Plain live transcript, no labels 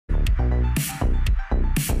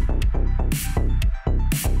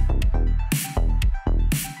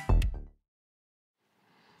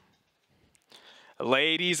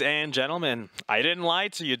Ladies and gentlemen, I didn't lie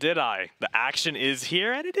to you, did I? The action is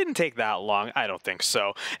here, and it didn't take that long. I don't think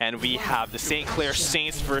so. And we have the St. Clair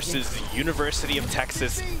Saints versus the University of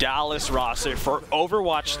Texas Dallas roster for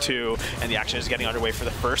Overwatch 2, and the action is getting underway for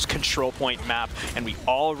the first control point map, and we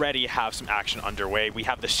already have some action underway. We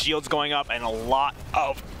have the shields going up and a lot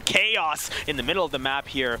of chaos in the middle of the map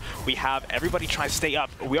here. We have everybody trying to stay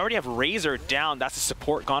up. We already have Razor down. That's the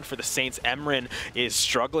support gone for the Saints. Emrin is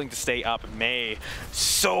struggling to stay up. May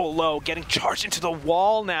so low, getting charged into the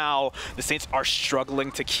wall now. The Saints are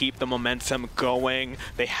struggling to keep the momentum going.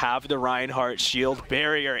 They have the Reinhardt shield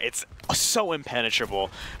barrier. It's so impenetrable.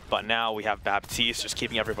 But now we have Baptiste just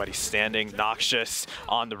keeping everybody standing. Noxious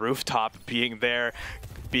on the rooftop being there,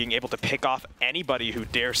 being able to pick off anybody who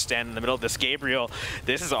dares stand in the middle of this. Gabriel,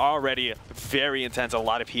 this is already very intense. A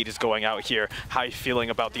lot of heat is going out here. How are you feeling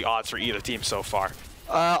about the odds for either team so far?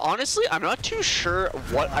 Honestly, I'm not too sure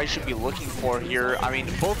what I should be looking for here. I mean,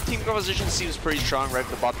 both team composition seems pretty strong, right?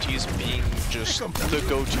 The Baptiste being just the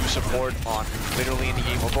go-to support on literally any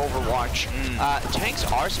game of Overwatch. Tanks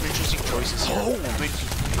are some interesting choices here.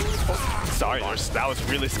 Sorry, that was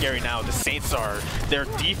really scary now. The Saints are, their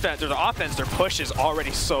defense, their offense, their push is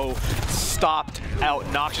already so stopped out.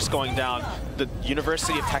 Noxious going down. The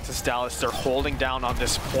University of Texas Dallas, they're holding down on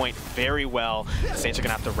this point very well. The Saints are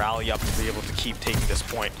going to have to rally up to be able to keep taking this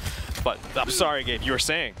point. But I'm sorry, Gabe, you were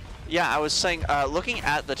saying. Yeah, I was saying, looking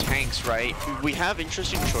at the tanks, right, we have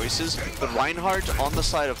interesting choices. The Reinhardt on the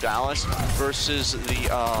side of Dallas versus the,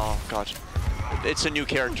 oh god. It's a new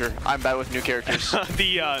character. I'm bad with new characters.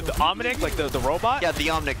 the Omnic, like the robot? Yeah, the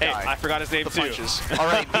Omnic guy. Hey, I forgot his name too. Punches. All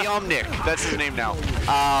right, the Omnic. That's his name now.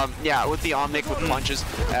 Yeah, with the Omnic with punches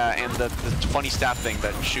and the funny staff thing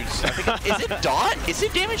that shoots. I think, is it dot? Is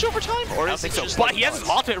it damage over time? Or is it just but like he has his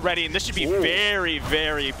ultimate ready, and this should be very,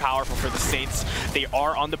 very powerful for the Saints. They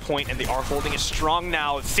are on the point, and they are holding it strong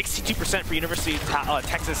now. 62% for University of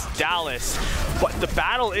Texas Dallas. But the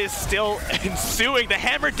battle is still ensuing. The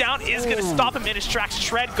hammer down is going to stop him in his tracks.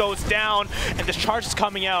 Shred goes down, and the charge is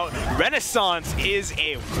coming out. Renaissance is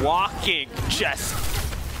a walking, just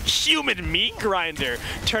human meat grinder,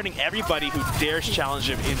 turning everybody who dares challenge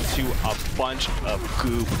him into a bunch of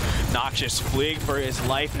goop. Noxious fleeing for his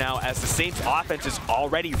life now as the Saints offense is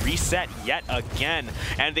already reset yet again,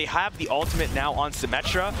 and they have the ultimate now on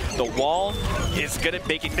Symmetra. The wall is good at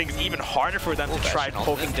making things even harder for them to try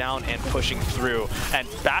poking down and pushing through. And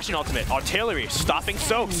Bastion ultimate, artillery, stopping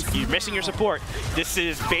soaks. You're missing your support. This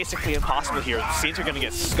is basically impossible here. The Saints are going to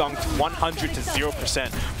get skunked 100 to 0%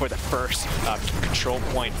 for the first control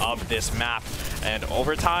point of this map. And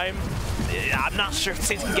overtime, I'm not sure if the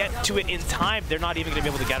Saints can get to it in time. They're not even going to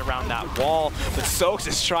be able to get around that wall. But Soaks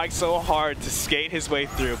is trying so hard to skate his way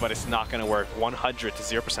through, but it's not going to work. 100 to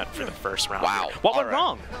 0% for the first round. Wow. What went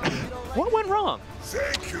wrong? What went wrong?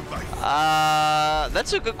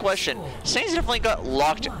 That's a good question. Saints definitely got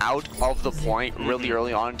locked out of the point really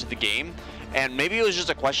early on into the game. And maybe it was just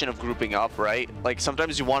a question of grouping up, right? Like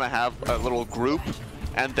sometimes you want to have a little group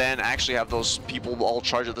and then actually have those people all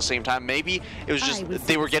charge at the same time. Maybe it was just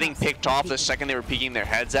they were getting picked off the second they were peeking their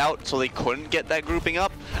heads out, so they couldn't get that grouping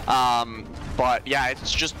up. But yeah,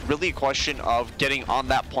 it's just really a question of getting on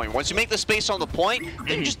that point. Once you make the space on the point,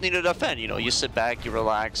 then you just need to defend. You know, you sit back, you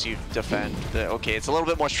relax, you defend. Okay, it's a little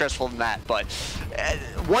bit more stressful than that, but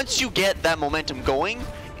once you get that momentum going,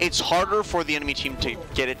 it's harder for the enemy team to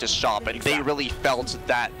get it to stop, and they really felt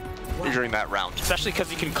that during that round. Especially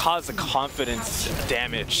because you can cause the confidence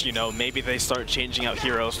damage, you know, maybe they start changing out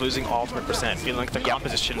heroes, losing ultimate percent, feeling like their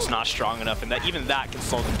composition's not strong enough, and that even that can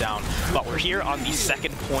slow them down. But we're here on the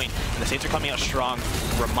second point, and the Saints are coming out strong.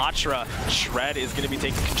 Ramatra, Shred is going to be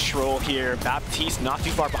taking control here. Baptiste not too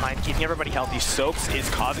far behind, keeping everybody healthy. Soaks is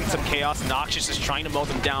causing some chaos. Noxious is trying to mow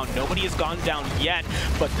them down. Nobody has gone down yet,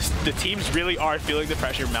 but the teams really are feeling the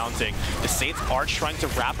pressure mounting. The Saints are trying to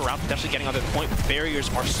wrap around, potentially getting on the point. Barriers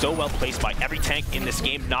are so well placed by every tank in this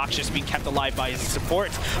game. Noxious being kept alive by his support,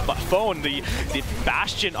 but Phone, the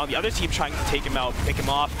Bastion on the other team, trying to take him out, pick him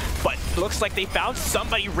off, but looks like they found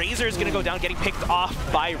somebody. Razor is going to go down, getting picked off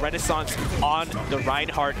by Renaissance on the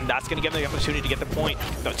Reinhardt, and that's going to give them the opportunity to get the point.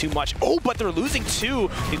 Not too much. Oh, but they're losing two.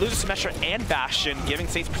 They lose Symmetra and Bastion, giving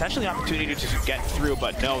Saints potentially an opportunity to get through,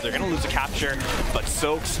 but no, they're going to lose a capture. But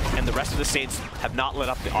Soaks and the rest of the Saints have not lit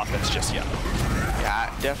up the offense just yet.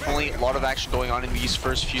 Yeah, definitely a lot of action going on in these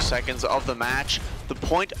first few seconds of the match. The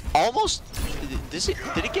point almost, did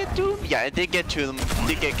it get to him? Yeah, it did get to them,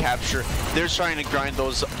 did get capture. They're trying to grind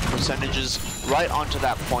those percentages right onto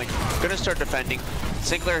that point. Gonna start defending.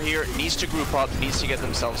 St. Clair here needs to group up, needs to get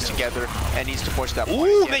themselves together, and needs to push that point.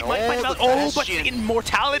 Ooh, they might find the out. Oh, but the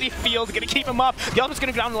immortality field is going to keep him up. The ultimate's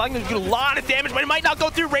going to go down, allowing him to do a lot of damage, but it might not go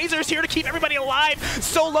through. Razor's here to keep everybody alive.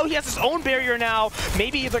 So low, he has his own barrier now.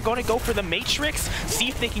 Maybe they're going to go for the Matrix, see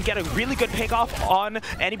if they can get a really good pick off on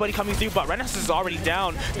anybody coming through, but Renaissance is already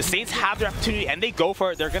down. The Saints have their opportunity, and they go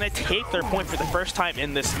for it. They're going to take their point for the first time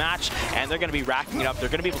in this match, and they're going to be racking it up. They're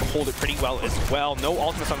going to be able to hold it pretty well as well. No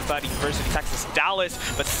ultimates on the side of University of Texas Dallas,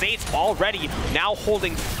 but Saints already now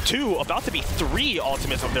holding 2, about to be 3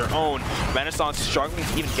 ultimates of their own. Renaissance struggling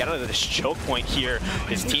to even get out of this choke point here.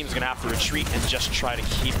 His team's going to have to retreat and just try to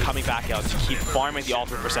keep coming back out, to keep farming the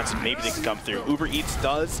ultimate percents, and maybe they can come through. Uber Eats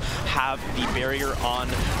does have the barrier on,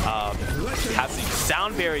 has the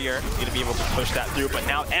sound barrier, going to be able to push that through, but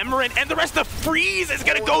now Emerin and the rest of Freeze is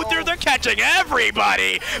going to go through. They're catching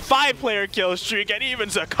everybody. 5-player kill streak, and even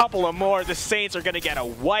a couple of more. The Saints are going to get a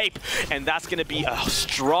wipe, and that's going to be a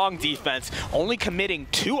strong defense. Only committing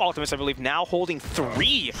 2 ultimates, I believe, now holding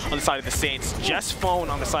 3 on the side of the Saints. Just Phone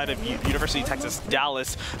on the side of University of Texas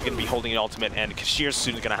Dallas going to be holding an ultimate, and Kashir's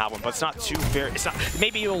soon going to have one, but it's not too fair. It's not,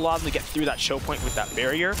 maybe it'll allow them to get through that choke point with that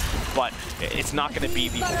barrier, but it's not going to be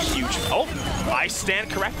the huge. Oh, I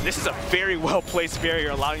stand correct. This is a very well-placed barrier,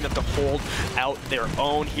 allowing them to hold out their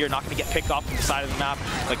own here. Not going to get picked off from the side of the map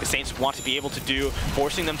like the Saints want to be able to do,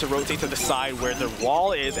 forcing them to rotate to the side where their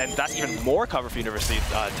wall is, and that's even more cover for University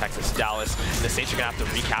of Texas Dallas. And the Saints are going to have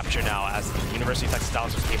to recapture now, as University of Texas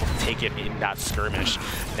Dallas was able to take it in that skirmish.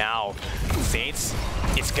 Now, Saints,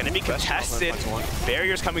 it's going to be contested.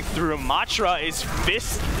 Barriers coming through. Matra is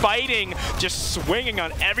fist fighting, just swinging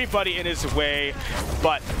on everybody in his way,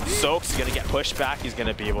 but Soak's going to get pushed back. He's going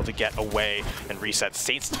to be able to get away and reset.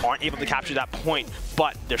 Saints aren't able to capture that point,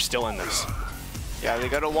 but they're still in this. Yeah, they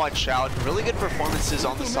got to watch out. Really good performances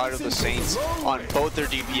on the side of the Saints on both their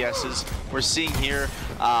DPSs. We're seeing here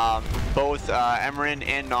both Emerin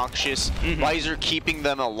and Noxious. Visor keeping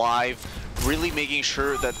them alive, really making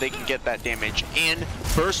sure that they can get that damage and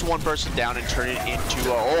burst one person down and turn it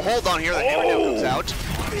into oh, hold on here, the hammer comes out.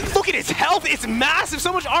 Look at his health, it's massive,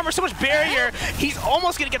 so much armor, so much barrier. He's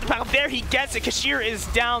almost gonna get the pack up there, he gets it. Kashir is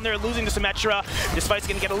down, they're losing to Symmetra. This fight's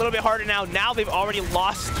gonna get a little bit harder now. Now they've already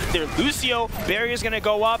lost their Lucio, barrier's gonna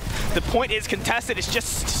go up. The point is contested, it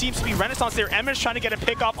just seems to be Renaissance there. Emmer's trying to get a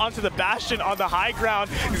pick off onto the Bastion on the high ground.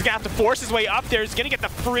 He's gonna have to force his way up there. He's gonna get the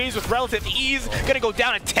freeze with relative ease. Gonna go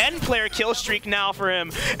down a 10-player kill streak now for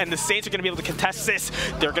him, and the Saints are gonna be able to contest this.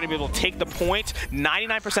 They're gonna be able to take the point,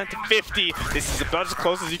 99% to 50. This is about as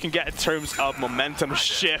close as you can get in terms of momentum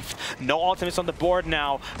shift. No ultimates on the board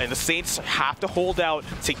now, and the Saints have to hold out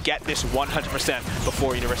to get this 100%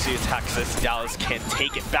 before University of Texas Dallas can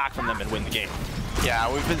take it back from them and win the game.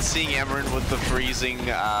 Yeah, we've been seeing Emerin with the freezing.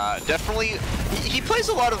 Definitely, he plays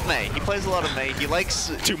a lot of May. He plays a lot of May. He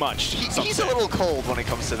likes too much. He's a little cold when it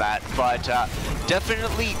comes to that, but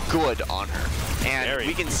definitely good on her. And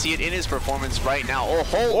we can see it in his performance right now. Oh,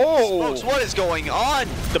 holy smokes, what is going on?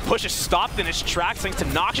 The push is stopped in its tracks thanks to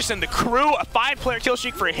Noxious and the crew. A 5-player kill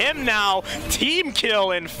streak for him now. Team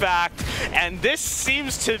kill, in fact. And this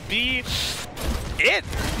seems to be it.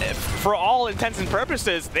 For all intents and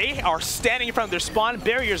purposes, they are standing in front of their spawn,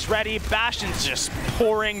 barriers ready, Bastion's just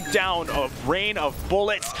pouring down a rain of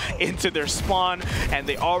bullets into their spawn, and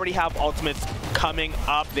they already have ultimates coming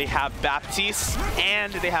up. They have Baptiste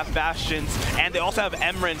and they have Bastions, and they also have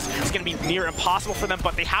Emerins. It's going to be near impossible for them,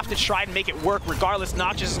 but they have to try and make it work regardless.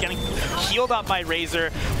 Noxious is getting healed up by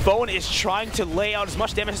Razor. Bone is trying to lay out as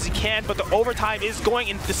much damage as he can, but the overtime is going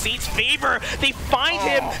in the Saints' favor. They find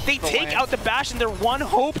him, they take out the Bastion. Their one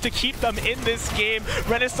hope to keep them in this game.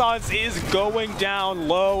 Renaissance is going down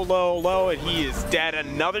low, low, low, and he is dead.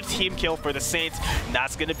 Another team kill for the Saints, and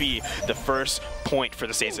that's going to be the first point for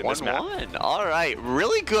the Saints in this map. All right,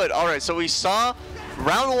 really good. All right, so we saw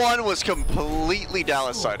round 1 was completely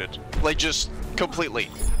Dallas-sided, like just completely.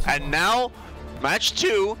 And now, match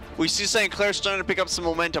 2, we see St. Clair starting to pick up some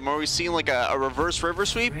momentum. Are we seeing like a reverse river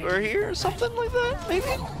sweep or here or something like that, maybe?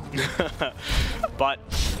 But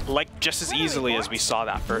like just as easily as we saw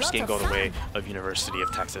that first game go the way of University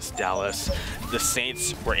of Texas Dallas, the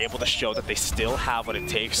Saints were able to show that they still have what it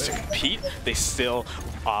takes to compete. They still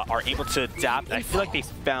are able to adapt. I feel like they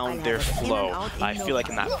found their flow. I feel like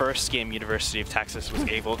in that first game, University of Texas was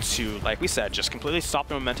able to, like we said, just completely stop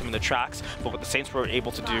the momentum in the tracks. But what the Saints were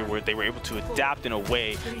able to do, where they were able to adapt in a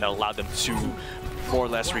way that allowed them to more or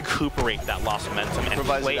less recuperate that lost momentum and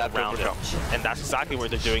play around it. And that's exactly what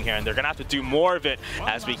they're doing here. And they're going to have to do more of it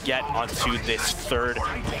as we get onto this third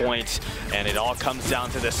point. And it all comes down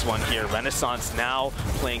to this one here. Renaissance now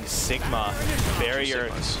playing Sigma.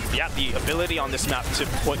 Barrier. Yeah, the ability on this map to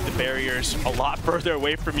put the barriers a lot further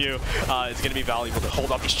away from you is going to be valuable to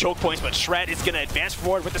hold off these choke points. But Shred is going to advance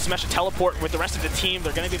forward with the Smash and teleport with the rest of the team.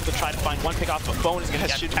 They're going to be able to try to find one pick off, but Phone is going to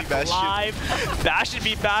get kept alive. Bastion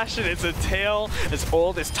be Bastion. It's a tale as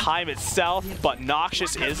old as time itself, but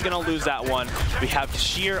Noxious is going to lose that one. We have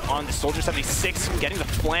Sheer on the Soldier 76 getting the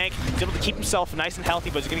flank. He's able to keep himself nice and healthy,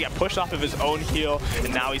 but he's going to get pushed off of his own heal,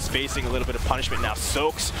 and now he's facing a little bit of punishment. Now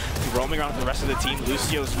Soaks roaming around with the rest of the team.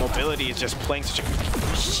 Lucio's mobility is just playing such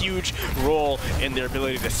a huge role in their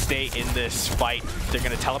ability to stay in this fight. They're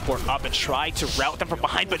going to teleport up and try to route them from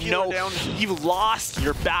behind, but no, you lost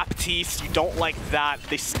your Baptiste. You don't like that.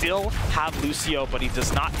 They still have Lucio, but he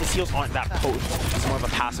does not, his heals aren't that potent. It's more of a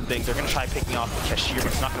passive thing. They're going to try picking off Cashier, but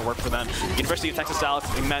it's not going to work for them. University of Texas Dallas,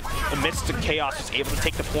 amidst the chaos, is able to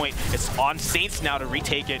take the point. It's on Saints now to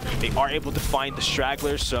retake it. They are able to find the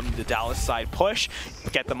stragglers from the Dallas side push,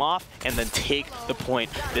 get them off, and then take the point.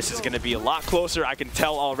 This is going to be a lot closer. I can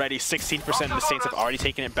tell already 16% of the Saints have already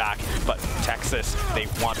taken it back, but Texas, they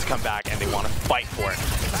want to come back and they want to fight for it.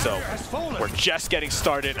 So we're just getting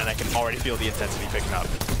started, and I can already feel the intensity picking up.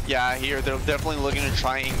 Yeah, here they're definitely looking to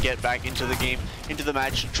try and get back into the game, into the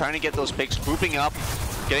match, trying to get those picks, grouping up,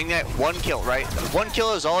 getting that one kill, right? One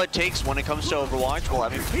kill is all it takes when it comes to Overwatch. Well, I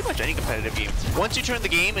mean, pretty much any competitive game. Once you turn the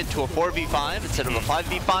game into a 4v5 instead of a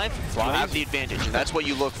 5v5, you have the advantage, and that's what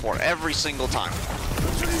you look for every single time.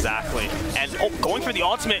 Exactly. And going for the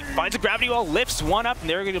ultimate, finds a gravity well, lifts one up, and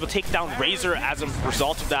they're going to be able to take down Razor. As a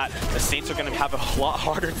result of that, the Saints are going to have a lot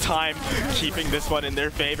harder time keeping this one in their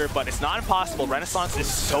favor, but it's not impossible. Renaissance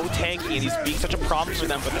is so tanky, and he's being such a problem for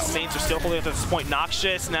them, but the Saints are still holding up at this point.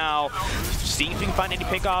 Noxious now, seeing if we can find any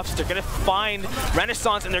pickoffs. They're going to find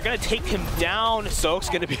Renaissance, and they're going to take him down. Soak's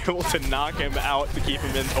going to be able to knock him out to keep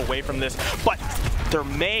him away from this, but they're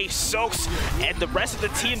May, Soaks, and the rest of the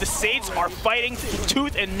team, the Saints, are fighting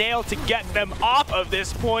tooth and nail to get them off of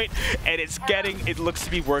this point, and it looks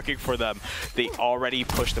to be working for them. They already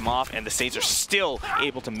pushed them off, and the Saints are still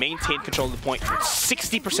able to maintain control of the point.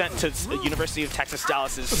 60% to the University of Texas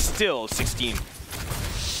Dallas is still 16.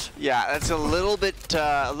 Yeah, that's a little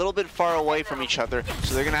bit far away from each other,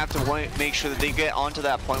 so they're gonna have to make sure that they get onto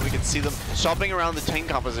that point. We can see them stopping around the tank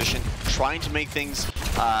composition, trying to make things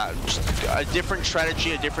just a different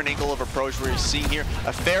strategy, a different angle of approach. We're seeing here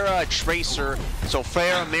a Pharah, a Tracer, so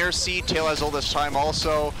Pharah, Mercy, Tail as old as time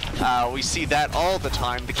also. We see that all the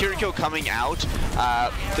time. The Kiriko coming out.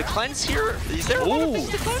 The cleanse here, is there a lot of things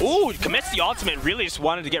to cleanse? Ooh, commits the ultimate. Really just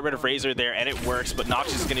wanted to get rid of Razor there, and it works, but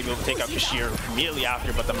Noxious is gonna be able to take out Cashier immediately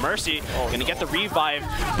after, but the Mercy gonna get the revive,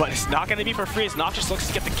 but it's not gonna be for free as Noxious looks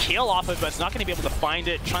to get the kill off of it, but it's not gonna be able to find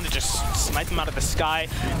it, trying to just snipe him out of the sky.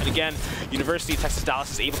 And again, University of Texas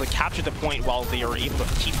Dallas is able to capture the point while they are able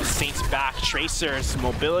to keep the Saints back. Tracer's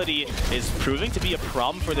mobility is proving to be a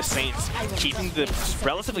problem for the Saints, keeping the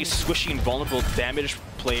relatively squishy and vulnerable damage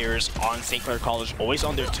players on St. Clair College always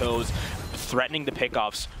on their toes, threatening the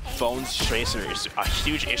pickoffs. Phone's Tracer is a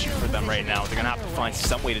huge issue for them right now. They're going to have to find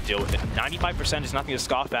some way to deal with it. 95% is nothing to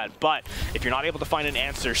scoff at, but if you're not able to find an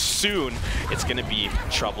answer soon, it's going to be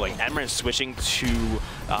troubling. Emran switching to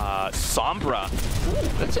Sombra.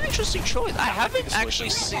 Ooh, that's an interesting choice. I haven't actually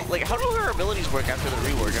seen, like, how do her abilities work after the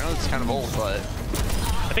rework? I know it's kind of old, but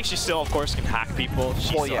I think she still, of course, can hack people. She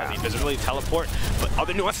still has the invisibility, teleport, but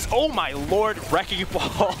other nuances. Oh my lord, Wrecking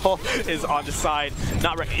Ball is on the side.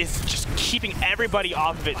 It's just keeping everybody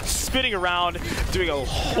off of it, spinning around, doing a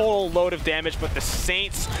whole load of damage, but the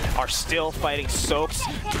Saints are still fighting Soaks,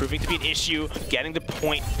 proving to be an issue, getting the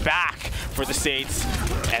point back for the Saints,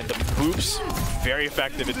 and the Boops, very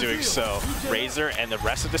effective at doing so. Razor and the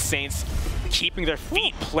rest of the Saints keeping their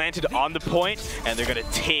feet planted on the point, and they're going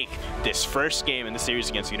to take this first game in the series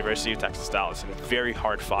against the University of Texas Dallas in a very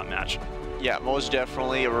hard-fought match. Yeah, most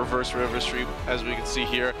definitely a reverse river sweep, as we can see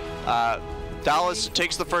here. Dallas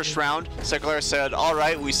takes the first round. St. Clair said, all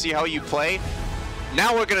right, we see how you play.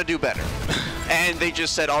 Now we're going to do better. And they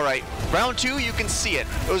just said, all right, round two, you can see it.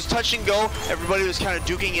 It was touch and go. Everybody was kind of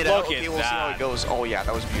duking it out. Okay, we'll see how it goes. Oh, yeah,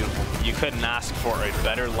 that was beautiful. You couldn't ask for a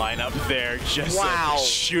better lineup there. Just a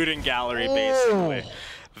shooting gallery, basically.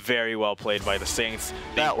 Very well played by the Saints.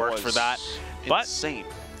 They worked for that. Insane.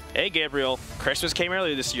 But hey, Gabriel, Christmas came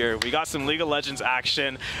earlier this year. We got some League of Legends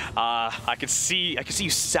action. I can see you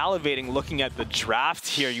salivating looking at the draft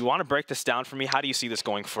here. You want to break this down for me? How do you see this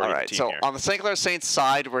going for All your right, team so here? on the St. Clair Saints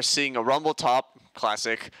side, we're seeing a Rumble top,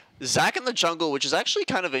 classic. Zach in the jungle, which is actually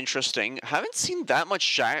kind of interesting. Haven't seen that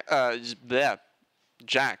much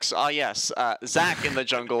Jax. Ah, yes. Zach in the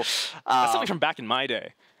jungle. That's something from back in my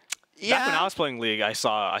day. Yeah. Back when I was playing League, I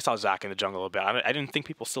saw Zach in the jungle a bit. I didn't think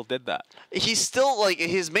people still did that. He's still, like,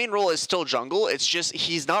 his main role is still jungle. It's just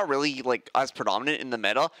he's not really, like, as predominant in the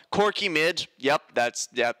meta. Corki mid, yep, that's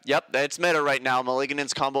meta right now.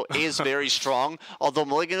 Malignant's combo is very strong, although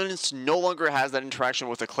Malignant's no longer has that interaction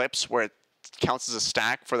with Eclipse where it counts as a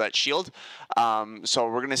stack for that shield. So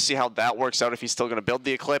we're going to see how that works out if he's still going to build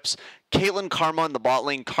the Eclipse. Caitlyn Karma in the bot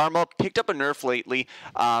lane. Karma picked up a nerf lately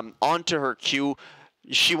onto her Q.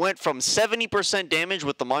 She went from 70% damage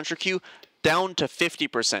with the Monster Q down to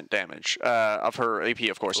 50% damage of her AP,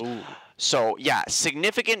 of course. Ooh. So, yeah,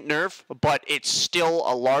 significant nerf, but it's still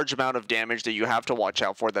a large amount of damage that you have to watch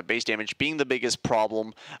out for, that base damage being the biggest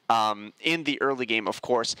problem in the early game, of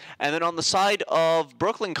course. And then on the side of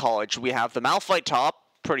Brooklyn College, we have the Malphite top,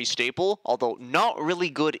 pretty staple, although not really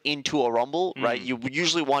good into a Rumble, right? You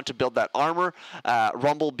usually want to build that armor.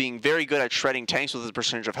 Rumble being very good at shredding tanks with his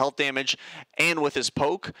percentage of health damage and with his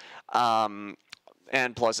poke.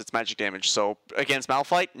 And plus, it's magic damage. So against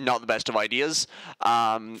Malphite, not the best of ideas.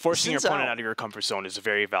 Forcing your opponent out of your comfort zone is a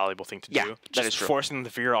very valuable thing to do. Yeah, that is true. Forcing them to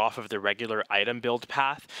veer off of their regular item build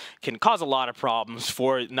path can cause a lot of problems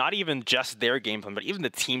for not even just their game plan, but even the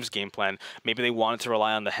team's game plan. Maybe they wanted to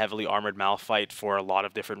rely on the heavily armored Malphite for a lot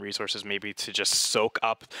of different resources, maybe to just soak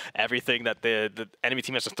up everything that the enemy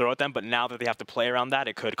team has to throw at them. But now that they have to play around that,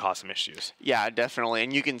 it could cause some issues. Yeah, definitely.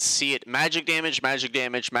 And you can see it. Magic damage, magic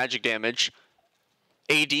damage, magic damage.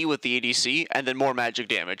 AD with the ADC, and then more magic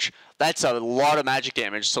damage. That's a lot of magic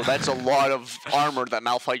damage, so that's a lot of armor that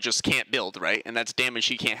Malphite just can't build, right? And that's damage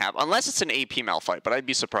he can't have, unless it's an AP Malphite, but I'd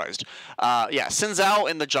be surprised. Yeah, Xin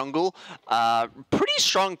Zhao in the jungle. Pretty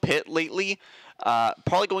strong pit lately.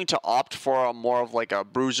 Probably going to opt for a more of like a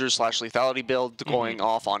bruiser / lethality build, going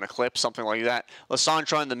off on Eclipse, something like that.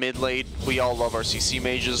 Lissandra in the mid lane. We all love our CC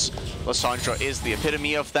mages. Lissandra is the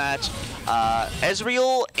epitome of that.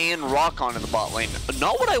 Ezreal and Rokon in the bot lane.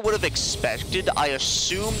 Not what I would have expected. I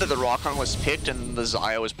assumed that the Rokon was picked and the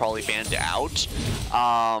Xayah was probably banned out.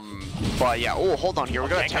 But yeah, oh, hold on here. We're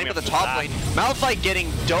going to tank at the top lane. Malphite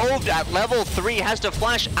getting doved at level 3, has to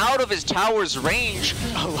flash out of his tower's range.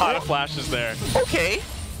 A lot of flashes there. Okay.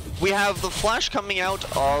 We have the flash coming out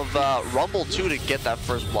of Rumble 2 to get that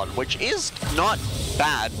first blood, which is not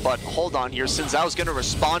bad, but hold on here. Xin Zhao's going to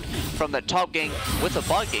respond from the top gang with a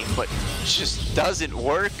bot gang, but just doesn't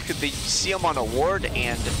work. They see him on a ward,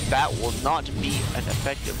 and that will not be an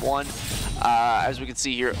effective one. As we can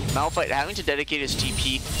see here, Malphite having to dedicate his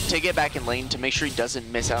TP to get back in lane to make sure he doesn't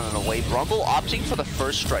miss out on a wave. Rumble opting for the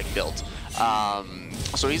first strike build.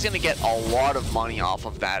 So he's going to get a lot of money off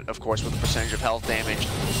of that, of course, with the percentage of health damage.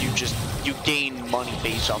 You gain money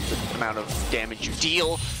based off the amount of damage you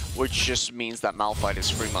deal, which just means that Malphite is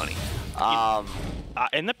free money.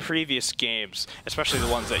 In the previous games, especially the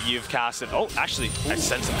ones that you've casted, oh, actually, I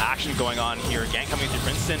sense some action going on here. Gank coming through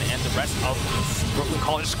Princeton, and the rest of Brooklyn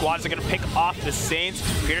College squad is going to pick off the Saints.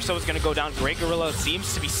 Peterso is going to go down. Great Gorilla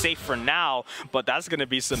seems to be safe for now, but that's going to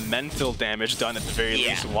be some mental damage done at the very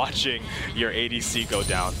least, watching your ADC go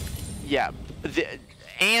down. Yeah.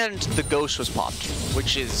 And the Ghost was popped,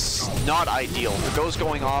 which is not ideal. The Ghost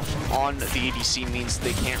going off on the ADC means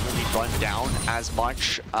they can't really run down as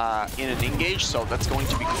much in an engage, so that's going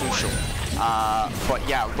to be crucial. But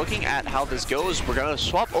yeah, looking at how this goes, we're going to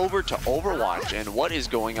swap over to Overwatch, and what is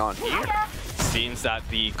going on here? Seems that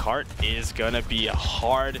the cart is going to be a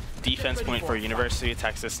hard defense point for University of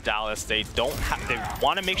Texas Dallas. They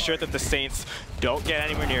want to make sure that the Saints don't get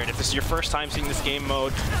anywhere near it. If this is your first time seeing this game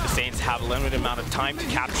mode, the Saints have a limited amount of time to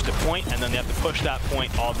capture the point, and then they have to push that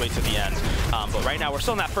point all the way to the end. But right now, we're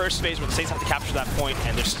still in that first phase where the Saints have to capture that point,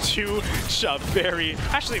 and there's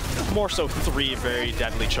actually more so 3 very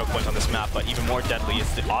deadly choke points on this map, but even more deadly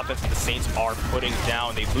is the offense that the Saints are putting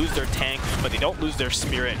down. They lose their tank, but they don't lose their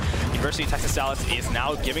spirit. University of Texas Dallas is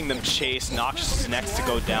now giving them chase. Noxious is next to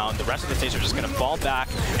go down. The rest of the Saints are just going to fall back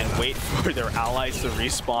and wait for their allies to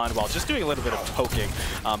respawn while just doing a little bit of poking.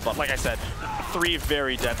 But like I said, 3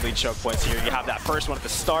 very deadly choke points here. You have that first one at the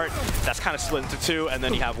start, that's kind of split into 2, and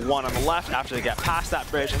then you have 1 on the left after they get past that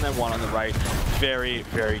bridge, and then 1 on the right. Very,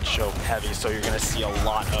 very choke heavy, so you're going to see a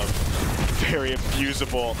lot of very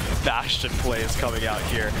abusable Bastion plays coming out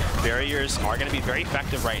here. Barriers are going to be very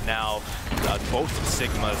effective right now. Both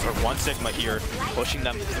Sigmas, or one Sigma here, pushing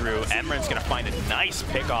them through. Emran's going to find a nice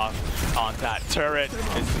pickoff on that turret.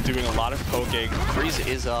 It's doing a lot of poking. Freeze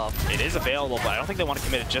is up. It is available, but I don't think they want to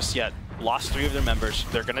commit it just yet. Lost 3 of their members.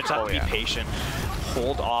 They're going to have to be patient,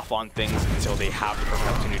 hold off on things until they have the perfect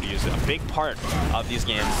opportunity to use it. A big part of these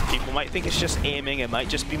games, people might think it's just aiming, it might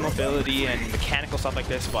just be mobility and mechanical stuff like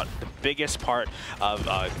this, but the biggest part of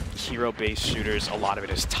hero-based shooters, a lot of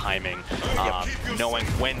it is timing. Knowing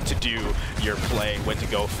when to do your play, when to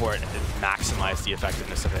go for it, and maximize the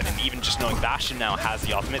effectiveness of it. And even just knowing Bastion now has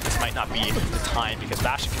the ultimate, this might not be the time because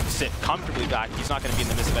Bastion can sit comfortably back. He's not going to be in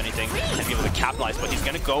the midst of anything and be able to capitalize, but he's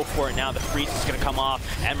going to go for it now. The freeze is going to come off.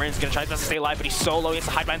 Emran's going to try to stay alive, but he's so low. He has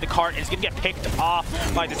to hide behind the cart, and he's going to get picked off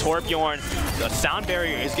by the Torbjorn. The sound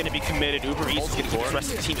barrier is going to be committed. Uber Eats is going to keep the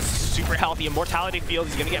rest of the team super healthy. Immortality field,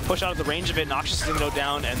 he's going to get pushed out of the range of it. Noxious is going to go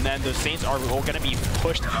down, and then the Saints are all going to be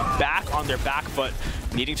pushed back on their back foot,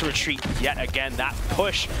 needing to retreat yet again. That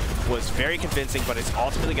push was very convincing, but it's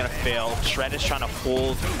ultimately going to fail. Shred is trying to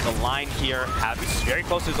hold the line here. He's very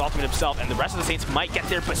close to his ultimate himself, and the rest of the Saints might get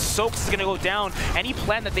there, but Soaks is going to go down. Any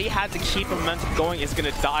plan that they had to keep momentum going is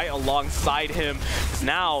going to die alongside him.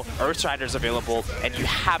 Now, Earthstrider's available, and you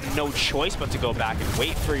have no choice but to go back and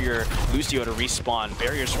wait for your Lucio to respawn.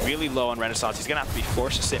 Barrier's really low on Renaissance. He's going to have to be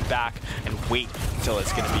forced to sit back and wait until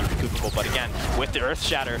it's going to be recoupable. But again, with the Earth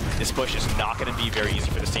Shatter, this push is not going to be very easy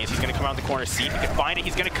for the Saints. He's going to come around the corner, see if he can find it.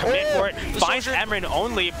 He's going to commit for it. Finds Emran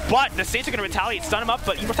only, but the Saints are going to retaliate, stun him up,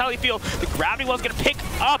 but Immortality Field, the Gravity Well is going to pick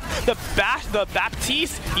up the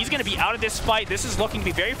Baptiste. He's going to be out of this fight. This is looking to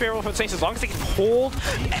be very favorable for the Saints as long as they can hold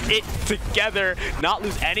it together, not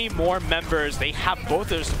lose any more members. They have both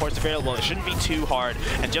their supports available. It shouldn't be too hard.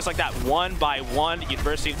 And just like that, one by one,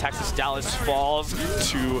 University of Texas Dallas falls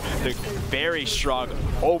to the very strong,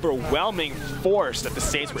 overwhelming force that the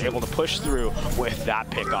Saints were able to push through with that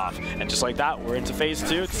pickoff. And just like that, we're into phase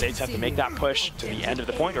 2. The Saints have to make that push to the end of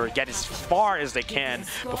the point or get as far as they can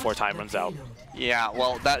before time runs out. Yeah,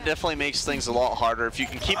 well, that definitely makes things a lot harder. If you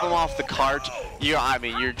can keep them off the cart, I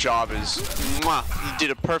mean, your job is, you did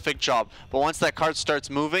a perfect job. But once that cart starts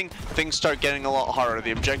moving, things start getting a lot harder.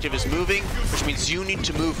 The objective is moving, which means you need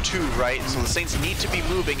to move too, right? So the Saints need to be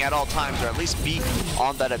moving at all times, or at least be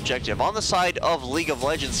on that objective. On the side of League of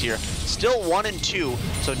Legends here, still 1 and 2,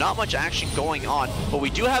 so not much action going on. But we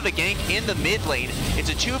do have a gank in the mid lane. It's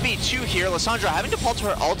a 2v2 here. Lissandra having to pull to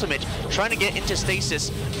her ultimate, trying to get into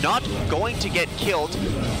stasis, not going to get killed.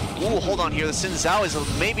 Ooh, hold on here. The Xin Zhao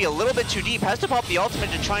is maybe a little bit too deep. Has to pop the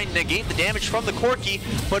ultimate to try and negate the damage from the Corki,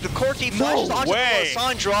 but the Corki flashes onto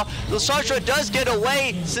Lissandra. Lissandra does get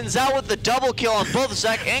away. Xin Zhao with the double kill on both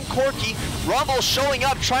Zach and Corki. Rumble showing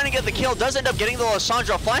up, trying to get the kill. Does end up getting the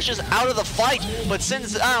Lissandra. Flashes out of the fight, but Xin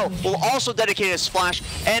Zhao will also dedicate his flash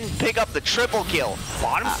and pick up the triple kill.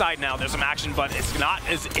 Bottom side now, there's some action, but it's not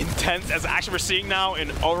as intense as action we're seeing now in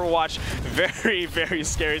Overwatch. Very, very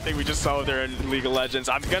scary thing we just saw there in League of Legends.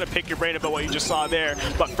 I'm going to pick your brain about what you just saw there,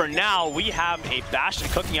 but for now, we have a Bastion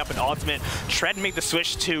cooking up an ultimate. Tread made the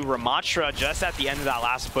switch to Ramattra just at the end of that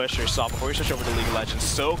last push or saw before we switch over to League of Legends.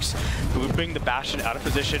 Soaks booping the Bastion out of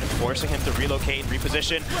position, forcing him to relocate and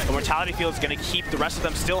reposition. The Mortality Field is going to keep the rest of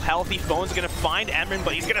them still healthy. Phone's going to find Emran,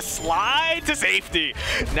 but he's going to slide to safety.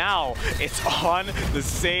 Now, it's on the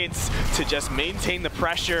Saints to just maintain the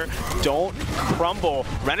pressure. Don't crumble.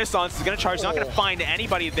 Renaissance is going to charge, not going to find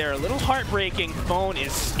anybody there. A little heartbreaking. Phone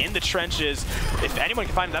is in the trenches. If anyone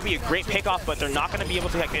can find him, that'd be a great pickoff, but they're not going to be able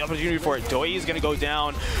to get the opportunity for it. Doi is going to go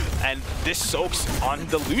down, and this Soaks on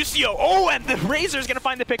the Lucio. Oh, and the Razor is going to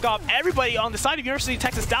find the pickoff. Everybody on the side of University of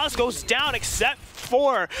Texas Dallas goes down except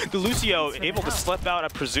for the Lucio, able to slip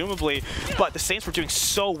out presumably, but the Saints were doing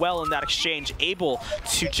so well in that exchange, able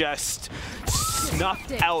to just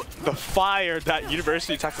snuff out the fire that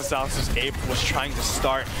University of Texas Dallas was trying to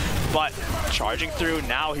start. But charging through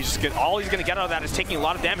now, all he's going to get out of that is taking a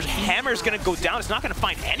lot of damage. Hammer's going to go down. It's not going to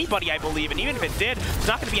find anybody, I believe, and even if it did, there's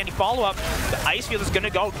not going to be any follow-up. The ice field is going to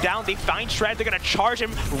go down. They find Shred. They're going to charge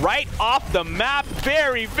him right off the map.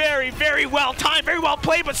 Very, very, very well timed, very well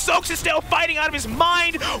played, but Soaks is still fighting out of his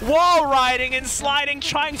mind, wall riding and sliding,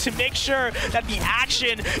 trying to make sure that the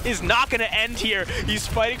action is not going to end here. He's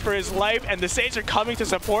fighting for his life, and the Saints are coming to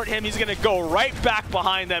support him. He's going to go right back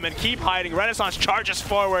behind them and keep hiding. Renaissance charges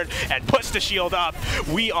forward, and puts the shield up.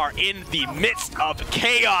 We are in the midst of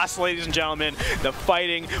chaos, ladies and gentlemen. The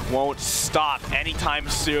fighting won't stop anytime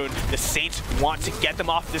soon. The Saints want to get them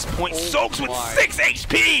off this point. Soaks with 6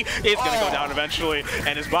 HP is going to go down eventually,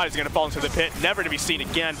 and his body's going to fall into the pit, never to be seen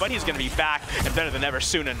again, but he's going to be back, and better than ever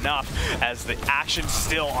soon enough, as the action's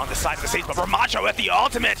still on the side of the Saints. But Ramacho with the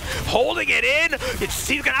ultimate, holding it in. He's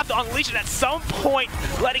going to have to unleash it at some point,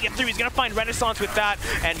 letting it through. He's going to find Renaissance with that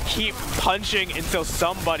and keep punching until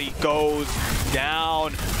somebody goes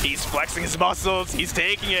down. He's flexing his muscles. He's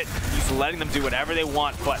taking it. He's letting them do whatever they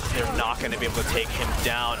want, but they're not going to be able to take him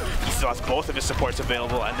down. He still has both of his supports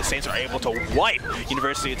available, and the Saints are able to wipe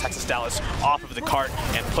University of Texas Dallas off of the cart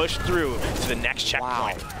and push through to the next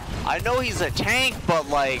checkpoint. Wow. I know he's a tank, but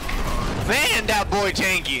like, man, that boy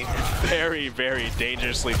tanky. Very, very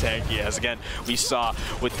dangerously tanky, as again, we saw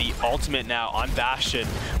with the ultimate now on Bastion,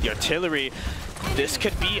 the artillery. This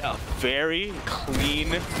could be a very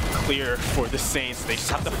clean clear for the Saints. They just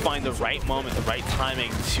have to find the right moment, the right timing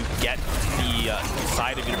to get the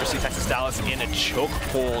side of University of Texas Dallas in a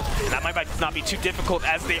chokehold. And that might not be too difficult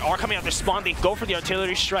as they are coming out their spawn. They go for the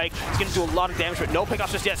artillery strike. It's going to do a lot of damage, but no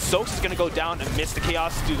pickoffs just yet. Soaks is going to go down amidst the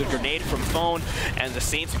chaos through the grenade from Phone, and the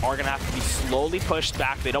Saints are going to have to be slowly pushed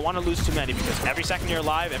back. They don't want to lose too many because every second you're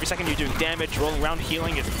alive, every second you're doing damage, rolling around,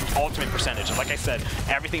 healing is ultimate percentage. And like I said,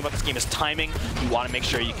 everything about this game is timing. You want to make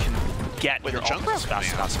sure you can get with your ultimate as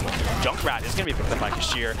fast as possible. Junkrat is going to be picked up by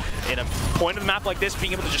Kashir. In a point of the map like this,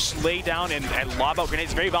 being able to just lay down and lob out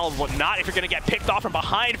grenades is very valuable, but not if you're going to get picked off from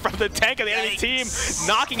behind from the tank of the enemy team,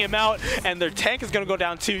 knocking him out, and their tank is going to go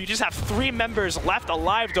down too. You just have 3 members left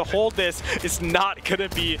alive to hold this. It's not going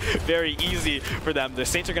to be very easy for them. The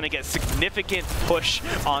Saints are going to get significant push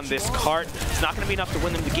on this cart. It's not going to be enough to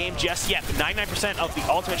win them the game just yet. 99% of the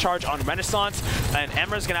ultimate charge on Renaissance, and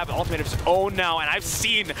Emra's going to have an ultimate of his own now, and I've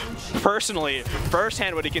seen personally,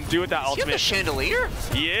 firsthand, what he can do with that ultimate. Is he on the chandelier?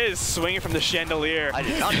 He is swinging from the chandelier. I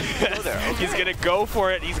did not go there. Okay. He's going to go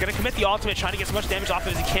for it. He's going to commit the ultimate, trying to get as much damage off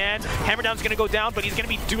as he can. Hammer Down's going to go down, but he's going to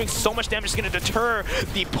be doing so much damage, it's going to deter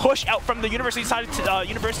the push out from the University side of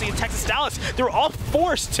University of Texas Dallas. They were all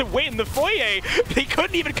forced to wait in the foyer. They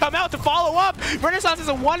couldn't even come out to follow up. Renaissance is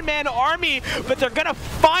a one-man army, but they're going to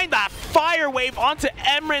find that fire wave onto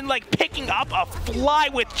Emran, like picking up a fly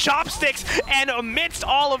with chopsticks, and amidst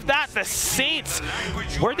all of that, the Saints,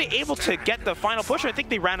 were they able to get the final push? I think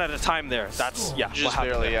they ran out of time there. That's, yeah, just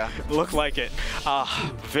barely, yeah. Looked like it.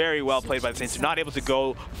 Very well played by the Saints. They're not able to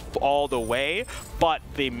go all the way, but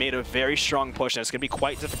they made a very strong push, and it's going to be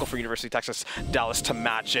quite difficult for University of Texas Dallas to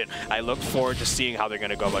match it. I look forward to seeing how they're going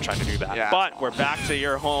to go about trying to do that. Yeah. But we're back to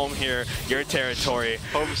your home here, your territory.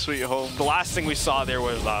 Home sweet home. The last thing we saw there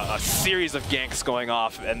was a series of ganks going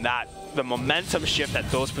off, and that the momentum shift that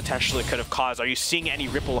those potentially could have caused. Are you seeing any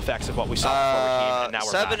ripple effects of what we saw before the game? And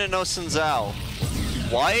now we're 7-0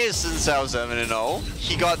 Sinzao. Why is Sinzao 7-0?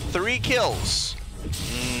 He got 3 kills.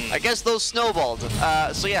 I guess those snowballed.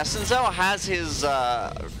 So yeah, Sinzao has his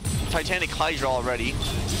Titanic Hydra already,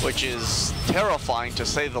 which is terrifying to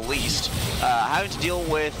say the least. Having to deal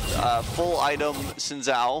with full item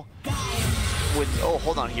Sinzao. With, oh,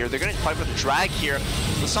 hold on here. They're going to fight for the drag here.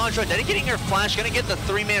 Lissandra dedicating her flash, going to get the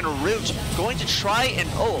 3-man route. Going to try and,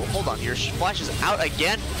 oh, hold on here. She flashes out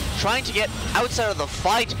again, trying to get outside of the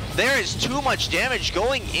fight. There is too much damage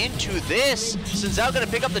going into this. Sinzao going to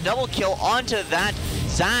pick up the double kill onto that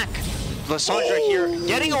Zach. Lissandra here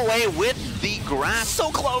getting away with the grab.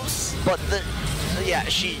 so close. But the, yeah,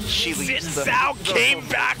 she leaves. Sinzao came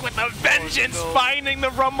back with a vengeance, finding the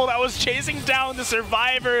Rumble that was chasing down the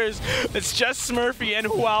survivors. It's just Smurfy and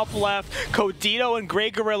Hualp left. Codito and Grey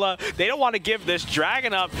Gorilla, they don't want to give this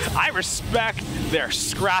dragon up. I respect their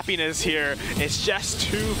scrappiness here. It's just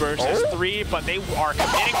 2 versus 3, but they are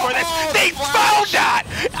committing for this. They found that!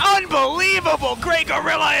 Unbelievable! Grey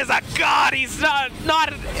Gorilla is a god. He's not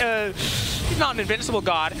an invincible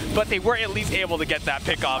god, but they were at least able to get that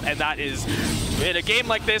pick off, and that is in a game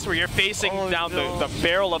like this where you're facing down the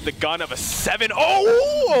barrel of the gun of a 7.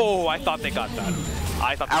 Oh, I thought they got that.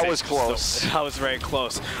 I thought that was close. That was very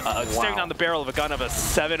close. Staring down the barrel of a gun of a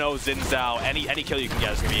 7-0 Sinzao, any kill you can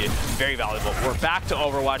get is going to be very valuable. We're back to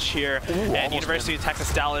Overwatch here, and University of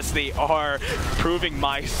Texas Dallas, they are proving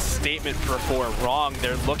my statement before wrong.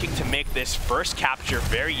 They're looking to make this first capture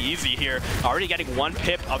very easy here. Already getting 1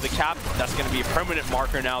 pip of the cap. That's going to be a permanent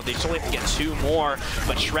marker now. They still have to get 2 more,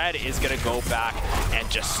 but Shred is going to go back and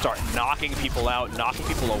just start knocking people out, knocking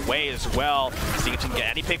people away as well, seeing if he can get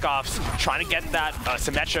any pickoffs, trying to get that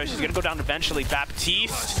Symmetra. She's gonna go down eventually.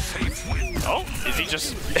 Baptiste. Oh, is he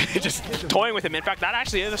just toying with him? In fact, that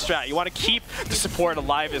actually is a strat. You want to keep the support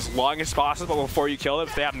alive as long as possible before you kill them.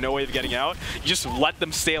 If they have no way of getting out, you just let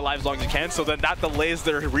them stay alive as long as you can, so then that delays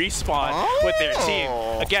their respawn with their team.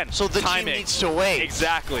 Again, so the timing. Team needs to wait.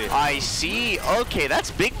 Exactly. I see. Okay, that's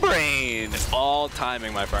big brain. It's all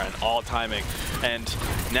timing, my friend. All timing. And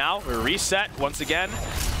now we're reset once again.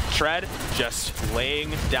 Tread just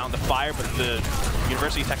laying down the fire, but the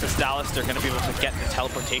University of Texas Dallas, they're going to be able to get the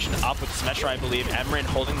teleportation up with Symmetra, I believe. Emran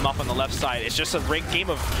holding them up on the left side. It's just a game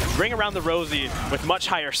of ring around the rosy with much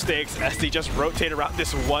higher stakes as they just rotate around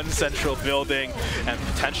this one central building and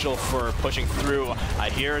potential for pushing through. I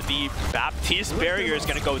hear the Baptiste barrier is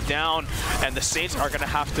going to go down, and the Saints are going to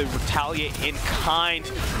have to retaliate in kind.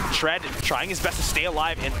 Tread trying his best to stay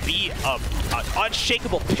alive and be an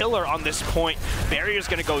unshakable pillar on this point. Barrier is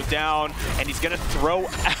going to go down, and he's going to throw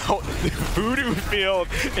out the voodoo field.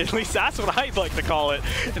 At least that's what I'd like to call it.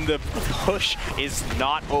 And the push is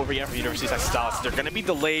not over yet for University of Texas Dallas. They're going to be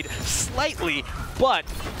delayed slightly, but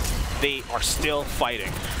they are still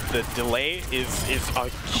fighting. The delay is a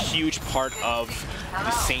huge part of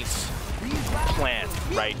the Saints' plan,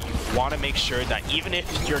 right? You want to make sure that even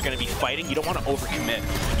if you're going to be fighting, you don't want to overcommit.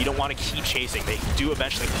 You don't want to keep chasing. They do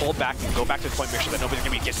eventually pull back and go back to the point, make sure that nobody's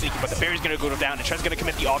going to get sneaky, but the barrier's going to go down, and Tread's going to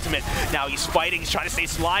commit the ultimate. Now he's fighting, he's trying to stay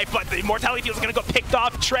alive, but the immortality field is going to go picked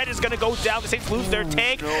off. Tread is going to go down. The Saints lose their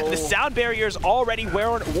tank. No. The sound barrier is already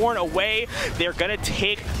worn away. They're going to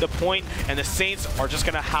take the point, and the Saints are just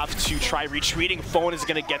going to have to try retreating. Phone is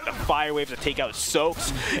going to get the fire wave to take out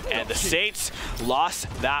Soaks, and the Saints lost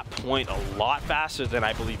that point a lot faster than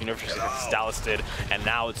I believe University of Texas Dallas did, and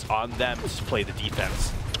now it's on them to play the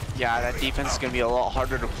defense. Yeah, that defense is going to be a lot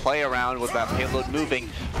harder to play around with that payload moving,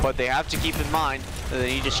 but they have to keep in mind that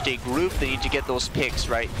they need to stay grouped, they need to get those picks,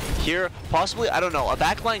 right? Here, possibly, I don't know, a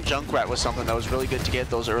backline Junkrat was something that was really good to get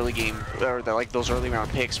those early game, or those early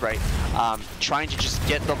round picks, right? Trying to just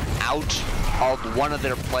get them out of one of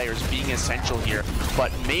their players being essential here,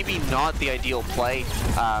 but maybe not the ideal play,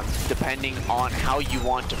 depending on how you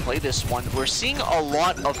want to play this one. We're seeing a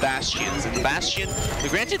lot of Bastions, and the Bastion,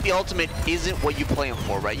 granted the ultimate isn't what you play him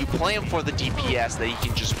for, right? You play him for the DPS that he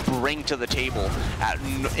can just bring to the table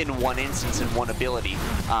in one instance, in one ability.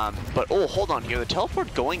 But oh, hold on here, the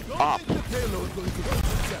teleport going up.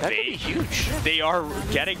 That could be huge. They are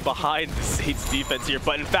getting behind the Saints defense here,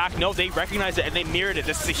 but in fact, no, they recognize it and they mirrored it.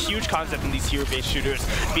 This is a huge concept in these hero-based shooters,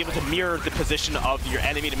 to be able to mirror the position of your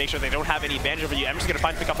enemy to make sure they don't have any advantage over you. I'm just going to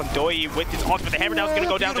find pick up on Doi with his ultimate. The hammer now is going to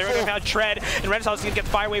go down there. They're going to have Tread, and Renaissance is going to get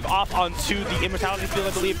Fire Wave off onto the immortality field,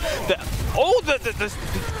 I believe.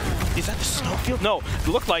 Is that the snow field? No, it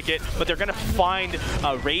looked like it, but they're going to find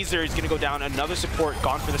Razor. He's going to go down. Another support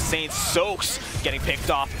gone for the Saints. Soaks getting picked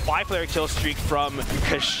off. 5-player kill streak from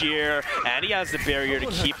Kashir, and he has the barrier to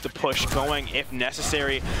keep the push going if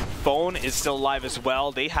necessary. Phone is still alive as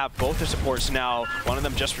well. They have both their supports now. One of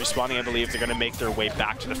them just respawning, I believe. They're going to make their way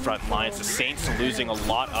back to the front lines. The Saints losing a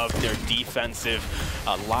lot of their defensive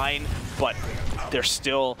line, but they're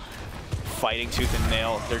still fighting tooth and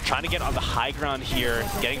nail. They're trying to get on the high ground here,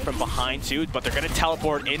 getting from behind too, but they're going to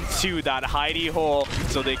teleport into that hidey hole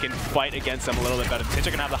so they can fight against them a little bit better. The Saints are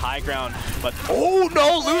going to have the high ground, but oh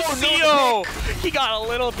no, Lucio! He got a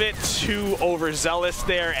little bit too overzealous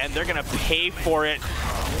there, and they're going to pay for it.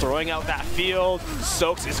 Throwing out that field.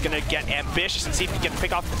 Soaks is going to get ambitious and see if he can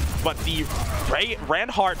pick off, but the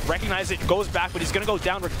Reinhardt recognizes it, goes back, but he's going to go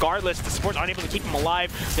down regardless. The support's unable to keep him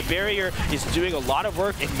alive. The barrier is doing a lot of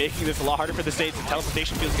work in making this a lot harder for the Saints. The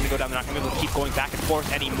teleportation field is going to go down. They're not going to be able to keep going back and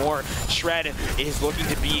forth anymore. Tread is looking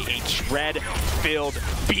to be a Tread-filled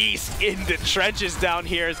beast in the trenches down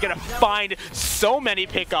here. He's going to find so many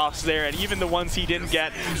pickoffs there, and even the ones he didn't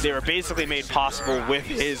get, they were basically made possible with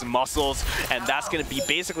his muscles, and that's going to be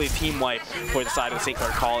basically a team wipe for the side of St.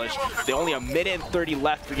 Clair College. They only a minute and 30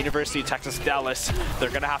 left for University of Texas Dallas. They're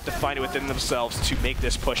going to have to find it within themselves to make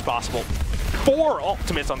this push possible. 4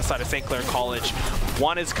 ultimates on the side of St. Clair College.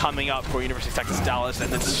 1 is coming up for University of Texas Dallas,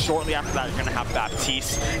 and then shortly after that, you're going to have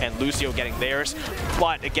Baptiste and Lucio getting theirs.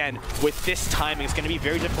 But again, with this timing, it's going to be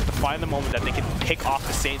very difficult to find the moment that they can pick off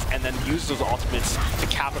the Saints and then use those ultimates to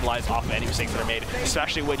capitalize off of any mistakes that are made,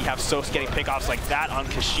 especially when you have Soaks getting pickoffs like that on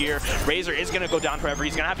Kashir. Razor is going to go down forever.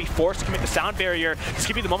 He's going to have to be forced to commit the sound barrier. This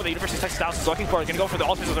could be the moment that University of Texas Dallas is looking for. They're going to go for the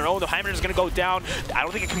ultimates of their own. The Hammer is going to go down. I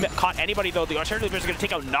don't think it caught anybody, though. The alternative is going to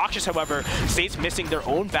take out Noxious, however. Saints missing their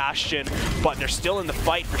own Bastion, but they're still in the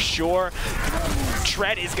fight for sure.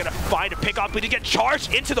 Tread is going to find a pick-off, but he get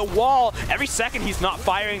charged into the wall. Every second he's not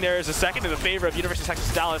firing, there is a second in the favor of University of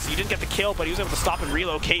Texas Dallas. He didn't get the kill, but he was able to stop and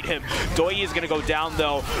relocate him. Doi is going to go down,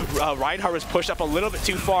 though. Reinhardt was pushed up a little bit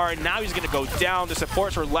too far, and now he's going to go down. The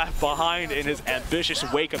supports were left behind in his ambitious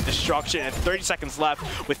wake of destruction, and 30 seconds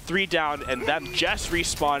left with 3 down, and them just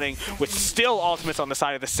respawning with still ultimates on the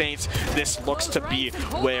side of the Saints. This looks to be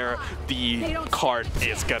where the card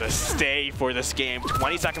is going to stay for this game.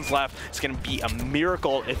 20 seconds left. It's going to be a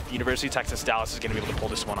miracle if University of Texas Dallas is going to be able to pull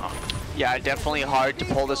this one off. Yeah, definitely hard to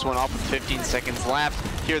pull this one off with 15 seconds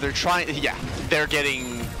left. Here they're trying, yeah, they're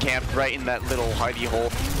getting camped right in that little hidey hole.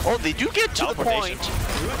 Oh, they do get to the point.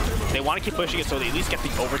 They want to keep pushing it so they at least get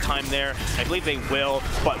the overtime there. I believe they will,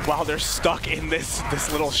 but while they're stuck in this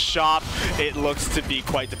little shop, it looks to be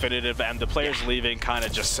quite definitive, and the players leaving kind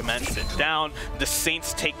of just cements it down. The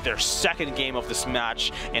Saints take their second game of this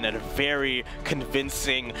match in a very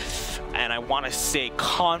convincing, and I want to say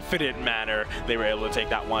confident manner. They were able to take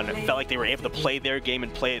that one. It felt like they were able to play their game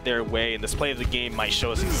and play it their way, and this play of the game might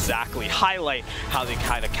show us exactly, highlight how they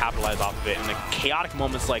kind of capitalize off of it in the chaotic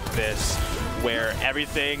moments like this, where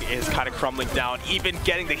everything is kind of crumbling down, even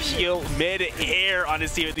getting the heal mid-air on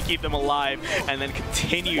his team to keep them alive, and then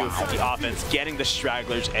continue the offense, getting the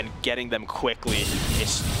stragglers and getting them quickly.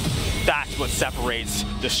 That's what separates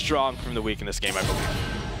the strong from the weak in this game, I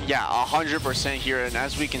believe. Yeah, 100% here, and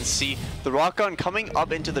as we can see, the Rock Gun coming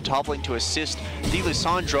up into the top lane to assist the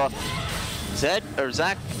Lissandra.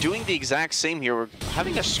 Zach doing the exact same here. We're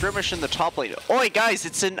having a skirmish in the top lane. Oi, guys,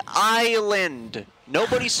 it's an island.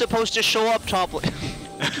 Nobody's supposed to show up top lane.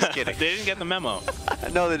 Just kidding. They didn't get the memo.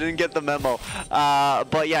 No, they didn't get the memo.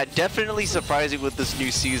 But yeah, definitely surprising with this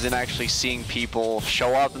new season, actually seeing people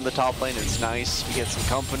show up in the top lane. It's nice. We get some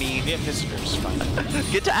company. We have visitors. Fine.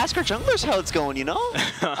 Get to ask our junglers how it's going, you know?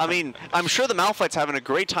 I mean, I'm sure the Malphite's having a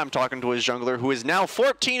great time talking to his jungler, who is now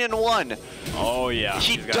 14-1. Oh, yeah.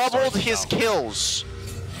 He doubled his kills.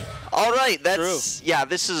 All right, that's true. Yeah.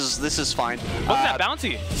 This is fine. Look at that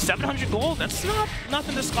bounty, 700 gold. That's not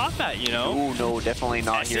nothing to scoff at, you know. Oh no, definitely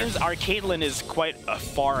not here. It seems our Caitlyn is quite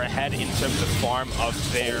far ahead in terms of farm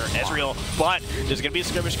of their Ezreal, but there's gonna be a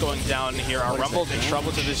skirmish going down here. Our Rumble's in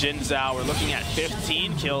trouble to the Jin Zhao. We're looking at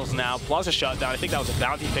 15 kills now, plus a shutdown. I think that was a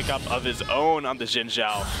bounty pickup of his own on the Jin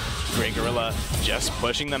Zhao. Great Gorilla just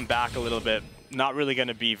pushing them back a little bit. Not really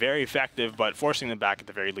gonna be very effective, but forcing them back at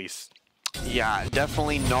the very least. Yeah,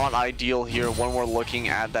 definitely not ideal here when we're looking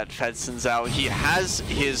at that Fedson Zhao. He has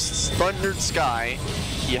his Thundered Sky,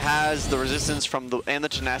 he has the resistance from and the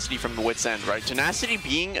tenacity from the Wit's End, right? Tenacity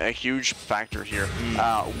being a huge factor here.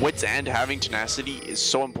 Wit's End having tenacity is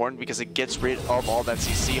so important because it gets rid of all that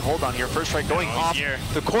CC. Hold on here, first strike going off here.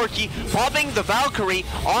 The Corki, popping the Valkyrie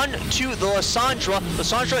onto the Lissandra.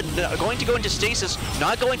 Lissandra going to go into stasis,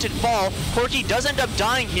 not going to fall. Corki does end up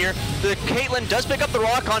dying here. The Caitlyn does pick up the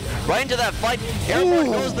Rock-On right into that fight. Airborne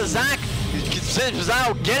goes the Zach.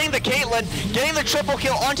 Zhao getting the Caitlyn, getting the triple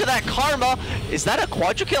kill onto that Karma. Is that a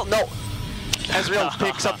quadra kill? No. Ezreal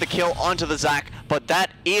picks up the kill onto the Zach, but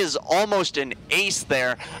that is almost an ace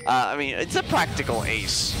there. I mean, it's a practical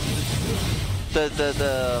ace.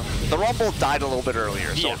 The Rumble died a little bit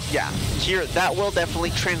earlier, so yeah, here that will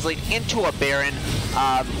definitely translate into a Baron,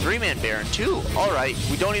 3-man Baron too. All right,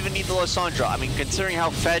 we don't even need the Lissandra. I mean, considering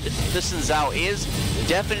how fed this and Zhao is,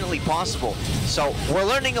 definitely possible. So we're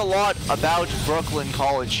learning a lot about Brooklyn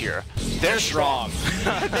College here. They're strong.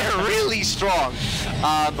 They're really strong,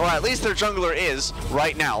 or at least their jungler is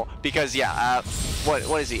right now. Because yeah,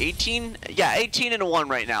 what is he? 18? Yeah, 18-1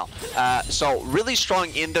 right now. So really strong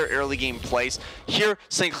in their early game plays. Here,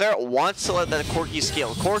 St. Clair wants to let that Corki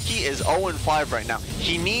scale. Corki is 0-5 right now.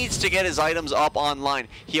 He needs to get his items up online.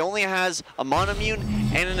 He only has a Monomune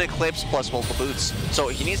and an Eclipse plus multiple boots. So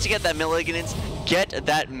he needs to get that Malignance, get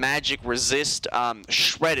that magic resist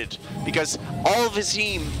shredded, because all of his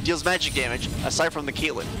team deals magic damage aside from the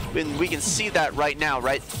Caitlyn. And we can see that right now,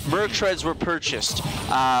 right? Merc Treads were purchased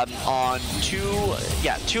on two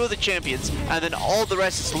of the champions, and then all the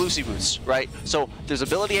rest is Lucy Boots, right? So there's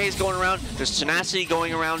ability haze going around, there's tenacity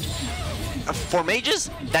going around. For mages,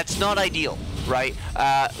 that's not ideal, right?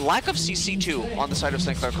 Lack of CC2 on the side of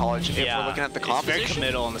St. Clair College, if we're looking at the composition. It's very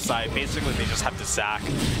committal on the side. Basically, they just have to Zac,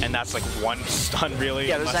 and that's like one stun, really.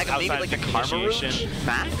 Yeah, there's maybe like a Karma Root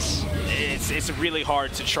max? It's really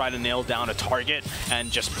hard to try to nail down a target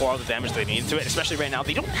and just pour all the damage they need into it, especially right now.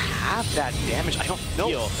 They don't have that damage, I don't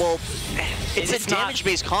feel. Well, it's a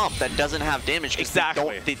damage-based comp that doesn't have damage.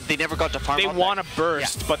 Exactly. They never got to farm. They want to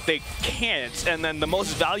burst, but they can't. And then the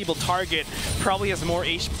most valuable target probably has more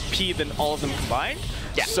HP than all of them combined.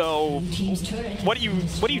 Yeah. So what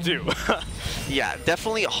do you do? Yeah,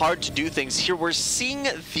 definitely hard to do things. Here we're seeing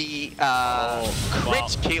the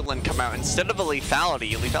crit Caitlyn come out instead of a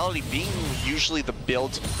lethality. Lethality being usually the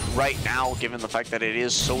build right now, given the fact that it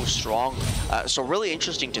is so strong. So really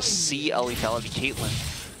interesting to see a lethality Caitlyn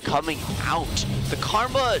coming out. The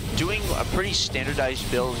Karma doing a pretty standardized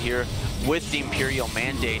build here with the Imperial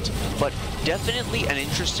Mandate, but definitely an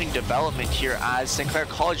interesting development here as St. Clair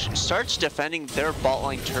College starts defending their bot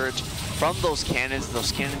lane turret from those cannons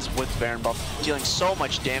with Baron buff, dealing so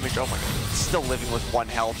much damage. Oh my god, still living with 1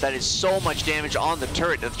 health. That is so much damage on the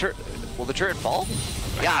turret. Will the turret fall?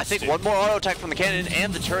 Yeah, I think one more auto attack from the cannon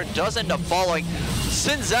and the turret does end up falling.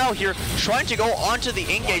 Xin Zhao here trying to go onto the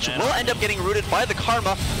engage, will end up getting rooted by the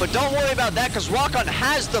Karma, but don't worry about that because Rokon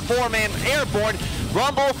has the 4-man airborne.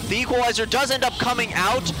 Rumble, the equalizer, does end up coming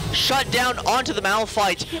out, shut down onto the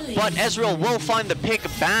Malphite, but Ezreal will find the pick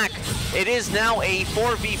back. It is now a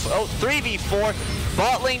 3v4.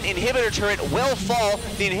 Bot lane inhibitor turret will fall,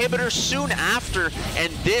 the inhibitor soon after, and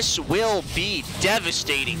this will be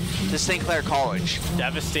devastating to St. Clair College.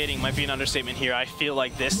 Devastating might be an understatement here. I feel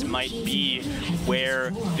like this might be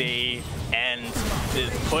where they end. The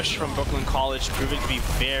push from Brooklyn College proving to be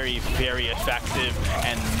very, very effective,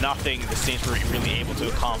 and nothing the Saints were really able to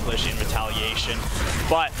accomplish in retaliation.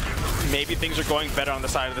 But maybe things are going better on the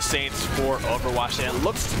side of the Saints for Overwatch, and it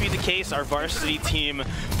looks to be the case. Our varsity team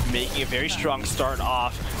making a very strong start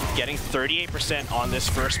off, getting 38% on this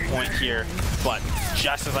first point here, but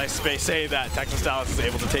just as I say that, Texas Dallas is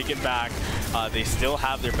able to take it back. They still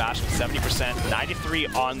have their Bash with 70%, 93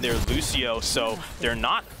 on their Lucio, so they're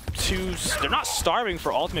not starving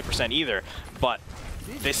for ultimate percent either, but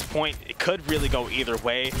this point, it could really go either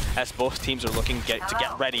way as both teams are looking to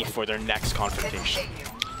get ready for their next confrontation.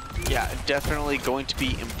 Yeah, definitely going to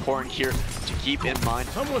be important here to keep in mind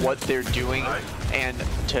what they're doing and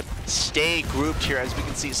to stay grouped here. As we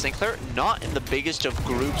can see, St. Clair not in the biggest of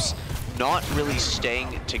groups, not really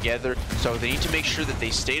staying together, so they need to make sure that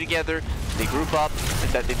they stay together, they group up,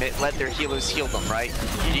 and that they let their healers heal them, right?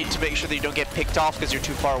 You need to make sure that you don't get picked off because you're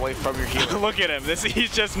too far away from your healer. Look at him.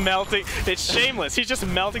 He's just melting. It's shameless. He's just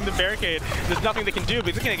melting the barricade. There's nothing they can do,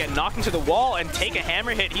 but he's going to get knocked into the wall and take a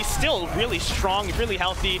hammer hit. He's still really strong, really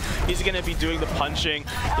healthy. He's going to be doing the punching.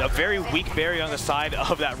 A very weak barrier on the side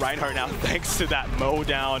of that Reinhardt now, thanks to that mow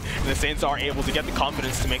down. And the Saints are able to get the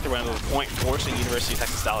confidence to make the run to the point, forcing University of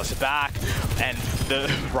Texas Dallas back. And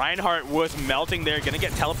the Reinhardt was melting there, going to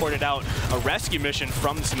get teleported out. A rescue mission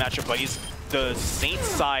from this matchup, but the Saints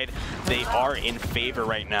side, they are in favor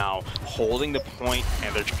right now, holding the point,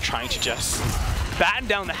 and they're trying to just batten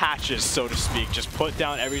down the hatches, so to speak. Just put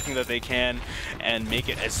down everything that they can and make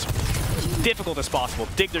it as difficult as possible.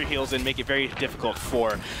 Dig their heels in, make it very difficult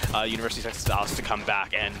for University of Texas Dallas to come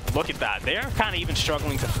back. And look at that. They're kind of even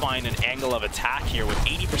struggling to find an angle of attack here with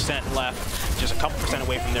 80% left, just a couple percent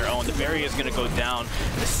away from their own. The barrier is going to go down.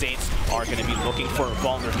 The Saints are going to be looking for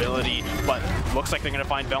vulnerability, but looks like they're going to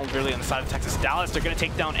find vulnerability on the side of Texas Dallas. They're going to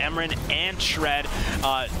take down Emran and Shred.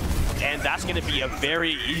 And that's going to be a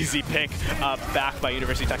very easy pick back by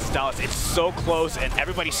University of Texas Dallas. It's so close, and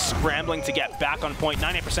everybody's scrambling to get back on point.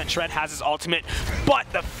 98% Shred has his ultimate,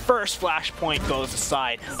 but the first flashpoint goes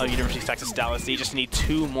aside of University of Texas Dallas. They just need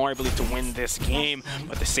 2 more, I believe, to win this game,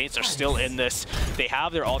 but the Saints are still in this. They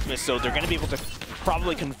have their ultimate, so they're going to be able to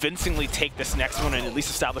probably convincingly take this next one and at least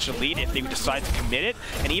establish a lead if they decide to commit it,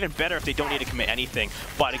 and even better if they don't need to commit anything.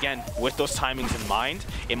 But again, with those timings in mind,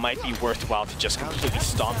 it might be worthwhile to just completely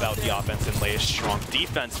stomp out the offense and lay a strong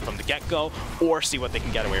defense from the get-go, or see what they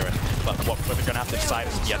can get away with. But what they're going to have to decide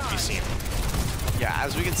is yet to be seen. Yeah,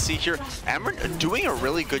 as we can see here, Emran doing a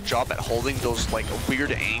really good job at holding those like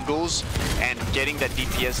weird angles and getting that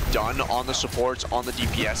DPS done on the supports, on the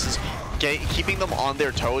DPSs, keeping them on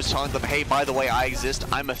their toes, telling them, hey, by the way, I exist,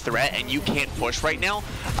 I'm a threat, and you can't push right now.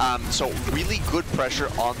 So really good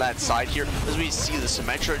pressure on that side here. As we see the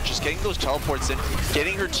Symmetra just getting those teleports in,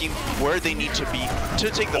 getting her team where they need to be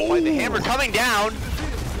to take the fight. The hammer coming down.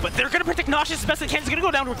 But they're going to protect Nauseous as best they can. It's going to go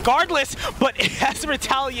down regardless, but as a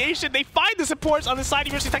retaliation, they find the supports on the side of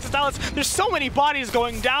University of Texas Dallas. There's so many bodies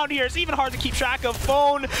going down here. It's even hard to keep track of.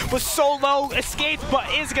 Phone was so low, escaped,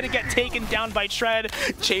 but is going to get taken down by Shred,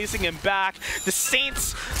 chasing him back. The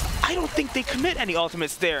Saints, I don't think they commit any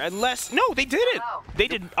ultimates there, unless, no, they didn't. They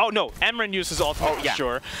didn't. Oh, no, Emran used his ultimate, yeah.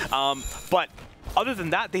 Sure. But other than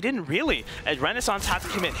that, they didn't really. Renaissance had to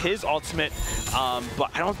commit his ultimate,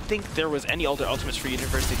 but I don't think there was any other ultimates for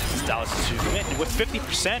University of Texas Dallas to commit. And with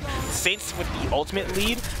 50%, Saints with the ultimate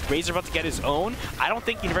lead, Razor about to get his own. I don't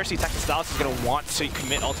think University of Texas Dallas is going to want to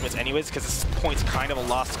commit ultimates anyways, because this point's kind of a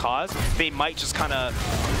lost cause. They might just kind of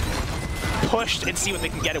pushed and see what they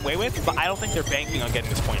can get away with, but I don't think they're banking on getting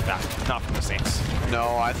this point back, not from the Saints.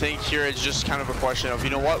 No, I think here it's just kind of a question of, you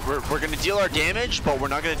know what, we're going to deal our damage, but we're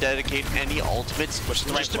not going to dedicate any ultimates, Which is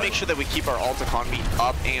the just right to make sure that we keep our ult economy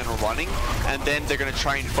up and running, and then they're going to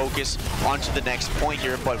try and focus onto the next point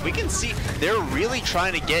here. But we can see they're really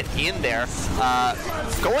trying to get in there,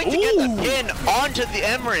 going to get the pin onto the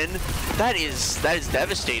Emran. That is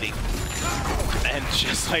devastating. And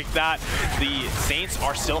just like that, the Saints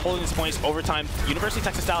are still holding these points overtime. University of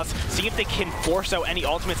Texas Dallas seeing if they can force out any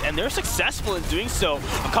ultimates, and they're successful in doing so.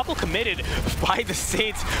 A couple committed by the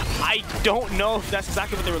Saints. I don't know if that's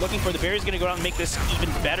exactly what they were looking for. The Barry's going to go down and make this even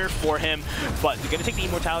better for him, but they're going to take the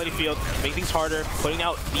Immortality Field, make things harder, putting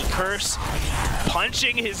out the Curse,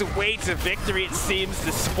 punching his way to victory, it seems.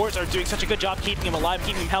 The supports are doing such a good job keeping him alive,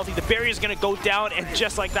 keeping him healthy. The Barry is going to go down, and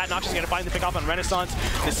just like that, Nox is going to find the pick off on Renaissance.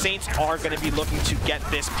 The Saints are going to be looking to get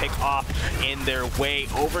this pick off in their way.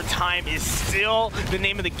 Overtime is still the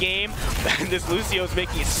name of the game. This Lucio is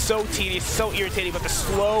making it so tedious, so irritating, but the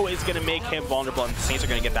slow is going to make him vulnerable, and the Saints are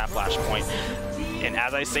going to get that flash point. And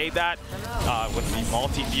as I say that, with the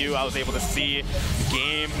multi-view, I was able to see the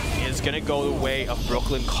game is going to go the way of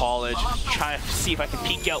Brooklyn College. Try to see if I can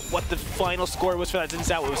peek out what the final score was for that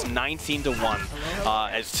Zinzao. It was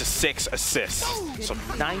 19-1 as to 6 assists. So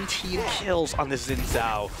 19 kills on the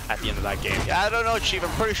Zinzao at the end of that game. Yeah, I don't know, Chief. I'm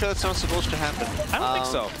pretty sure that's not supposed to happen. I don't think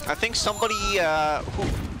so. I think somebody who...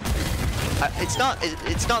 it's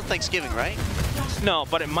not Thanksgiving, right? No,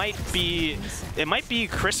 but it might be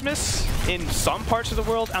Christmas in some parts of the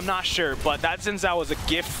world. I'm not sure, but that Zinzao was a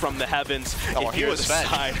gift from the heavens. Oh, if you're the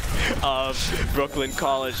side of Brooklyn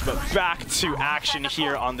College. But back to action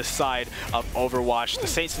here on the side of Overwatch. The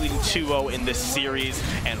Saints leading 2-0 in this series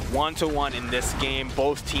and 1-1 in this game.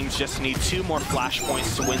 Both teams just need 2 more flash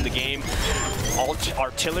points to win the game.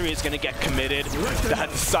 Artillery is going to get committed.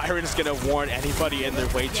 That siren is going to warn anybody in their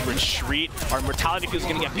way to retreat. Our Mortality Field is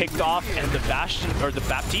going to get picked off, and the Bastion or the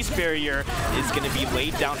Baptiste barrier is going to be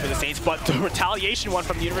laid down for the Saints. But the retaliation one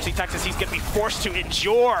from the University of Texas, he's going to be forced to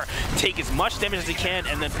endure, take as much damage as he can,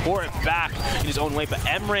 and then pour it back in his own way. But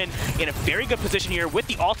Emran in a very good position here with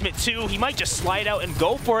the ultimate too. He might just slide out and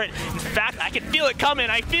go for it. In fact, I can feel it coming.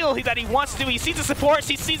 I feel that he wants to. He sees the support.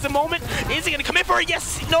 He sees the moment. Is he going to come in for it?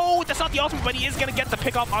 Yes. No, that's not the ultimate, but he is going to get the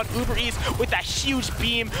pick off on Uber Eats with that huge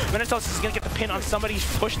beam. Renaissance is going to get the pin on somebody.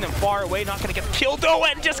 He's pushing them far away. Not going to get the kill. No,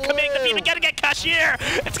 and just committing the beam and going to get Cashier.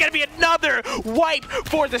 It's going to be another wipe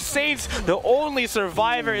for the Saints. The only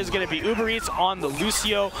survivor is going to be Uber Eats on the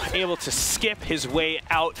Lucio, able to skip his way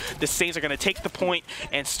out. The Saints are going to take the point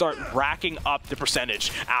and start racking up the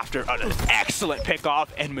percentage after an excellent pickoff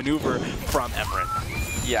and maneuver from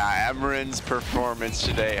Emran. Yeah, Emran's performance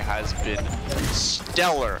today has been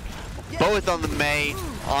stellar. Both on the May,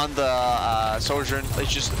 on the Sojourn.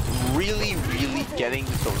 It's just really, really getting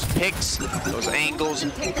those picks, those angles,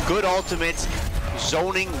 good ultimates,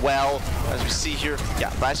 zoning well, as we see here.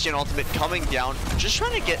 Yeah, Bastion ultimate coming down, just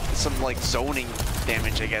trying to get some like zoning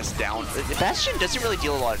damage, I guess, down. Bastion doesn't really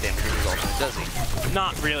deal a lot of damage with his ultimate, does he?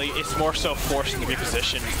 Not really. It's more so forcing the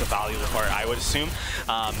reposition is the valuable part, I would assume.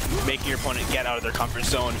 Making your opponent get out of their comfort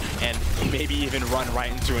zone and maybe even run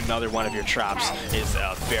right into another one of your traps is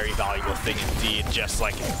a very valuable thing indeed, just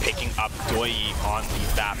like picking up Doi on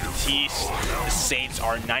the Baptiste. The Saints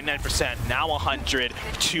are 99%, now 100,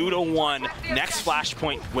 2-1. Next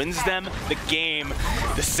flashpoint wins them the game.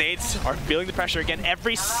 The Saints are feeling the pressure again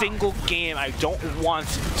every single game. I don't want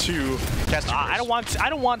to I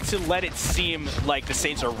don't want to let it seem like the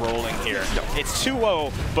Saints are rolling here. It's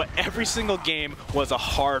 2-0, but every single game was a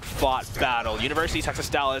hard-fought battle. University of Texas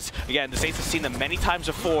Dallas, again, the Saints have seen them many times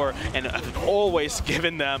before and have always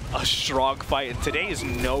given them a strong fight, and today is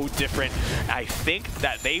no different. I think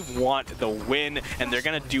that they want the win, and they're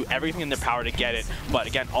going to do everything in their power to get it. But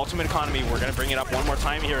again, Ultimate Economy, we're going to bring it up one more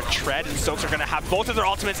time here. Tread and Stokes are going to have both of their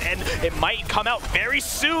ultimates, and it might come out very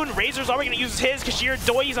soon. Razor's already going to use his. Cashier,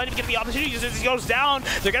 Doi's not even going to be opportunity to use it. He goes down.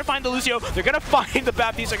 They're going to find the Lucio. They're going to find the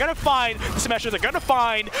Baptiste. They're going to find the Semester. They're going to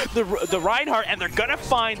find the Reinhardt, and they're going to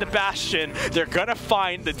find the Bastion. They're going to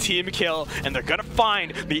find the team kill, and they're going to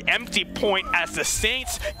find the empty point as the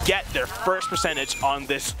Saints get their first percentage on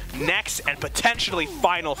this next and potentially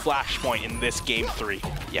final flashpoint in this game 3.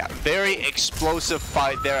 Yeah, very explosive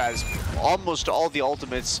fight there as almost all the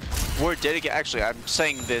ultimates were dedicated. Actually, I'm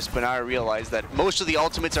saying this, but now I realize that most of the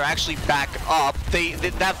ultimates are actually back up.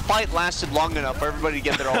 That fight lasted long enough for everybody to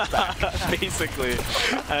get their ults back. Basically,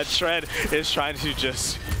 Tread is trying to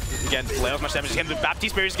just again, lay as much damage as him. The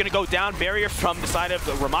Baptiste barrier is going to go down. Barrier from the side of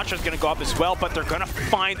the Ramatra is going to go up as well, but they're going to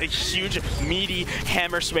find a huge, meaty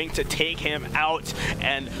hammer swing to take him out,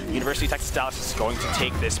 and University of Texas Dallas is going to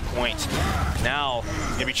take this point. Now,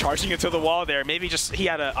 going to be charging into the wall there. Maybe just he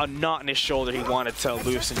had a knot in his shoulder he wanted to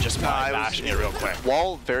loosen just by bashing it real quick.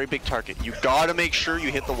 Wall, very big target. You got to make sure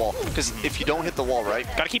you hit the wall, because if you don't hit the wall, right?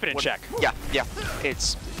 Got to keep it in check. Yeah, yeah.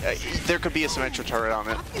 It's there could be a Symmetra turret on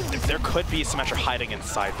it. There could be a Symmetra hiding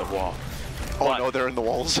inside the wall. Oh but no, they're in the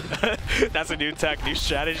walls. that's a new tech, new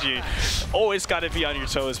strategy. Always got to be on your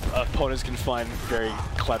toes. Opponents can find very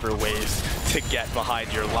clever ways to get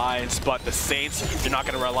behind your lines, but the Saints, they're not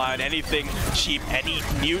going to rely on anything cheap, any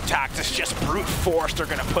new tactics, just brute force. They're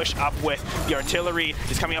going to push up with the artillery.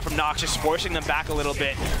 Is coming up from Nox, just forcing them back a little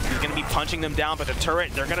bit. He's going to be punching them down, but the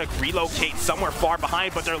turret, they're going to relocate somewhere far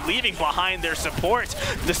behind, but they're leaving behind their support.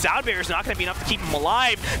 The sound barrier is not going to be enough to keep them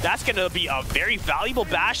alive. That's going to be a very valuable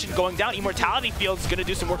Bastion going down. Immortality Field is going to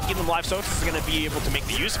do some work to keep them alive. Sonos is going to be able to make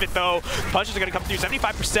the use of it, though. Punches are going to come through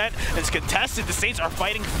 75%, and it's contested. The Saints are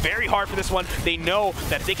fighting very hard for this one. They know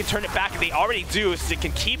that if they can turn it back, and they already do, so they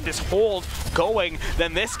can keep this hold going,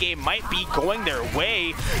 then this game might be going their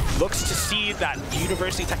way. Looks to see that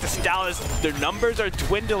University of Texas Dallas, their numbers are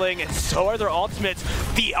dwindling, and so are their ultimates.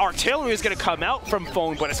 The artillery is going to come out from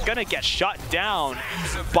Phone, but it's going to get shut down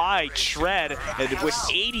by Tread, and with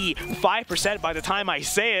 85% by the time I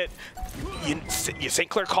say it, St.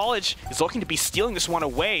 Clair College is looking to be stealing this one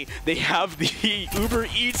away. They have the Uber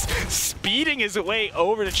Eats speeding his way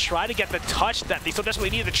over to try to get the touch that they so desperately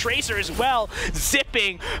need. The Tracer as well,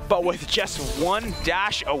 zipping, but with just one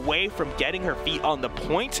dash away from getting her feet on the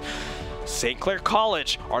point. St. Clair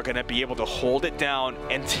College are going to be able to hold it down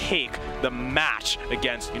and take the match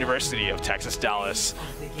against University of Texas Dallas.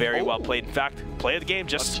 Very well played. In fact, play of the game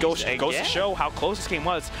just goes to show how close this game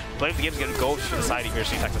was. Play of the game is going to go to the side of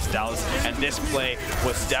University of Texas Dallas, and this play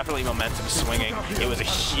was definitely momentum swinging. It was a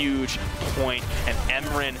huge point, and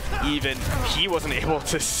Emran, even he wasn't able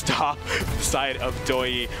to stop the side of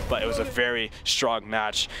Doi, but it was a very strong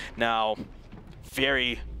match. Now,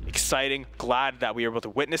 very exciting, glad that we were able to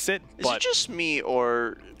witness it. Is it just me,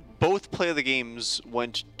 or both play of the games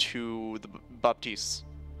went to the Baptiste?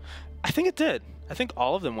 I think it did. I think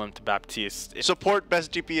all of them went to Baptiste. Support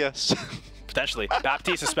best DPS. Potentially.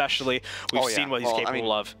 Baptiste especially. We've seen what he's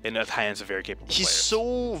capable of in the hands of very capable He's players.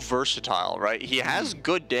 so versatile, right? He has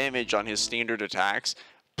good damage on his standard attacks.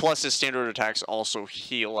 Plus, his standard attacks also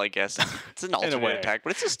heal, I guess. It's an alternate attack,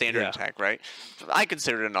 but it's a standard attack, right? I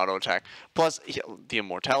consider it an auto attack. Plus, the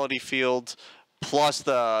immortality field, plus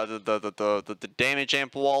the damage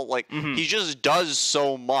amp wall. Like, he just does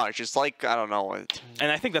so much. It's like, I don't know.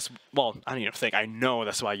 And I think that's, well, I don't even think, I know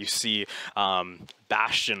that's why you see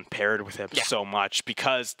Bastion paired with him so much,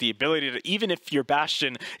 because the ability to, even if your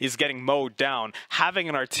Bastion is getting mowed down, having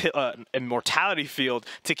an immortality field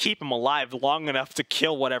to keep him alive long enough to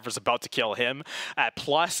kill whatever's about to kill him,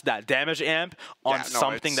 plus that damage amp on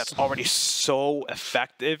something that's already so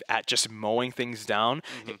effective at just mowing things down.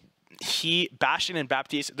 Bastion and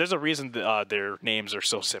Baptiste, there's a reason their names are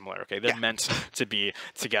so similar, okay? They're meant to be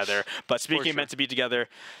together. But speaking of meant to be together,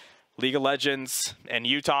 League of Legends, and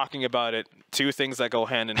you talking about it, two things that go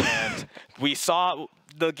hand in hand. We saw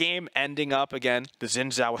the game ending up again, the Xin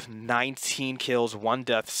Zhao with 19 kills, 1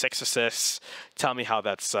 death, 6 assists. Tell me how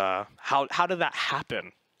that's, how did that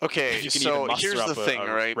happen? Okay, so here's the thing,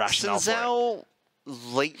 right? Xin Zhao,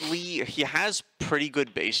 lately, he has pretty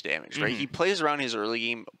good base damage, right? He plays around his early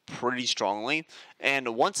game pretty strongly,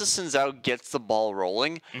 and once the Xin Zhao gets the ball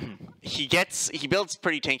rolling, he builds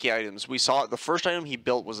pretty tanky items. We saw the first item he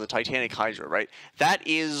built was the Titanic Hydra, right? That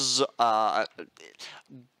is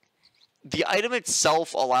the item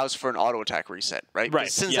itself allows for an auto attack reset, right? Right.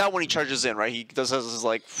 Xin Zhao, when he charges in, right, he does his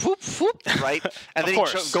like whoop whoop, right, and then he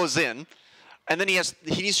goes in, and then he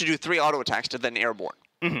needs to do 3 auto attacks to then airborne.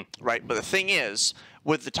 Right, but the thing is,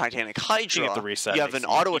 with the Titanic Hydra, you have an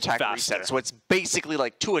auto attack reset, so it's basically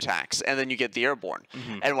like 2 attacks, and then you get the airborne.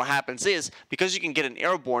 And what happens is, because you can get an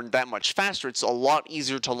airborne that much faster, it's a lot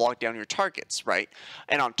easier to lock down your targets, right?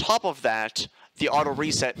 And on top of that, the auto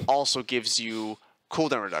reset also gives you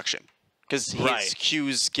cooldown reduction, because his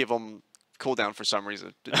Qs give him cooldown for some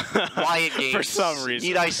reason. Riot Games. For some reason.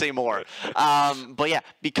 Need I say more? But yeah,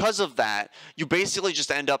 because of that, you basically just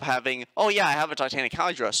end up having, oh yeah, I have a Titanic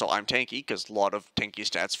Hydra, so I'm tanky, because a lot of tanky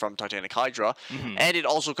stats from Titanic Hydra. And it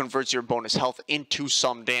also converts your bonus health into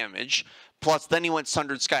some damage. Plus, then he went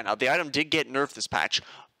Sundered Sky. Now, the item did get nerfed this patch,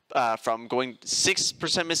 from going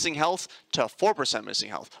 6% missing health to 4% missing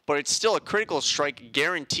health. But it's still a critical strike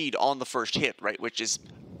guaranteed on the first hit, right? Which is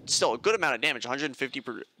still a good amount of damage.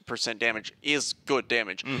 150% damage is good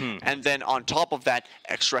damage. And then on top of that,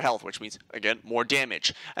 extra health, which means, again, more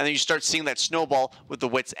damage. And then you start seeing that snowball with the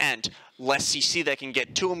Wit's End. Less CC that can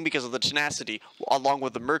get to him because of the tenacity, along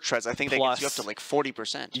with the merch treads. I think that gets you up to like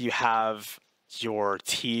 40%. You have your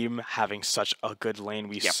team having such a good lane.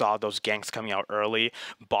 We saw those ganks coming out early.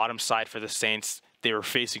 Bottom side for the Saints, they were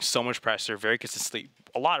facing so much pressure very consistently.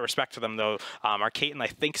 A lot of respect to them, though. Arcatan, I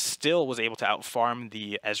think, still was able to outfarm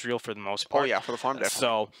the Ezreal for the most part. Oh, yeah, for the farm, definitely.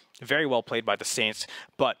 So, very well played by the Saints.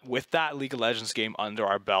 But with that League of Legends game under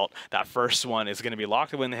our belt, that first one is going to be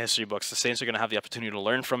locked away in the history books. The Saints are going to have the opportunity to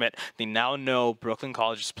learn from it. They now know Brooklyn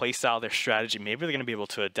College's play style, their strategy. Maybe they're going to be able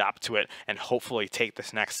to adapt to it and hopefully take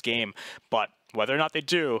this next game. But whether or not they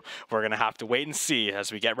do, we're going to have to wait and see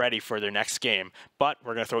as we get ready for their next game. But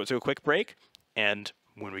we're going to throw it to a quick break, and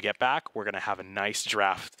when we get back, we're going to have a nice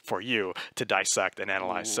draft for you to dissect and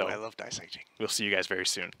analyze. Ooh, so I love dissecting. We'll see you guys very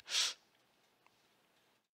soon.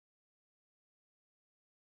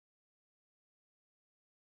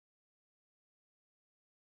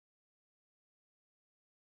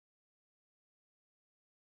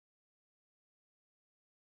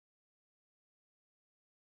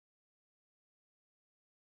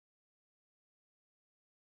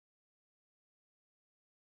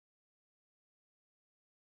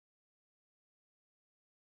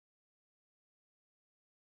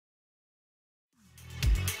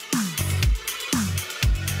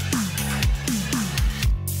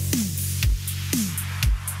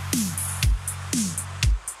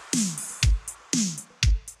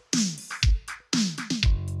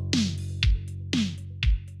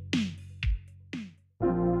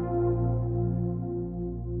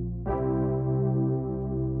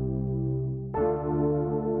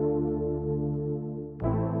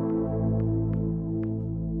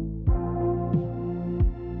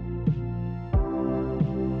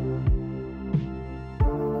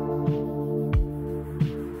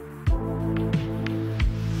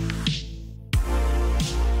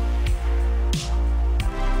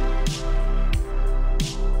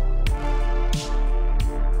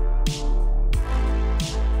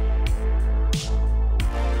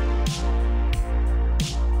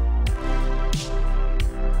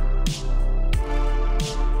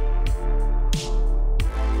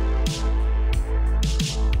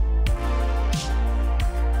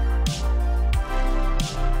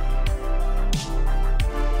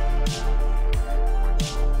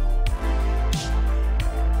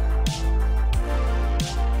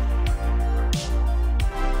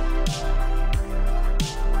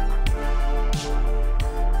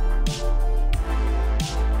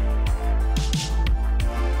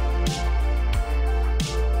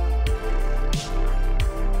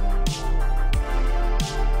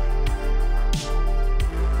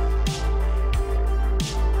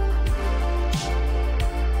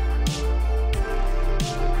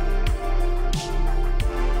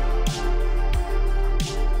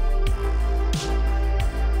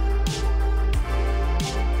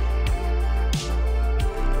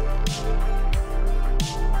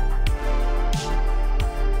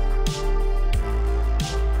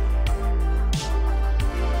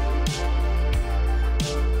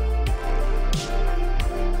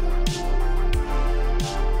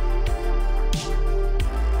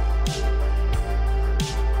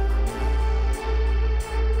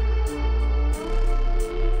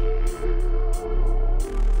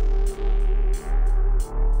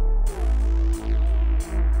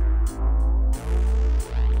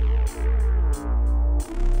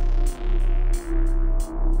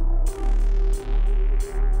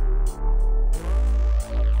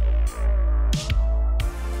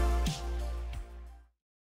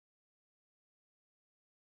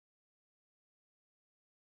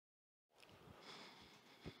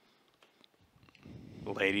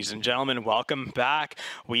 Ladies and gentlemen, welcome back.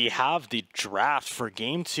 We have the draft for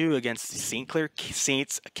Game 2 against the St. Clair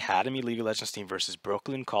Saints Academy League of Legends team versus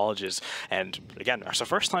Brooklyn Colleges. And again, it's our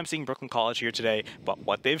first time seeing Brooklyn College here today, but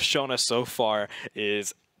what they've shown us so far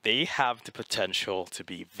is they have the potential to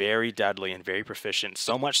be very deadly and very proficient,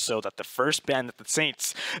 so much so that the first ban that the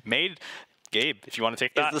Saints made, Gabe, if you want to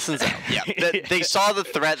take that. Is the Sinzal. Yeah, they saw the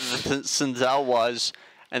threat that the Sinzal was,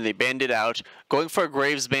 and they banned it out. Going for a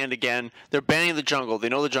Graves band again. They're banning the jungle. They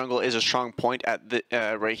know the jungle is a strong point at the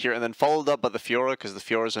right here, and then followed up by the Fiora, because the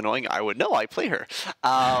Fiora is annoying. I would know. I play her.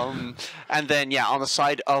 And then, yeah, on the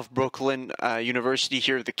side of Brooklyn University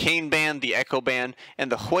here, the Kane ban, the Echo ban, and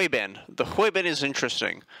the Hui ban. The Hui ban is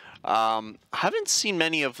interesting. Haven't seen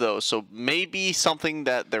many of those, so maybe something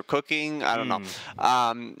that they're cooking. I don't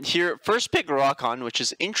know. Here, first pick Rakan, which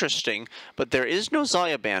is interesting, but there is no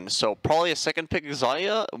Xayah ban, so probably a second pick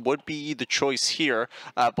Xayah would be the choice here.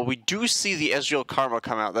 But we do see the Ezreal Karma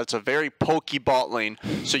come out. That's a very pokey bot lane,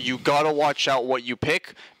 so you gotta watch out what you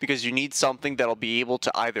pick because you need something that'll be able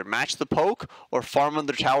to either match the poke or farm on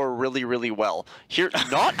the tower really, really well. Here,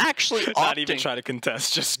 not actually opting. Not even try to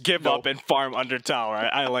contest, just give up and farm under tower.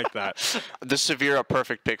 I like that. The Severe, a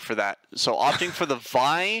perfect pick for that. So opting for the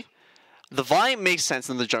Vi. The Vi makes sense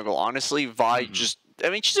in the jungle. Honestly, Vi just... I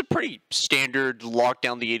mean, she's a pretty standard lock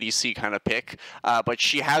down the ADC kind of pick, but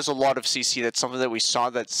she has a lot of CC. That's something that we saw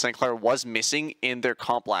that St. Clair was missing in their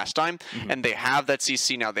comp last time, and they have that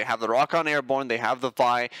CC now. They have the Rakan Airborne, they have the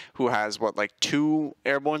Vi, who has, what, like 2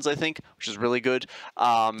 Airbornes, I think, which is really good. The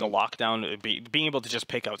lockdown, being able to just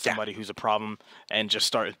pick out somebody who's a problem and just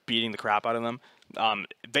start beating the crap out of them.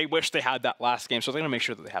 They wish they had that last game, so they're going to make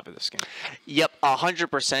sure that they have it this game. Yep,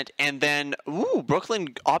 100%. And then, Brooklyn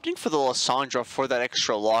opting for the Lissandra for that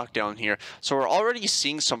extra lockdown here. So we're already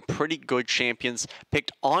seeing some pretty good champions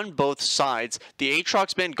picked on both sides. The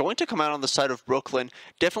Aatrox ban going to come out on the side of Brooklyn.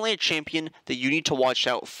 Definitely a champion that you need to watch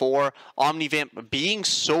out for. Omnivamp being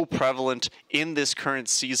so prevalent in this current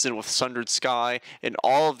season with Sundered Sky and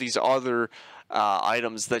all of these other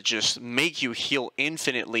items that just make you heal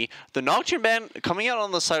infinitely. The Nocturne ban coming out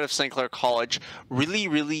on the side of St. Clair College, really,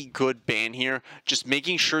 really good ban here. Just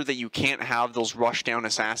making sure that you can't have those rush down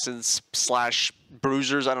assassins /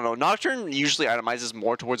 bruisers. I don't know. Nocturne usually itemizes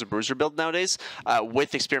more towards a bruiser build nowadays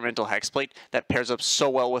with experimental hexplate that pairs up so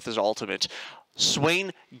well with his ultimate.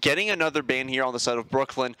 Swain getting another ban here on the side of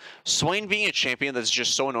Brooklyn. Swain being a champion that's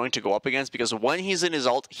just so annoying to go up against because when he's in his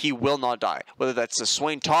ult, he will not die. Whether that's a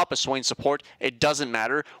Swain top, a Swain support, it doesn't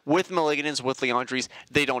matter. With Malignants, with Leandries,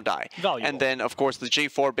 they don't die. Valuable. And then, of course, the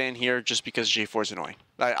J4 ban here just because J4 is annoying.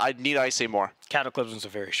 Need I say more? Cataclysm's a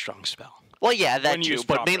very strong spell. Well, yeah, that too, but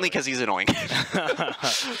properly. mainly because he's annoying.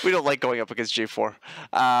 We don't like going up against J4.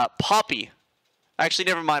 Poppy. Actually,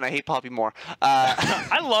 never mind. I hate Poppy more.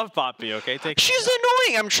 I love Poppy, okay? She's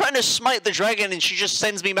annoying. I'm trying to smite the dragon, and she just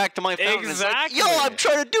sends me back to my fountain. Exactly. It's like, yo, I'm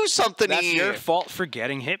trying to do something That's here. your fault for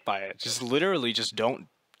getting hit by it. Just literally just don't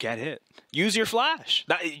get hit. Use your flash.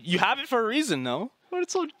 You have it for a reason, though. But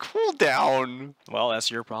it's on cooldown. Well, that's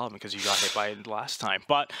your problem because you got hit by it last time.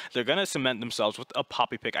 But they're going to cement themselves with a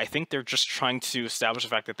Poppy pick. I think they're just trying to establish the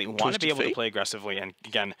fact that they want to be able to play aggressively. And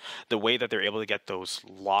again, the way that they're able to get those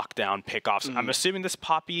lockdown pickoffs. I'm assuming this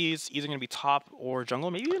Poppy is either going to be top or jungle,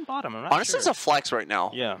 maybe even bottom. I'm not Honestly, sure. it's a flex right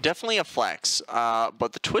now. Yeah. Definitely a flex.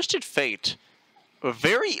 But the Twisted Fate, a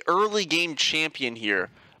very early game champion here.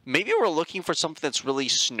 Maybe we're looking for something that's really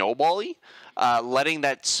snowbally. Letting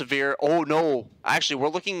that Severe... Oh, no. Actually, we're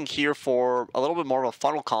looking here for a little bit more of a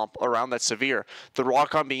funnel comp around that Severe. The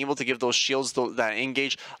Rakan being able to give those shields that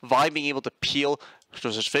engage. Vi being able to peel.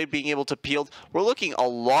 Twisted Fate being able to peel. We're looking a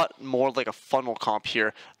lot more like a funnel comp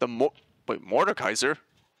here. Wait, Mordekaiser?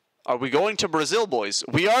 Are we going to Brazil, boys?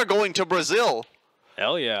 We are going to Brazil.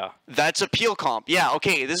 Hell yeah. That's a peel comp. Yeah,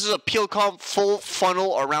 okay, this is a peel comp full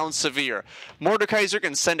funnel around Severe. Mordekaiser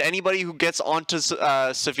can send anybody who gets onto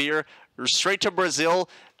Severe straight to Brazil.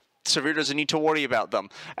 Severe doesn't need to worry about them.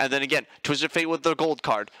 And then again, Twisted Fate with the gold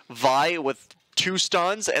card. Vi with 2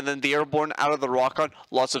 stuns, and then the Airborne out of the Rakan.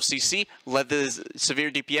 Lots of CC. Let the Severe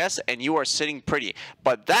DPS, and you are sitting pretty.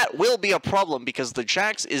 But that will be a problem because the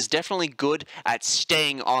Jax is definitely good at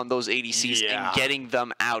staying on those ADCs and getting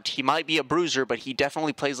them out. He might be a bruiser, but he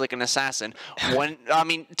definitely plays like an assassin. I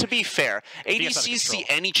mean, to be fair, ADCs see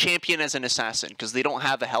any champion as an assassin because they don't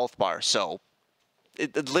have a health bar, so...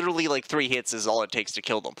 literally like 3 hits is all it takes to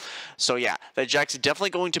kill them. So yeah, that Jax is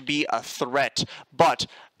definitely going to be a threat. But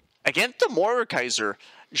against the Mordekaiser,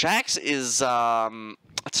 Jax is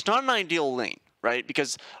it's not an ideal lane, right?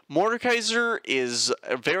 Because Mordekaiser is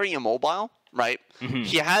very immobile, right?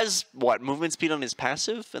 He has, movement speed on his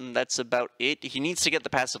passive, and that's about it. He needs to get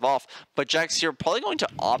the passive off, but Jax here probably going to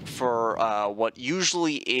opt for what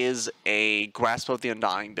usually is a Grasp of the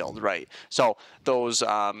Undying build, right? So those,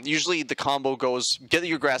 usually the combo goes, get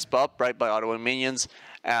your Grasp up, right, by autoing minions,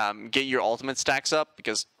 get your ultimate stacks up,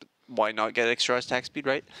 because why not get extra attack speed,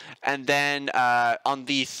 right? And then on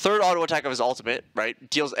the 3rd auto attack of his ultimate, right,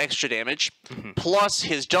 deals extra damage, plus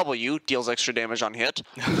his W deals extra damage on hit,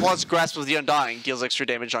 plus Grasp of the Undying deals extra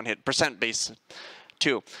damage on hit, percent base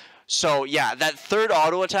too. So yeah, that 3rd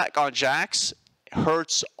auto attack on Jax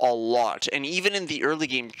hurts a lot. And even in the early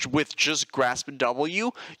game with just Grasp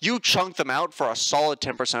W, you chunk them out for a solid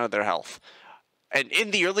 10% of their health. And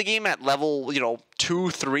in the early game at level, 2,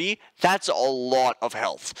 3, that's a lot of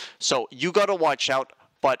health. So you got to watch out.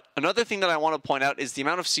 But another thing that I want to point out is the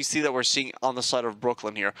amount of CC that we're seeing on the side of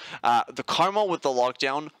Brooklyn here. The Karma with the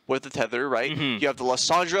lockdown, with the tether, right? You have the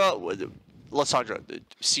Lissandra,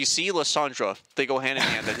 CC, Lissandra. They go hand in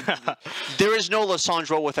hand. There is no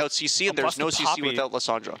Lissandra without CC, and there's no CC without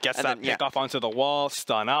Lissandra. Gets and that then, pick off onto the wall,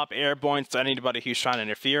 stun up, airborne, stun anybody who's trying to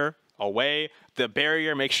interfere. Away. The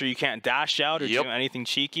barrier, make sure you can't dash out or do anything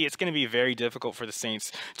cheeky. It's going to be very difficult for the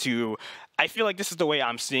Saints to... I feel like this is the way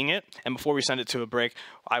I'm seeing it. And before we send it to a break,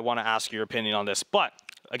 I want to ask your opinion on this. But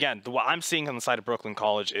again, what I'm seeing on the side of Brooklyn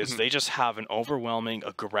College is they just have an overwhelming,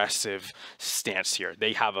 aggressive stance here.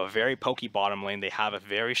 They have a very pokey bottom lane. They have a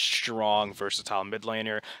very strong, versatile mid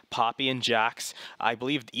laner. Poppy and Jax. I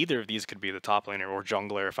believe either of these could be the top laner or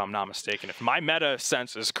jungler, if I'm not mistaken. If my meta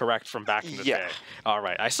sense is correct from back in the day. All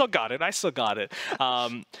right. I still got it.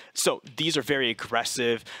 So these are very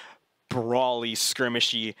aggressive, brawly,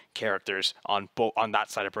 skirmishy characters on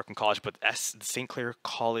that side of Brooklyn College, but the St. Clair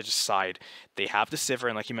College side, they have the Sivir,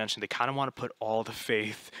 and like you mentioned, they kind of want to put all the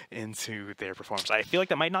faith into their performance. I feel like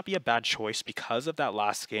that might not be a bad choice because of that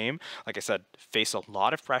last game. Like I said, face a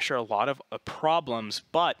lot of pressure, a lot of problems,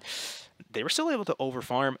 but they were still able to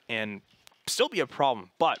overfarm and still be a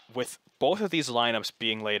problem. But with both of these lineups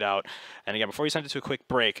being laid out, and again, before we send it to a quick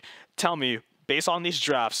break, tell me, based on these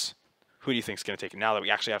drafts, who do you think is going to take it now that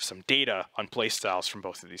we actually have some data on play styles from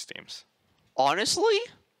both of these teams? Honestly,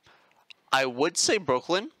 I would say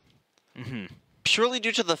Brooklyn, purely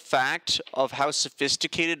due to the fact of how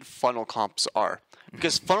sophisticated funnel comps are.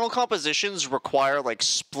 Because funnel compositions require like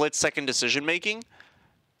split-second decision-making,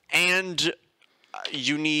 and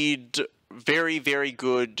you need very, very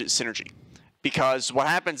good synergy. Because what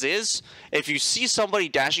happens is, if you see somebody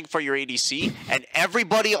dashing for your ADC, and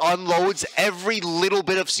everybody unloads every little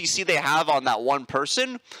bit of CC they have on that one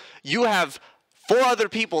person, you have 4 other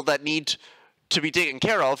people that need to be taken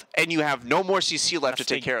care of, and you have no more CC left to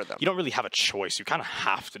take care of them. You don't really have a choice. You kind of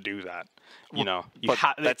have to do that. You know,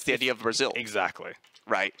 that's the idea of Brazil. Exactly.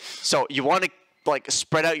 Right. So you want to like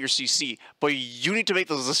spread out your CC, but you need to make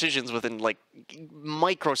those decisions within like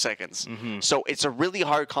microseconds. So it's a really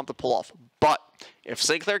hard comp to pull off. But if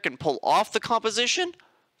St. Clair can pull off the composition,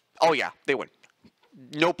 oh yeah, they win.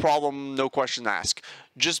 No problem, no question to ask.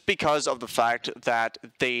 Just because of the fact that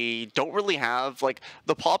they don't really have, like,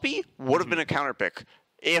 the Poppy would have been a counter pick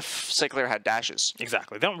if St. Clair had dashes.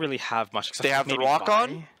 Exactly. They don't really have much. They have the Rock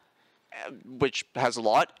on, which has a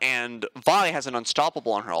lot, and Vi has an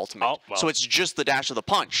Unstoppable on her ultimate. Oh, well. So it's just the dash of the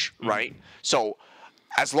punch, right? So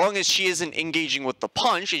as long as she isn't engaging with the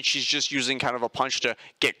punch, and she's just using kind of a punch to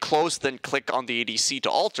get close, then click on the ADC to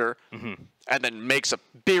alter, and then makes a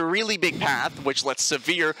really big path, which lets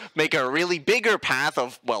Severe make a really bigger path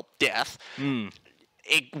of, well, death.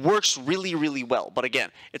 It works really, really well. But again,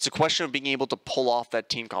 it's a question of being able to pull off that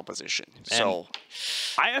team composition. So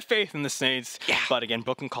I have faith in the Saints, but again,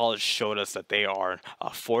 Brooklyn College showed us that they are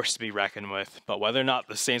a force to be reckoned with. But whether or not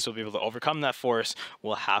the Saints will be able to overcome that force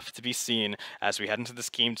will have to be seen as we head into this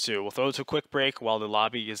game 2. We'll throw it to a quick break while the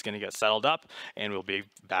lobby is going to get settled up, and we'll be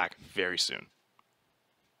back very soon.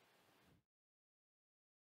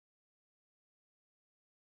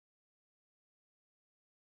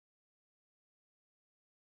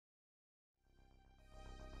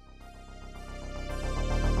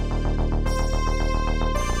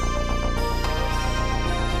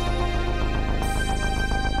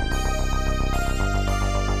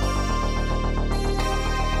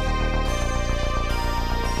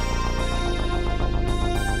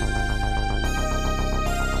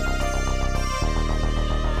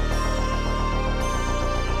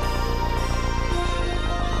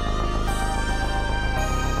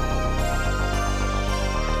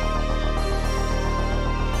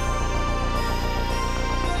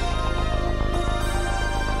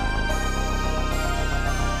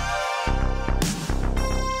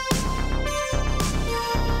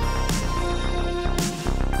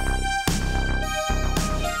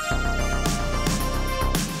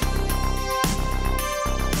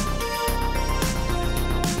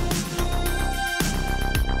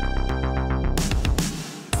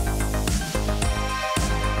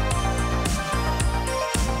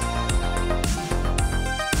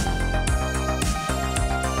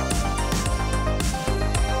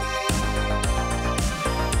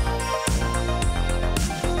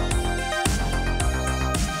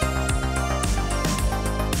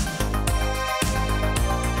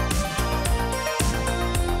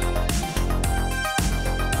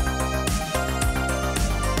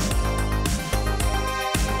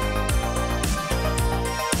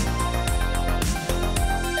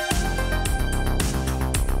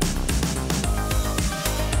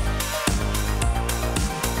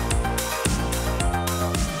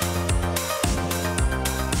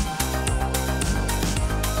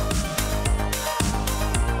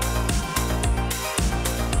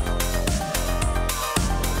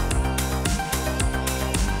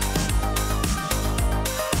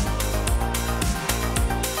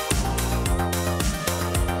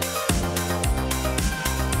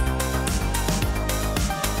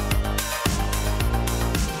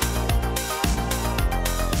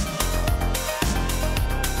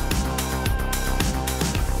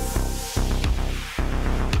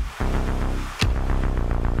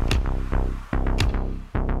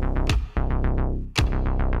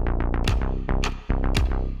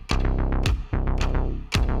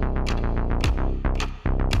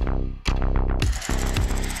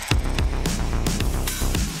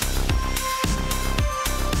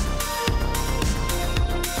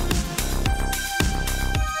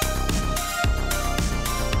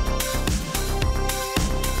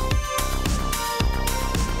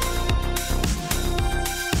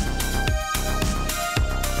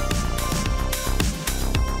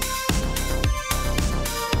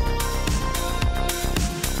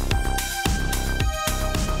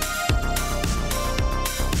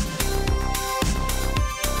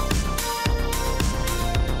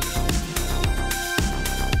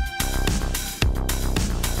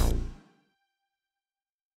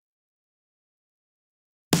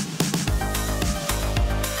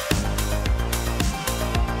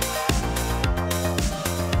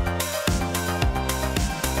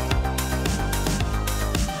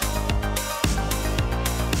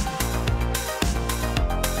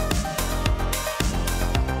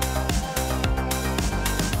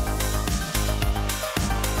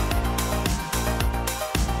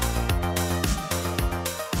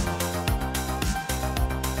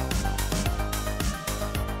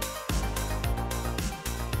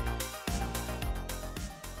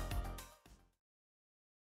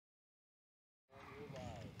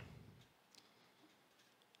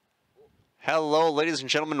 Hello, ladies and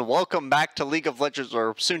gentlemen. Welcome back to League of Legends,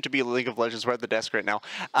 or soon to be League of Legends. We're at the desk right now.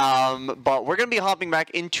 But we're going to be hopping back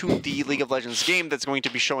into the League of Legends game that's going to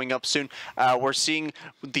be showing up soon. We're seeing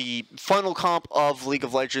the final comp of League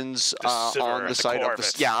of Legends on the side of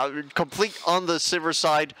the complete on the silver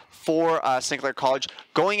side for St. Clair College,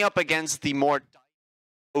 going up against the more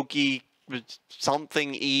oaky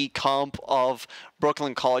something comp of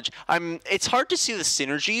Brooklyn College. It's hard to see the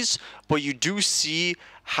synergies, but you do see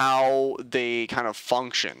how they kind of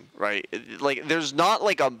function, right? Like, there's not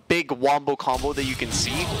like a big wombo combo that you can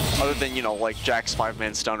see, other than, you know, like Jack's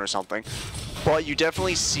 5-man stun or something. But you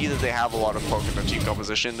definitely see that they have a lot of poke in their team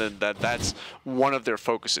composition, and that's one of their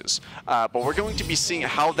focuses. But we're going to be seeing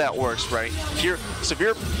how that works, right? Here,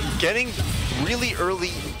 Severe getting really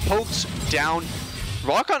early pokes down.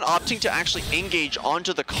 Rokon opting to actually engage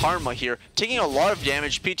onto the Karma here, taking a lot of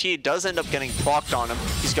damage. PTA does end up getting procced on him.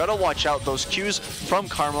 He's got to watch out. Those Qs from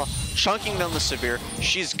Karma chunking down the Severe.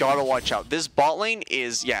 She's got to watch out. This bot lane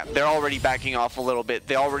is, yeah, they're already backing off a little bit.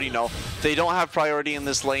 They already know they don't have priority in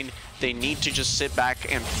this lane. They need to just sit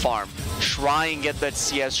back and farm. Try and get that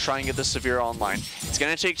CS, try and get the Severe online. It's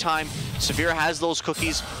going to take time. Severe has those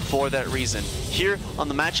cookies for that reason. Here on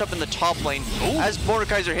the matchup in the top lane, as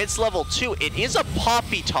Mordekaiser hits level 2, it is a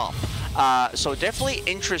Poppy top. So definitely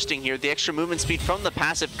interesting here. The extra movement speed from the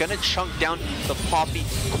passive going to chunk down the Poppy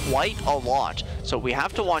quite a lot. So we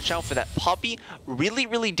have to watch out for that. Poppy, really,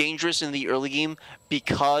 really dangerous in the early game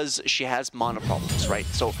because she has mana problems, right?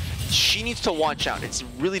 So she needs to watch out. It's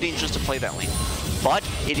really dangerous to play that lane, but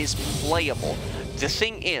it is playable. The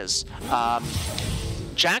thing is,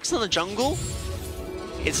 Jax in the jungle,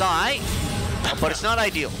 it's alright, but it's not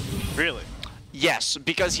ideal. Really? Yes,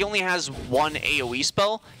 because he only has one AoE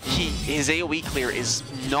spell. His AoE clear is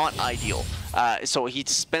not ideal. So he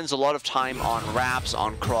spends a lot of time on Raps,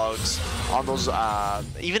 on Krugs, on those,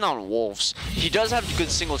 even on Wolves. He does have good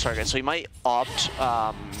single target, so he might opt,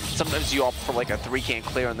 sometimes you opt for like a 3-can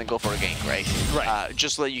clear and then go for a gank, right? Right.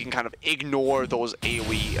 Just so that you can kind of ignore those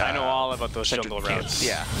AoE. I know all about those jungle routes.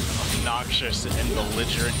 Yeah. Obnoxious and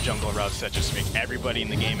belligerent jungle routes that just make everybody in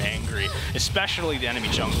the game angry, especially the enemy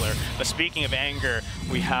jungler. But speaking of anger,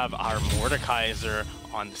 we have our Mordekaiser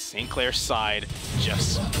on the St. Clair side,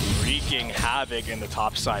 just wreaking havoc in the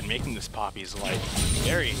top side, making this Poppy's life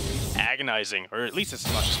very agonizing, or at least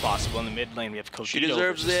as much as possible. In the mid lane, we have Cogito. She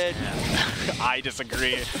deserves it. I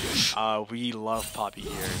disagree. We love Poppy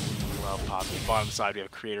here. We love Poppy. Bottom side, we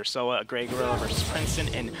have Creator Soa, Grey Gorilla versus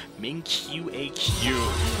Princeton, and Ming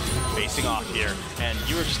QAQ facing off here. And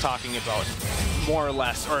you were just talking about more or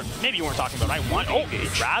less, or maybe you weren't talking about,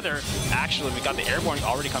 rather, actually, we got the Airborne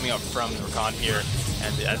already coming up from Rakan here,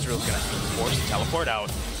 and Ezreal's going to be forced to teleport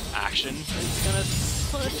out. Action is going to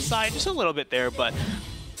slip aside just a little bit there, but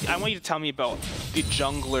I want you to tell me about the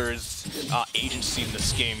jungler's agency in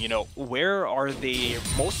this game. You know, where are they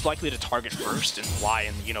most likely to target first and why?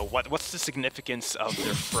 And, you know, what's the significance of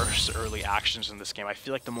their first early actions in this game? I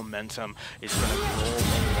feel like the momentum is going to roll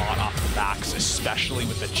a lot off the backs, especially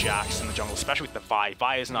with the Jax in the jungle, especially with the Vi.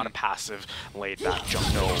 Vi is not a passive laid-back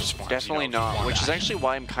jungler. No, definitely not, which is actually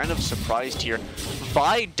why I'm kind of surprised here.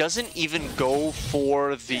 Vi doesn't even go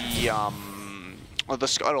for the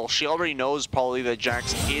scuttle. She already knows probably that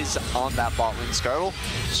Jax is on that bot lane scuttle,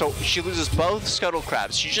 so she loses both scuttle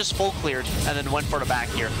crabs. She just full cleared and then went for the back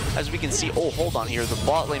here. As we can see, oh, hold on here, the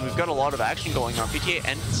bot lane, we've got a lot of action going on. PTA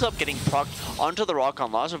ends up getting procced onto the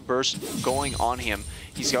Rokon, lots of burst going on him.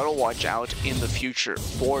 He's got to watch out in the future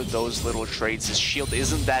for those little trades. His shield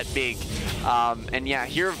isn't that big. And yeah,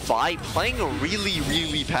 here Vi playing really,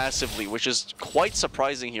 really passively, which is quite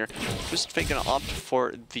surprising here. Just gonna opt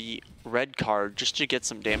for the red card just to get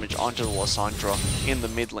some damage onto the Lissandra in the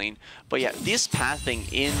mid lane. But yeah, this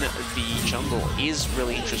pathing in the jungle is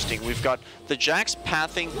really interesting. We've got the Jax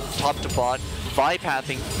pathing top to bot, Vi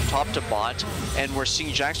pathing top to bot, and we're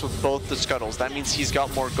seeing Jax with both the scuttles. That means he's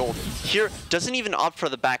got more gold. Here, doesn't even opt for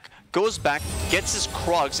the back, goes back, gets his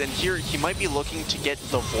Krugs, and here he might be looking to get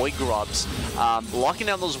the Void Grubs. Locking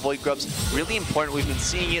down those Void Grubs, really important. We've been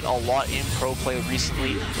seeing it a lot in pro play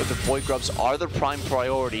recently, but the Void Grubs are the prime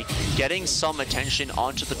priority, getting some attention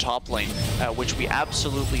onto the top lane, which we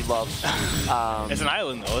absolutely love. It's an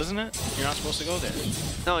island though, isn't it? You're not supposed to go there.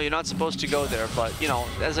 No, you're not supposed to go there, but, you know,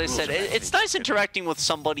 as I said, it's nice interacting with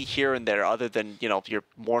somebody here and there other than, you know, your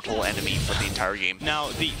mortal enemy for the entire game. Now,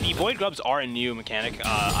 the Void Grubs are a new mechanic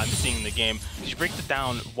I'm seeing in the game. Could you break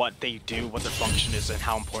down what they do, what their function is, and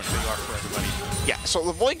how important they are for everybody? Yeah, so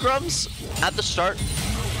the Void Grubs, at the start,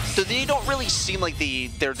 they don't really seem like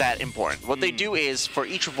they're that important. What they do is, for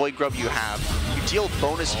each Void Grub you have, you deal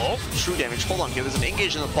bonus true damage. Hold on here, there's an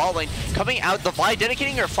engage in the bot lane. Coming out, the Vi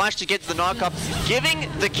dedicating her flash to get the knock-up, giving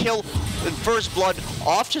the kill in first blood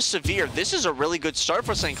off to Severe. This is a really good start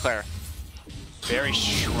for St. Clair. Very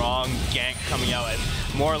strong gank coming out and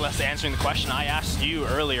more or less answering the question I asked you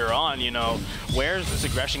earlier on, you know, where is this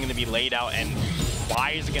aggression going to be laid out and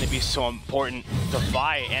why is it going to be so important? The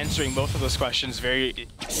Vi answering both of those questions very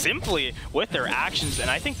simply with their actions, and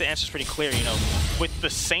I think the answer is pretty clear, you know, with the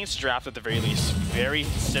Saints draft at the very least, very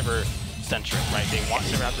Sivir-centric, right? They want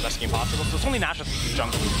Sivir to have the best game possible, so it's only natural to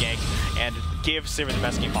jungle gank and give Sivir the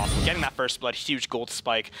best game possible. Getting that first blood, huge gold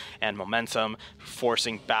spike and momentum,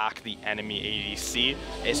 forcing back the enemy ADC.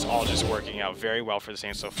 It's all just working out very well for the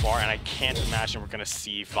Saints so far, and I can't imagine we're going to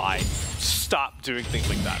see Vi stop doing things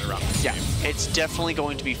like that around this game. It's definitely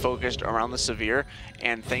going to be focused around the Severe,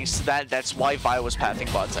 and thanks to that, that's why Vi was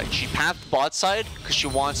pathing bot side. She pathed bot side because she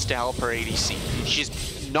wants to help her ADC.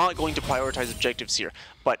 She's not going to prioritize objectives here.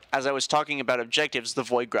 But as I was talking about objectives, the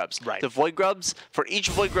Void Grubs. Right. The Void Grubs, for each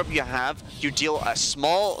Void Grub you have, you deal a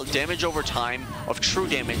small damage over time of true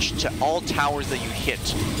damage to all towers that you hit.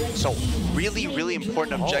 So really, really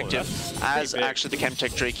important objective as actually the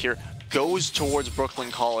Chemtech Drake here goes towards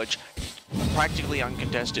Brooklyn College, practically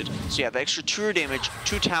uncontested. So yeah, the extra true damage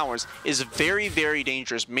to towers is very, very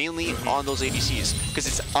dangerous, mainly on those ADCs, because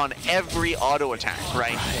it's on every auto attack,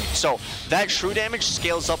 right? So that true damage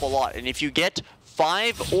scales up a lot, and if you get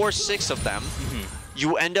 5 or 6 of them,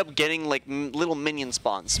 you end up getting like little minion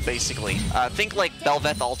spawns, basically. Think like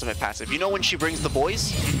Bel'Veth ultimate passive. You know when she brings the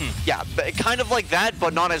boys? Yeah, kind of like that,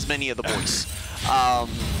 but not as many of the boys.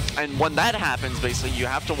 And when that happens, basically, you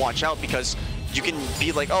have to watch out because you can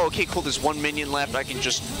be like, oh, okay, cool, there's 1 minion left, I can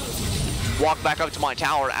just walk back up to my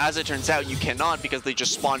tower. As it turns out, you cannot because they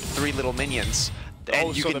just spawned 3 little minions.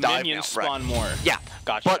 And you so can the dive minions now, spawn more. Yeah,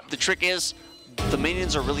 Gotcha. But the trick is, the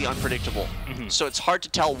minions are really unpredictable, so it's hard to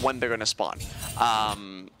tell when they're going to spawn.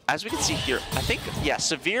 As we can see here, I think, yeah,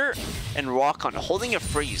 Severe and Rokon holding a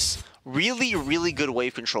freeze. Really, really good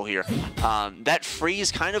wave control here. That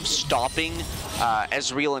freeze kind of stopping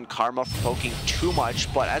Ezreal and Karma from poking too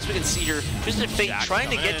much, but as we can see here, Twisted Fate trying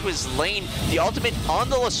to get to his lane. The ultimate on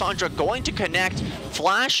the Lissandra going to connect.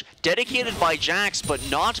 Flash dedicated by Jax, but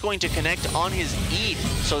not going to connect on his E.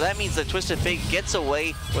 So that means that Twisted Fate gets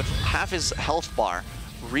away with half his health bar.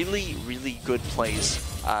 Really, really good plays.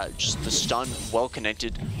 Just the stun, well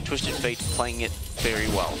connected. Twisted Fate playing it very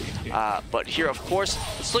well. But here, of course,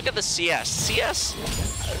 let's look at the CS. CS,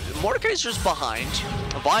 Mordekaiser's behind.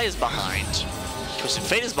 Vi is behind. Twisted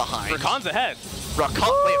Fate is behind. Rakan's ahead.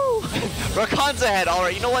 Rakan's ahead. All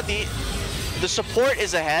right, you know what? The support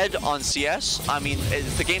is ahead on CS. I mean,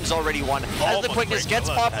 the game's already won. As the quickness gets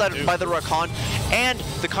popped by the Rakan, and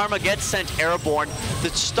the Karma gets sent airborne. The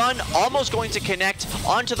stun almost going to connect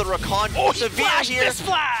onto the Rakan. Oh, Severe here.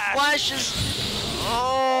 Flashes.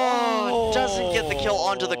 Oh, doesn't get the kill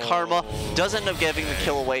onto the Karma. Does end up giving the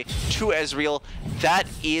kill away to Ezreal. That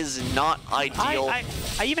is not ideal.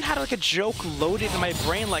 I even had like a joke loaded in my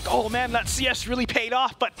brain, like, oh man, that CS really paid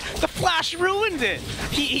off, but the flash ruined it.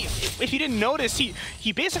 If you didn't notice, he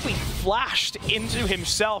basically flashed into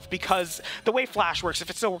himself, because the way flash works,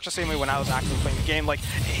 if it still works the same way when I was actively playing the game, like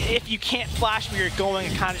if you can't flash where you're going,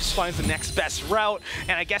 it kind of just finds the next best route.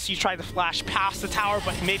 And I guess he tried to flash past the tower,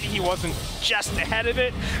 but maybe he wasn't just ahead of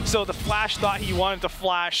it. So the flash thought he wanted to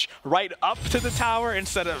flash right up to the tower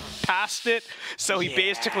instead of past it. So he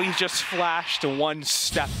basically just flashed 1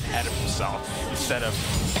 step ahead of himself instead of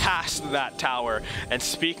past that tower. And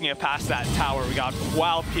speaking of past that tower, we got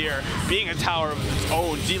Whelp here being a tower of its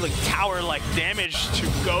own, dealing tower-like damage to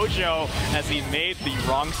Gojo as he made the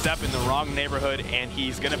wrong step in the wrong neighborhood, and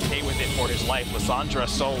he's gonna pay with it for his life. Lissandra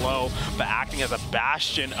so low, but acting as a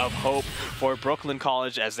bastion of hope for Brooklyn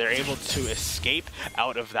College as they're able to escape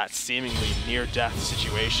out of that seemingly near-death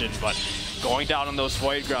situation. But going down on those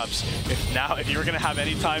Void Grubs, if you were going to have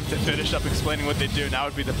any time to finish up explaining what they do, now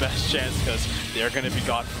would be the best chance, because they're going to be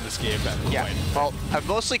gone from this game at the point. Well, I've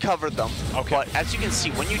mostly covered them, but as you can see,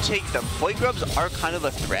 when you take them, Void Grubs are kind of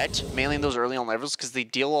a threat, mainly in those early on levels, because they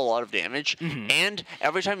deal a lot of damage, and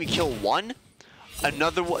every time you kill one,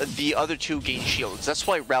 the other 2 gain shields. That's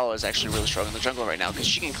why Rella is actually really strong in the jungle right now, because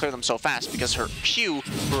she can clear them so fast because her Q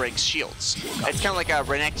breaks shields. It's kind of like a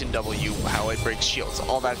Renekton W, how it breaks shields,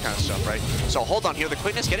 all that kind of stuff, right? So hold on here, the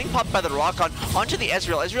quickness getting popped by the Rokon onto the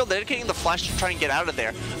Ezreal. Ezreal dedicating the flash to try and get out of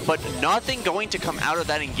there, but nothing going to come out of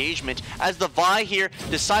that engagement as the Vi here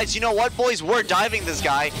decides, you know what, boys, we're diving this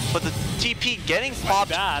guy, but the TP getting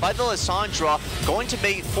popped by the Lissandra, going to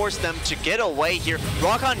force them to get away here.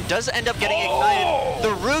 Rakan does end up getting ignited.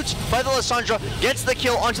 The root by the Lissandra gets the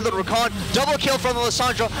kill onto the Rakan. Double kill from the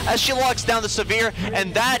Lissandra as she locks down the Severe,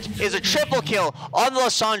 and that is a triple kill on the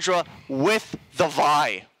Lissandra with the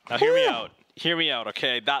Vi. Now hear me out. Hear me out,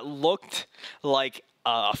 okay? That looked like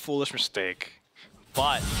a foolish mistake,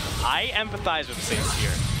 but I empathize with the Saints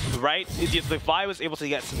here. Right? The Vi was able to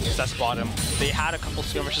get some success bottom. They had a couple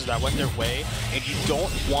skirmishes that went their way, and you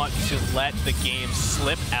don't want to let the game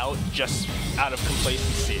slip out just out of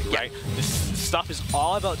complacency, right? This stuff is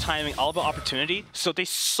all about timing, all about opportunity. So they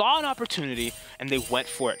saw an opportunity, and they went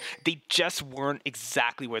for it. They just weren't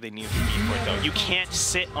exactly where they needed to be for it, though. You can't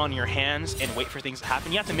sit on your hands and wait for things to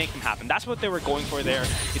happen. You have to make them happen. That's what they were going for there.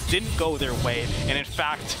 It didn't go their way, and in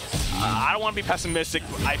fact, I don't want to be pessimistic.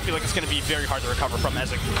 I feel like it's going to be very hard to recover from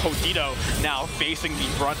as a Codito now facing the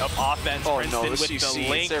brunt of offense. Princeton with the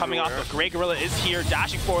lane coming off. The Grey Gorilla is here,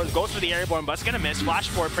 dashing forward, goes for the airborne, but it's going to miss. Flash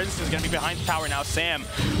forward, Princeton's going to be behind the tower now. Sam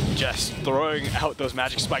just throwing out those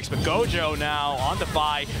magic spikes, but Gojo now on the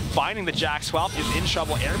Vi, finding the Jax. 12 is in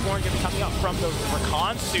trouble. Airborne going to be coming up from the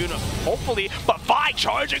Rakan soon, hopefully, but Vi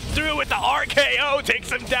charging through with the RKO,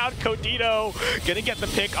 takes him down. Codito going to get the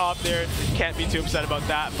pick off there. Can't be too upset about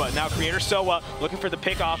that, but now Creator Soa looking for the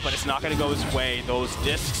pick off, but it's not going to go his way. Those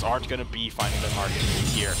discs aren't going to be finding their market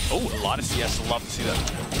here. Oh, a lot of CS. Love to see that.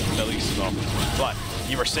 But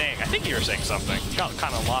you were saying, I think you were saying something. You got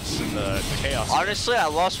kind of lost in the chaos. Honestly, I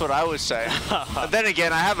lost what I was saying. Then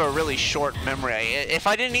again, I have a really short memory. If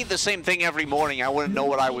I didn't eat the same thing every morning, I wouldn't know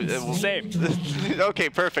what I was. Same. Okay,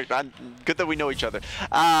 perfect. Good that we know each other.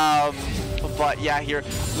 But yeah, here,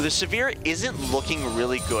 the Severe isn't looking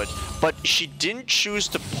really good, but she didn't choose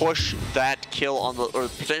to push that kill on the, or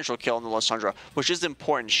potential kill on the Lissandra, which is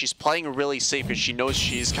important. She's playing really safe because she knows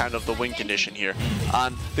she's kind of the win condition here.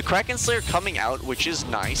 The Kraken Slayer coming out, which is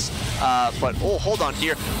nice, but oh, hold on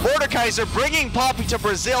here. Mordekaiser bringing Poppy to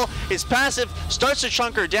Brazil. His passive starts to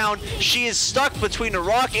chunk her down. She is stuck between a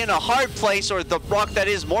rock and a hard place, or the rock that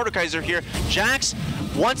is Mordekaiser here. Jax,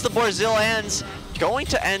 once the Brazil ends, going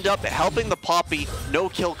to end up helping the Poppy. No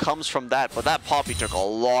kill comes from that, but that Poppy took a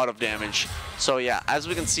lot of damage. So yeah, as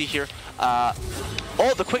we can see here,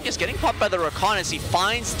 oh, the quickness getting popped by the Rakan as he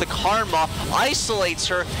finds the Karma, isolates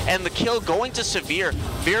her, and the kill going to Severe.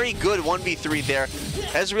 Very good 1v3 there.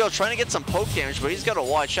 Ezreal trying to get some poke damage, but he's got to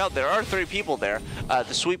watch out. There are 3 people there.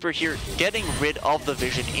 The Sweeper here getting rid of the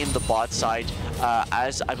vision in the bot side,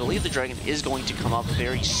 as I believe the Dragon is going to come up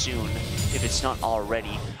very soon, if it's not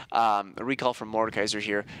already. A recall from Mordekaiser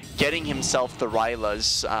here, getting himself the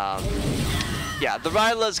Rylas. Yeah, the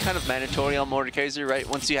Ryla's kind of mandatory on Mordekaiser, right?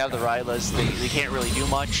 Once you have the Rylas, they can't really do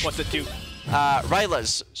much. What's it do?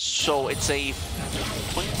 Rylas, so it's a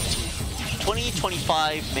 20,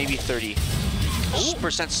 25, maybe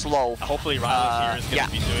 30% slow. Hopefully Ryla here is going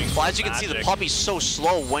to be doing well, as you can see, the Poppy's so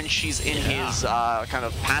slow when she's in his kind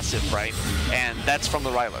of passive, right? And that's from the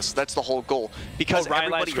Rylas. That's the whole goal. Because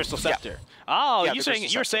everybody... Crystal Scepter. Oh, you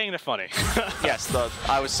were saying it funny. Yes,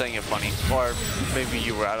 I was saying it funny. Or maybe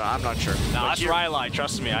you were, I'm not sure. No, that's Rylai,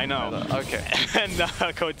 trust me, I know. Okay. And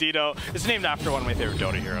Codito is named after one of my favorite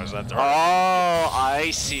Dota heroes. That's oh,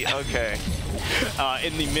 I see, okay.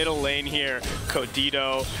 In the middle lane here,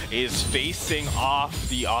 Codito is facing off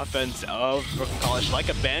the offense of Brooklyn College like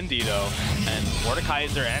a bandito, and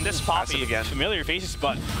Mordekaiser and this Poppy, familiar faces,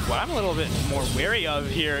 but what I'm a little bit more wary of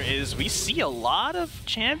here is we see a lot of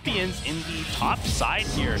champions in the top side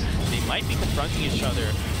here. They might be confronting each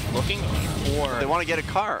other, looking for... They want to get a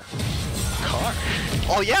car. Car?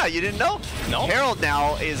 Oh yeah, you didn't know? No. Herald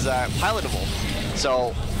now is pilotable,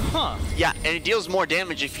 so... Huh. Yeah, and it deals more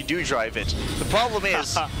damage if you do drive it. The problem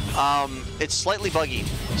is, it's slightly buggy.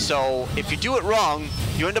 So if you do it wrong,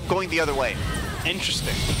 you end up going the other way.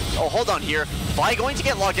 Interesting. Oh, hold on here. Vi going to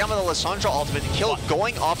get locked down by the Lissandra ultimate. The kill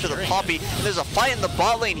going off to the Poppy. And there's a fight in the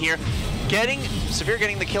bot lane here. Severe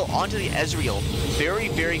getting the kill onto the Ezreal. Very,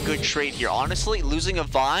 very good trade here. Honestly, losing a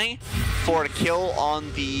Vi for a kill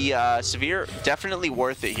on the Severe, definitely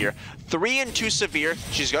worth it here. 3 and 2 Severe.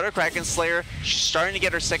 She's got her Kraken Slayer. She's starting to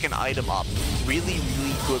get her second item up. Really,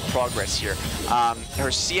 really good progress here.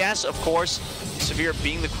 Her CS, of course, Severe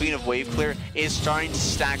being the queen of wave clear, is starting to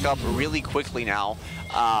stack up really quickly now.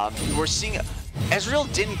 We're seeing...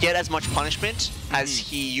 Ezreal didn't get as much punishment as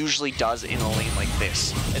he usually does in a lane like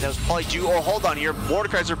this. And that was probably due... Oh, hold on here.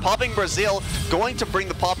 Mordekaiser popping Brazil, going to bring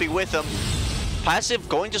the Poppy with him. Passive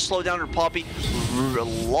going to slow down her Poppy a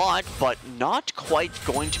lot, but not quite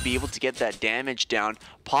going to be able to get that damage down.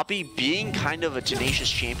 Poppy being kind of a tenacious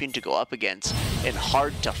champion to go up against. and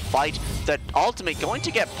hard to fight. That ultimate going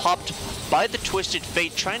to get popped by the Twisted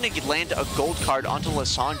Fate, trying to land a gold card onto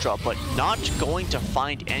Lissandra, but not going to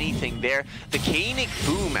find anything there. The Chainic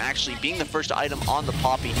Boom actually being the first item on the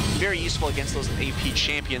Poppy, very useful against those AP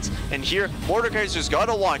champions. And here, Mordekaiser's got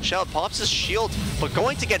to watch out, pops his shield, but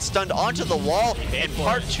going to get stunned onto the wall, and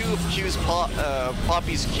part 2 of Q's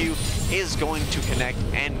Poppy's Q is going to connect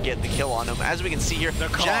and get the kill on him. As we can see here, the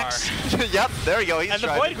car. Jax, yep, there we go. He's and the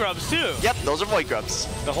Void Grubs too. Yep, those are Void Grubs.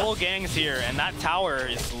 The whole gang's here, and that tower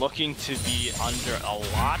is looking to be under a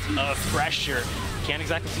lot of pressure. Can't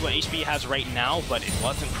exactly see what HP has right now, but it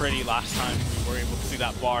wasn't pretty last time we were able to see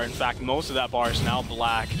that bar. In fact, most of that bar is now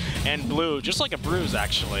black and blue, just like a bruise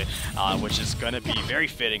actually, which is going to be very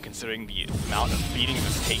fitting considering the amount of beating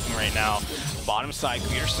it's taking right now. Bottom side,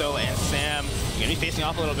 Clearso and Sam going to be facing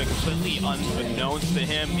off a little bit, completely unbeknownst to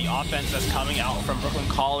him. The offense that's coming out from Brooklyn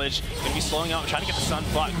College going to be slowing out, trying to get the sun,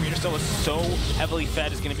 but Clearso is so heavily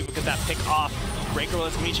fed, is going to be able to get that pick off. Great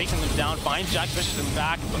Gorilla's going to be chasing them down, finds Jack, pushes them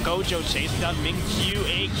back, but Gojo chasing down Ming Q,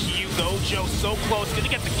 AQ, Gojo so close, going to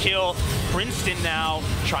get the kill. Princeton now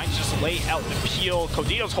trying to just lay out the peel.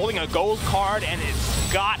 Codito's holding a gold card, and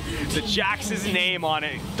it's got the Jax's name on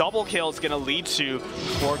it. Double kill is going to lead to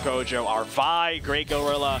for Gojo. Our Vi, Great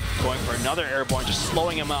Gorilla, going for another airborne, just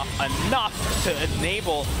slowing him up enough to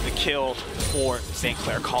enable the kill for St.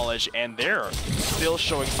 Clair College, and they're still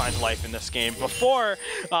showing signs of life in this game. Before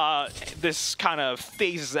this kind of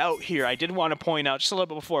phases out here, I did want to point out just a little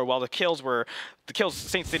bit before, while the kills,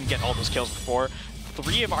 Saints didn't get all those kills before,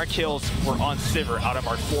 3 of our kills were on Sivir out of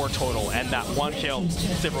our 4 total, and that 1 kill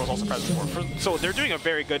Sivir was also present for. So they're doing a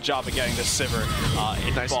very good job of getting this Sivir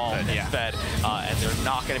involved and fed, and they're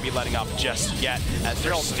not going to be letting up just yet, as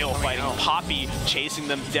they're still fighting. Poppy chasing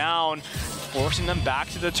them down, forcing them back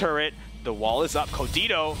to the turret. The wall is up.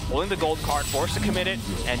 Codito holding the gold card, forced to commit it,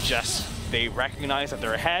 and just they recognize that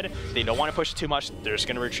they're ahead. They don't want to push it too much. They're just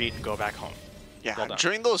going to retreat and go back home. Yeah, well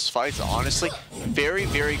during those fights, honestly, very,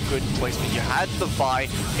 very good placement. You had the Vi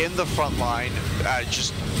in the front line,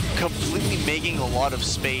 just completely making a lot of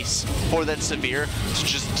space for that Severe to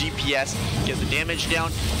just DPS, get the damage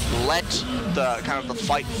down, let the kind of the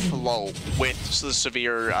fight flow with the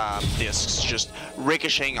Severe discs just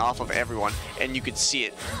ricocheting off of everyone, and you could see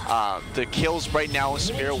it. The kills right now with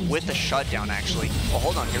Severe with the shutdown, actually. Well,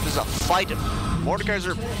 hold on here, there's a fight.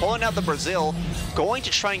 Mordekaiser pulling out the Brazil, going to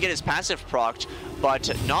try and get his passive procced,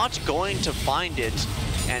 but not going to find it.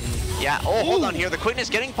 And yeah, oh, hold on here. The quickness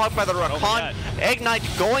getting popped by the Rakan. Ignite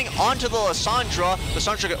going onto the Lissandra.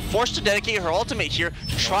 Lissandra got forced to dedicate her ultimate here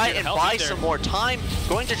to try and buy some more time.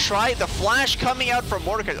 Going to try the flash coming out from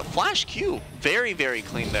Mordekaiser. The flash Q, very, very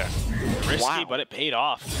clean there. Risky, but it paid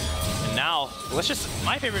off. And now,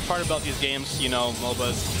 my favorite part about these games, you know,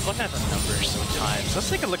 MOBAs, is looking at the numbers sometimes. Let's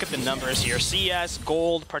take a look at the numbers here. CS,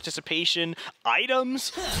 gold, participation,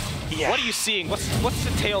 items. Yeah. What are you seeing? What's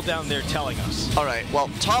the tail down there telling us? All right, well,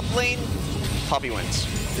 top lane, Poppy wins.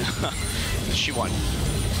 She won.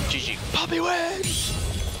 GG. Poppy wins!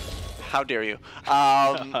 How dare you?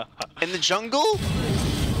 In the jungle,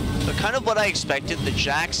 kind of what I expected. The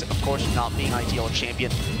Jax, of course, not being ideal champion,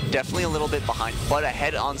 definitely a little bit behind, but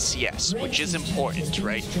ahead on CS, which is important,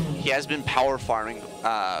 right? He has been power farming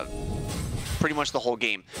pretty much the whole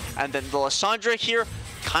game. And then the Lissandra here,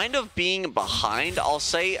 kind of being behind, I'll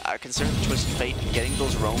say, considering the Twisted Fate and getting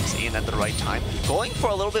those roams in at the right time. Going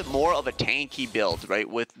for a little bit more of a tanky build, right,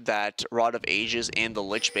 with that Rod of Ages and the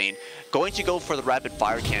Lich Bane. Going to go for the Rapid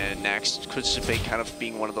Fire Cannon next. Twisted Fate kind of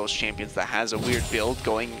being one of those champions that has a weird build,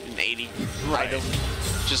 going an 80 item.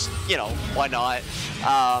 Just, you know, why not?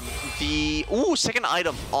 The second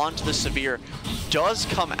item onto the Severe does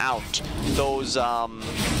come out. Those,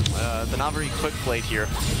 the Navari Quick Blade here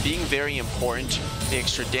being very important. The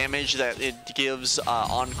extra damage that it gives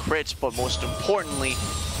on crit, but most importantly,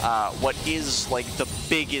 what is like the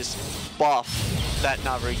biggest buff that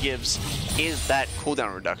Navari gives is that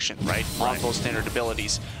cooldown reduction, right? On those standard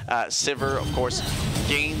abilities. Sivir, of course,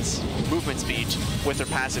 gains movement speed with her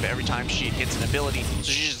passive every time she hits an ability, so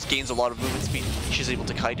she just gains a lot of movement speed. She's able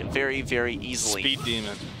to kite very, very easily. Speed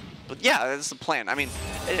demon. But yeah, that's the plan. I mean,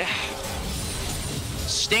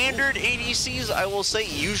 standard ADCs, I will say,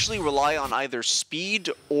 usually rely on either speed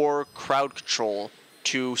or crowd control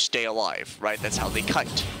to stay alive, right? That's how they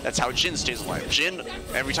kite. That's how Jhin stays alive. Jhin,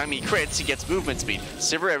 every time he crits, he gets movement speed.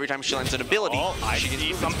 Sivir, every time she lands an ability, she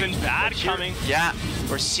gets something bad coming. Yeah,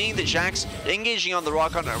 we're seeing the Jax engaging on the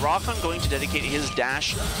Rakan. Rakan going to dedicate his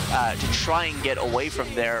dash to try and get away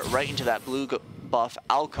from there, right into that blue buff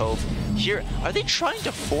alcove. Here, are they trying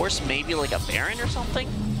to force maybe like a Baron or something?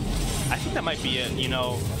 I think that might be it, you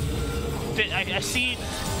know. I see,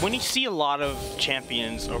 when you see a lot of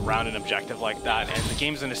champions around an objective like that, and the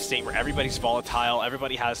game's in a state where everybody's volatile,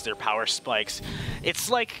 everybody has their power spikes, it's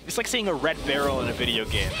like seeing a red barrel in a video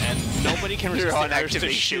game, and nobody can resist the urge to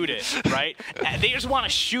shoot it, right? They just want to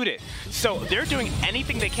shoot it. So they're doing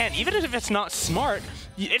anything they can, even if it's not smart.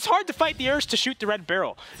 It's hard to fight the urge to shoot the red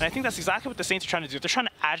barrel. And I think that's exactly what the Saints are trying to do. They're trying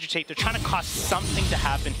to agitate, they're trying to cause something to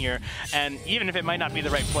happen here, and even if it might not be the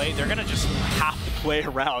right play, they're gonna just have to play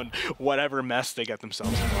around whatever mess they get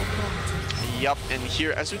themselves involved in. Yep, and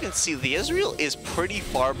here, as we can see, the Israel is pretty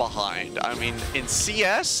far behind. I mean, in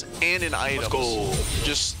CS and in items. Let's go.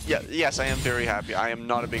 Just, yeah, yes, I am very happy. I am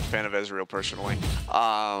not a big fan of Israel, personally.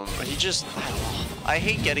 He just, I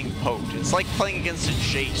hate getting poked. It's like playing against a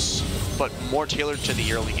Jace, but more tailored to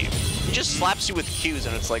the early game. He just slaps you with Qs,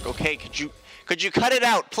 and it's like, okay, could you cut it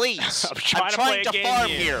out, please? I'm trying to farm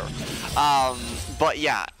here. But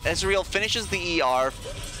yeah, Israel finishes the ER,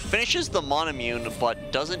 finishes the Monomune,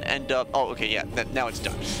 but doesn't end up... Oh, okay, yeah, now it's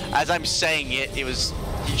done. As I'm saying it, he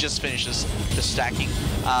just finishes the stacking.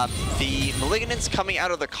 The Malignance coming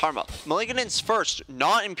out of the Karma. Malignance first,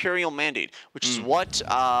 not Imperial Mandate, which is what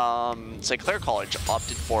Clair College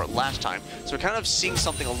opted for last time. So we're kind of seeing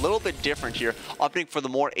something a little bit different here, opting for the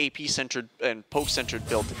more AP-centered and poke-centered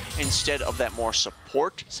build instead of that more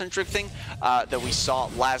support-centric thing that we saw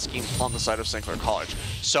last game on the side of Clair College.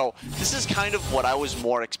 So this is kind of what I was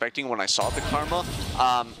more expecting when I saw the Karma,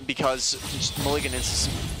 because Malignance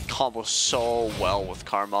combos so well with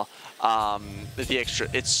Karma. The extra,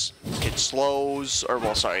 it slows, or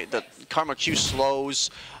well, sorry, the Karma Q slows,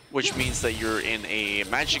 which means that you're in a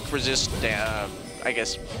magic resist, I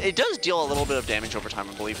guess. It does deal a little bit of damage over time,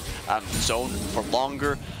 I believe, zone for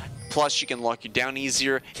longer. Plus, she can lock you down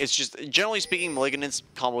easier. It's just, generally speaking, Malignance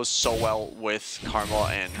combos so well with Karma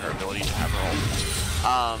and her ability to have her ult.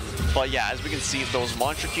 But yeah, as we can see, those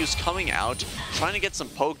Mantra Qs coming out, trying to get some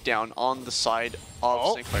poke down on the side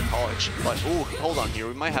of Clair College. But, ooh, hold on here.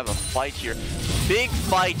 We might have a fight here. Big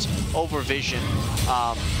fight over Vision,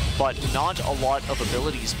 but not a lot of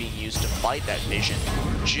abilities being used to fight that Vision.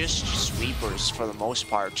 Just sweepers for the most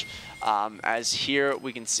part. As here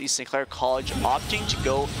we can see Clair College opting to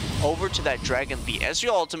go over to that Dragon. The Ezreal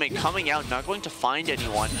ultimate coming out, not going to find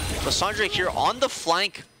anyone. Lissandra here on the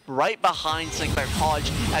flank, right behind Clair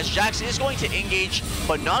College, as Jax is going to engage,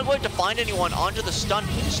 but not going to find anyone onto the stun.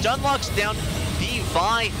 Stun locks down the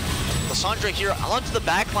Vi. Lissandra here onto the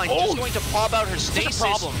backline, just going to pop out her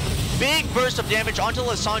stasis. Big burst of damage onto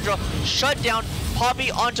Lissandra, shut down.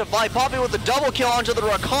 Poppy onto Vi. Poppy with the double kill onto the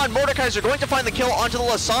Rakan. Mordekaiser going to find the kill onto the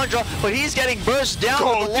Lissandra, but he's getting burst down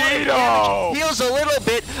with a lot of damage. Heals a little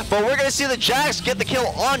bit, but we're going to see the Jax get the kill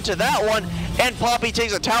onto that one, and Poppy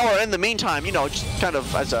takes a tower in the meantime, you know, just kind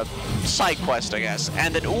of as a side quest, I guess.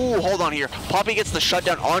 And then, ooh, hold on here. Poppy gets the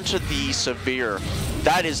shutdown onto the Severe.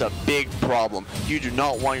 That is a big problem. You do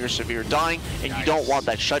not want your Severe dying, and you don't want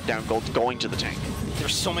that shutdown going to the tank.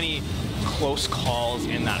 There's so many close calls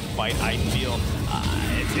in that fight, I feel.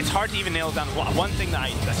 It's hard to even nail it down. One thing that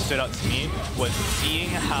stood out to me was seeing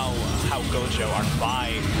how Gojo, our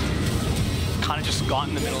Vi, kind of just got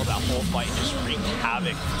in the middle of that whole fight and just wreaked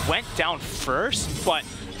havoc. Went down first, but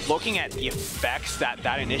looking at the effects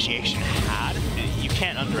that initiation had, you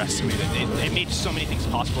can't underestimate it. It made so many things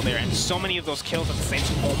possible there, and so many of those kills that the Saints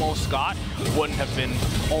almost got wouldn't have been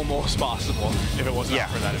almost possible if it wasn't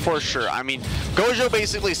for that initiation. For sure. I mean, Gojo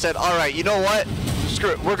basically said, all right, you know what?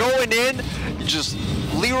 Screw it. We're going in, just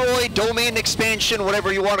Leroy domain expansion,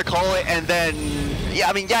 whatever you want to call it, and then, yeah,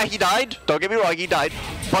 I mean, yeah, he died. Don't get me wrong, he died.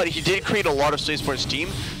 But he did create a lot of space for his team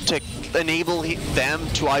to enable them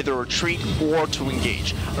to either retreat or to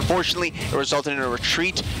engage. Unfortunately, it resulted in a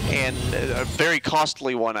retreat, and a very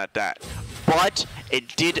costly one at that. But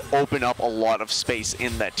it did open up a lot of space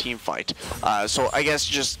in that team fight. So I guess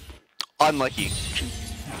just unlucky.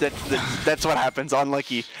 That's what happens,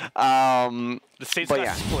 unlucky. The Saints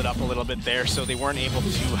got split up a little bit there, so they weren't able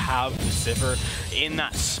to have Sivir in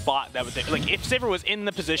that spot that was there. Like, if Sivir was in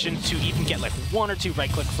the position to even get like 1 or 2 right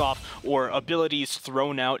clicks off or abilities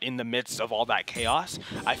thrown out in the midst of all that chaos,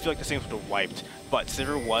 I feel like the Saints would have wiped. But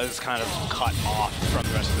Sivir was kind of cut off from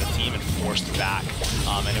the rest of the team and forced back,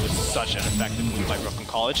 and it was such an effective move by Brooklyn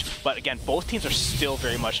College. But again, both teams are still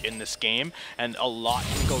very much in this game, and a lot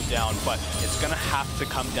can go down, but it's going to have to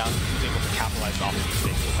come down to who's able to capitalize off of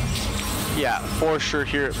these things. Yeah, for sure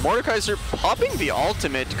here. Mordekaiser popping the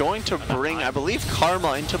ultimate, going to bring, I believe,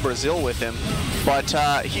 Karma into Brazil with him. but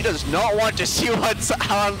he does not want to see what's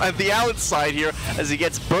on the outside here as he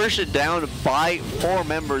gets bursted down by 4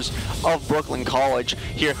 members of Brooklyn College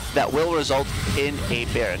here. That will result in a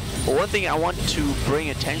Baron. But one thing I want to bring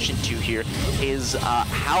attention to here is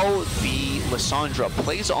how the Lissandra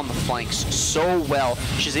plays on the flanks so well.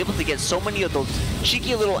 She's able to get so many of those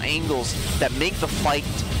cheeky little angles that make the fight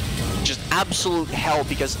just absolute hell,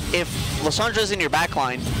 because if Lissandra's in your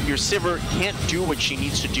backline, your Sivir can't do what she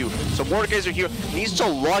needs to do. So Mordekaiser here needs to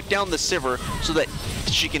lock down the Sivir so that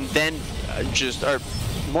she can then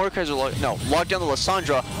lock down the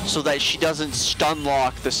Lissandra so that she doesn't stun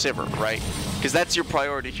lock the Sivir, right? Because that's your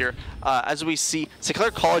priority here. As we see,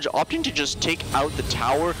 Clair College opting to just take out the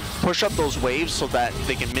tower, push up those waves so that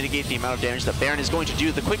they can mitigate the amount of damage that Baron is going to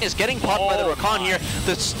do. The quickness getting popped by the Rakan here.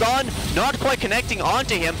 The stun not quite connecting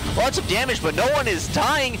onto him. Lots of damage, but no one is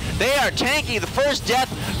dying. They are tanky. The first death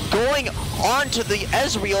going onto the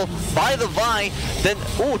Ezreal by the Vi. Then,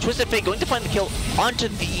 Twisted Fate going to find the kill onto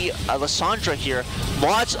the Lissandra here.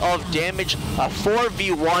 Lots of damage.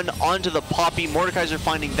 4v1 onto the Poppy. Mordekaiser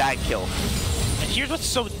finding that kill. Here's what's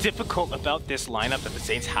so difficult about this lineup that the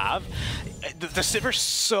Saints have. The Sivir's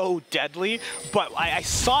so deadly, but I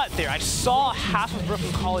saw it there. I saw half of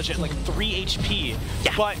Brooklyn College at like 3 HP,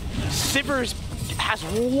 but Sivir's has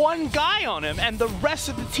 1 guy on him, and the rest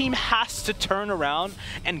of the team has to turn around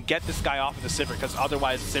and get this guy off of the Sivir, because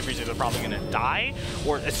otherwise Sivir's either probably going to die,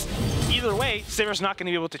 or it's either way, Sivir's not going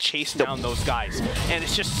to be able to chase down those guys. And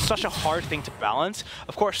it's just such a hard thing to balance.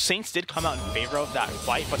 Of course, Saints did come out in favor of that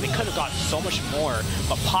fight, but they could have gotten so much more.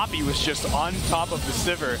 But Poppy was just on top of the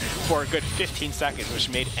Sivir for a good 15 seconds, which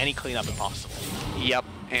made any cleanup impossible. Yep.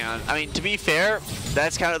 And I mean, to be fair,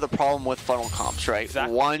 that's kind of the problem with funnel comps, right?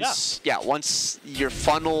 Exactly. Once your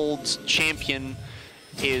funneled champion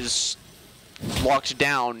is locked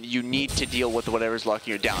down, you need to deal with whatever's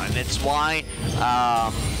locking you down. And it's why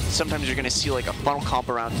sometimes you're going to see like a funnel comp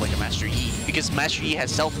around like a Master Yi, because Master Yi has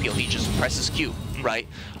self-peel, he just presses Q, right?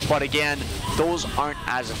 But again, those aren't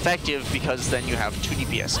as effective because then you have 2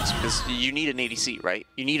 DPSs, because you need an ADC, right?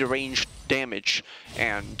 You need a ranged damage,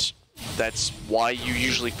 and that's why you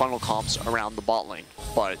usually funnel comps around the bot lane.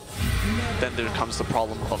 But then there comes the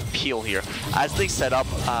problem of peel here. As they set up,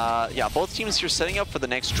 both teams here setting up for the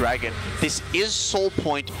next dragon. This is soul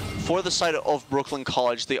point for the side of Brooklyn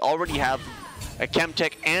College. They already have a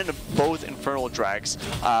Chemtech and both Infernal Drags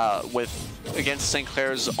against St.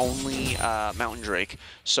 Clair's only Mountain Drake.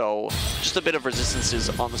 So just a bit of resistances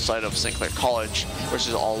on the side of St. Clair College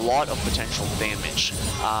versus a lot of potential damage.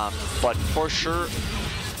 But for sure,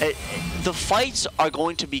 the fights are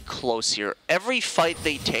going to be close here. Every fight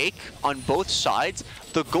they take on both sides,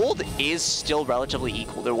 the gold is still relatively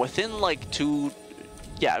equal. They're within like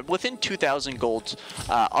within 2,000 golds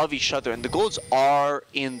of each other, and the golds are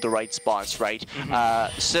in the right spots, right?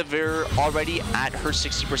 Sivir already at her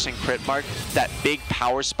 60% crit mark, that big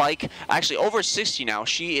power spike. Actually, over 60 now.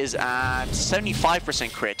 She is at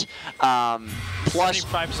 75% crit. Plus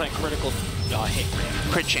 75% critical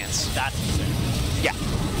hit crit chance. That's insane. Yeah,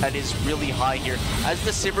 that is really high here, as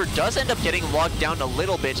the Sivir does end up getting locked down a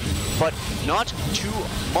little bit, but not too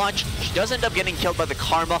much. She does end up getting killed by the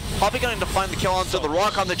Karma. Poppy going to find the kill onto the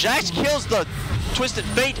Rock on the Jax, kills the Twisted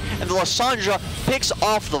Fate, and the Lissandra picks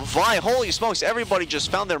off the Vi. Holy smokes, everybody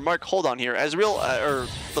just found their mark. Hold on here. Ezreal, or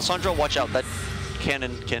Lissandra, watch out. That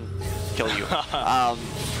cannon can kill you.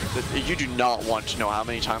 You do not want to know how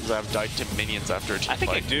many times I've died to minions after a team fight. I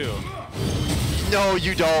think I do. No,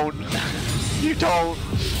 you don't. You don't.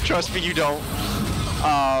 Trust me, you don't.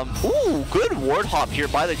 Ooh, good ward hop here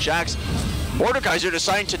by the Jax. Mordekaiser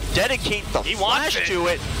deciding to dedicate the flash to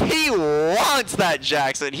it. He wants that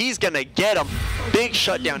Jax, and he's going to get him. Big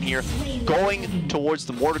shutdown here, going towards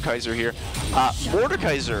the Mordekaiser here.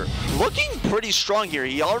 Mordekaiser looking pretty strong here.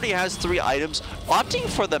 He already has 3 items, opting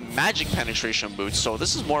for the magic penetration boots. So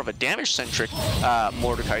this is more of a damage-centric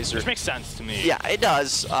Mordekaiser. Which makes sense to me. Yeah, it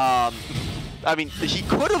does. I mean, he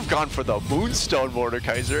could have gone for the Moonstone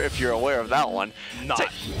Mordekaiser, if you're aware of that one.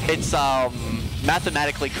 It's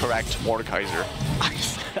mathematically correct Mordekaiser.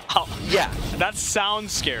 Yeah. That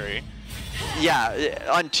sounds scary. Yeah,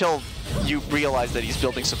 until you realize that he's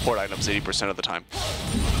building support items 80% of the time.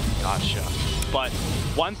 Gotcha. But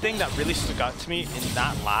one thing that really stuck out to me in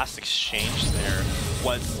that last exchange there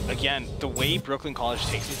was, again, the way Brooklyn College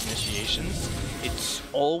takes these initiations. It's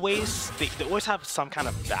always, they always have some kind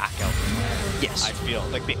of back out plan. Yes. I feel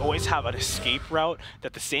like they always have an escape route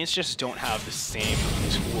that the Saints just don't have the same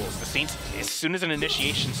tools. The Saints, as soon as an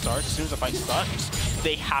initiation starts, as soon as a fight starts,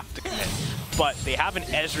 they have to commit. But they have an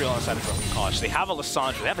Ezreal on the side of Brooklyn College. They have a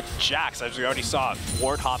Lissandra. They have a Jax, as we already saw,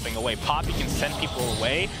 ward hopping away. Poppy can send people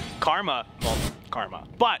away. Karma, well, Karma.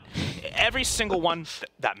 But every single one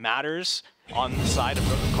that matters on the side of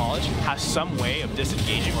Brooklyn College has some way of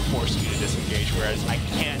disengaging or forcing you to disengage, whereas I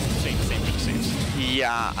can't say the same for the Saints.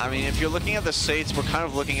 Yeah, I mean, if you're looking at the Saints, we're kind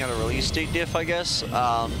of looking at a release date diff, I guess.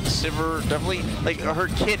 Sivir definitely, like, her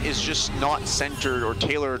kit is just not centered or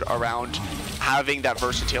tailored around having that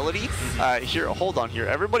versatility. Here, hold on here.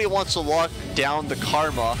 Everybody wants to lock down the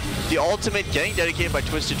Karma. The ultimate getting dedicated by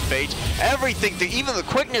Twisted Fate. Everything, even the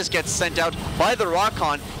quickness gets sent out by the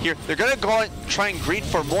Rockon. Here, they're going to go and try and greet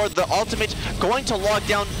for more. The ultimate going to lock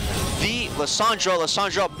down the Lissandra.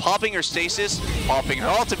 Lissandra popping her stasis, popping her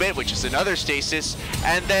ultimate, which is another stasis,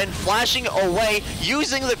 and then flashing away,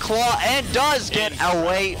 using the claw, and does get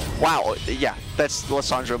away. Wow, yeah, that's the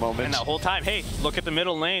Lissandra moment. And that whole time, hey, look at the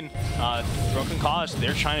middle lane. Broken College,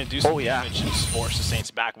 they're trying to do some damage and force the Saints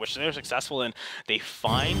back, which they're successful in. They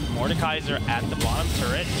find Mordekaiser at the bottom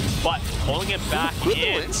turret, but pulling it back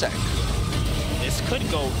in. Insect. This could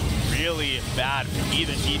go really bad for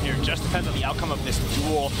either team here. Just depends on the outcome of this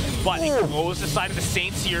duel. But it goes the side of the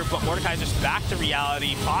Saints here, but Mordekaiser's back to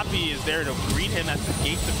reality. Poppy is there to greet him at the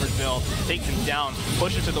gates of Brazil, takes him down,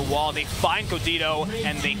 pushes to the wall. They find Godito,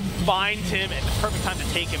 and they find him at the perfect time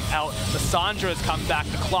to take him out. Lissandra has come back,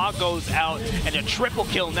 the claw goes out, and a triple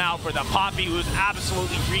kill now for the Poppy, who's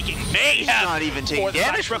absolutely wreaking mayhem. He's not even taking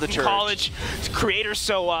damage for the turret. College, Creator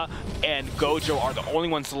Soa and Gojo are the only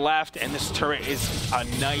ones left, and this turret is a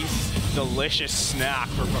nice, delicious snack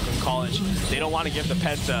for Brooklyn College. They don't want to give the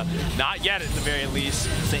Penta, not yet at the very least.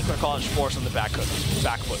 St. Clair College force on the back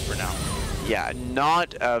foot for now. Yeah,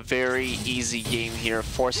 not a very easy game here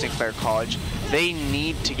for St. Clair College. They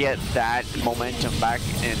need to get that momentum back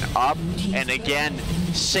and up. And again,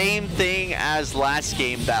 same thing as last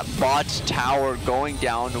game, that bot tower going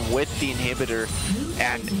down with the inhibitor.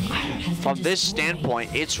 And from this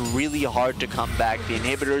standpoint, it's really hard to come back. The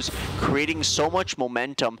inhibitors creating so much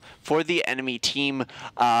momentum for the enemy team,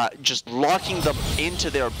 just locking them into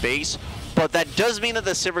their base. But that does mean that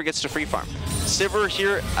the Sivir gets to free farm. Sivir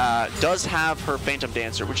here does have her Phantom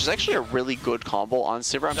Dancer, which is actually a really good combo on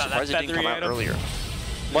Sivir. I'm surprised it didn't come out earlier.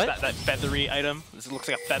 What? That feathery item? It looks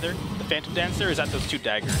like a feather. The Phantom Dancer, or is that those two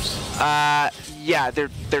daggers? Yeah,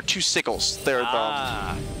 they're two sickles. They're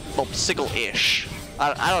the sickle-ish.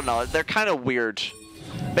 I don't know. They're kind of weird.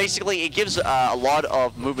 Basically, it gives a lot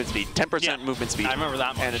of movement speed, 10% movement speed. I remember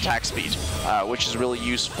that much. And attack speed, which is really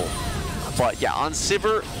useful. But yeah, on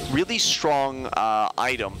Sivir, really strong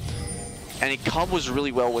item. And it combos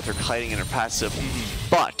really well with her kiting and her passive.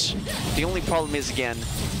 But the only problem is, again,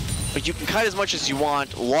 but you can kite as much as you want,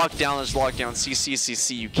 lockdown is lockdown, CC is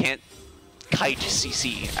CC. You can't kite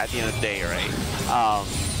CC at the end of the day, right?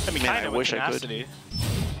 I mean, man, I wish I could. A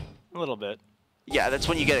little bit. Yeah, that's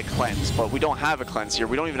when you get a cleanse, but we don't have a cleanse here.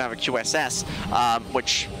 We don't even have a QSS,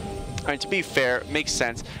 which, I mean, to be fair, makes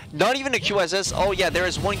sense. Not even a QSS. Oh yeah, there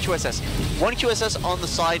is one QSS. One QSS on the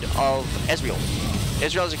side of Ezreal.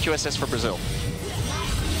 Ezreal is a QSS for Brazil.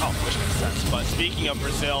 Oh, which makes sense. But speaking of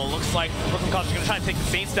Brazil, looks like Brooklyn College is going to try to take the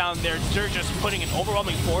Saints down there. They're just putting an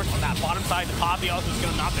overwhelming force on that bottom side. The Poppy also is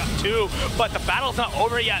going to knock out two. But the battle's not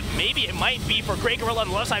over yet. Maybe it might be for Grey Gorilla on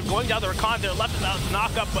the left side going down the Rakan. They're left about to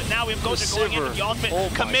knock up, but now we have Gojo going in with the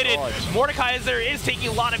ultimate committed. Mordekaiser is taking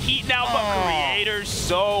a lot of heat now, but Creator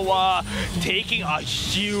Soa taking a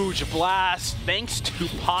huge blast thanks to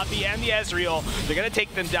Poppy and the Ezreal. They're going to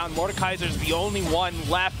take them down. Mordekaiser's the only one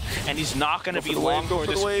left, and he's not going to be long for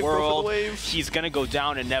this world. He's going to go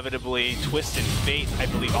down inevitably. Twisted Fate, I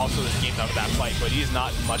believe, also escaped out of that fight, but he's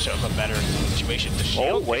not much of a better situation to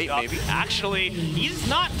shield. Oh, wait, maybe. Actually, he's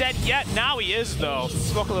not dead yet. Now he is, though.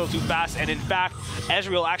 Spoke a little too fast, and in fact,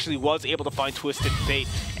 Ezreal actually was able to find Twisted Fate,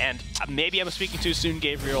 and maybe I'm speaking too soon,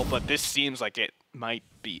 Gabriel, but this seems like it might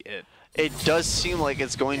be it. It does seem like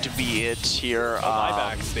it's going to be it here.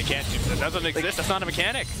 Buybacks, they can't do that. That doesn't exist. That's not a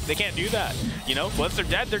mechanic. They can't do that. You know, once they're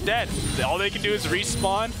dead, they're dead. All they can do is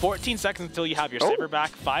respawn. 14 seconds until you have your Sivir back.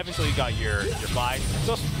 5 until you got your 5.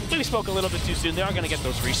 So maybe spoke a little bit too soon. They aren't going to get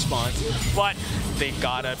those respawns, but they've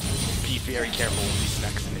got to be very careful with these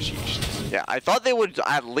next initiations. Yeah, I thought they would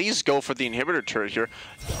at least go for the inhibitor turret here.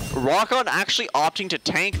 Rockon actually opting to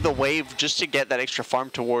tank the wave just to get that extra farm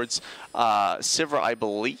towards Sivir, I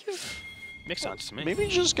believe. Makes sense to me. Maybe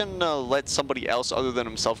he's just gonna let somebody else other than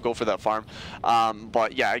himself go for that farm.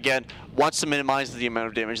 But yeah, again, wants to minimize the amount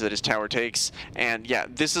of damage that his tower takes. And yeah,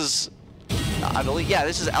 this is, I believe, yeah,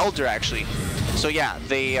 this is Elder actually. So yeah,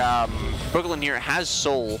 they, Brooklyn here has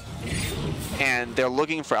Soul, and they're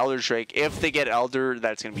looking for Elder Drake. If they get Elder,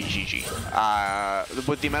 that's gonna be GG.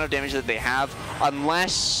 With the amount of damage that they have,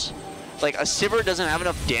 unless, like, a Sivir doesn't have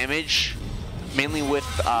enough damage mainly with,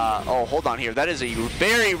 oh, hold on here. That is a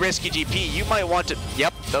very risky GP. You might want to,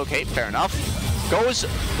 yep, okay, fair enough. Goes,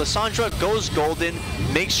 Lissandra goes golden,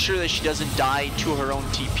 makes sure that she doesn't die to her own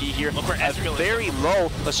TP here. Look where Ezreal very low.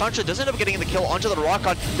 Lissandra does end up getting the kill onto the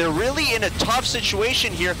Rockon. They're really in a tough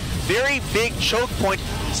situation here. Very big choke point.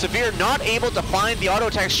 Severe not able to find the auto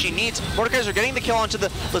attacks she needs. Mordekaiser getting the kill onto the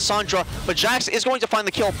Lissandra, but Jax is going to find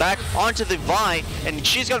the kill back onto the Vi, and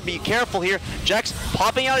she's got to be careful here. Jax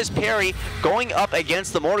popping out his parry, going up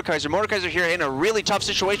against the Mordekaiser. Mordekaiser here in a really tough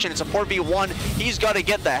situation. It's a 4v1. He's got to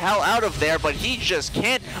get the hell out of there, but he just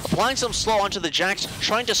can't. Applying some slow onto the Jax,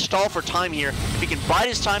 trying to stall for time here. If he can bide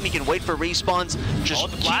his time, he can wait for respawns. Just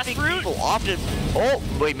keeping people often. Oh,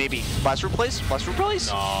 wait, maybe. Blast Root plays? Blast Root plays?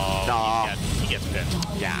 No. He gets pinned.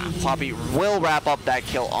 Yeah, Poppy will wrap up that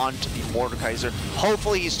kill onto the Mordekaiser.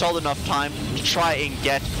 Hopefully he stalled enough time to try and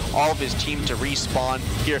get all of his team to respawn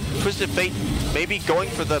here. Twisted Fate maybe going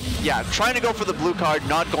for the, yeah, trying to go for the blue card,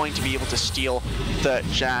 not going to be able to steal the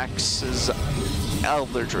Jax's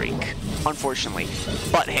Elder Drake, unfortunately.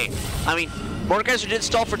 But hey, I mean, Mordekaiser did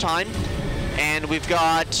stall for time, and we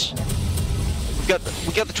got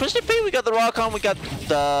the Twisted Fate, we got the Rockon, we got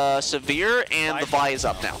the Severe, and the Vi is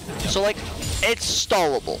up now. So like, it's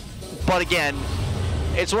stallable. But again,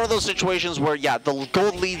 it's one of those situations where, yeah, the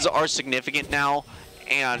gold leads are significant now,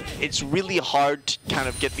 and it's really hard to kind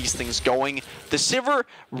of get these things going. The Sivir,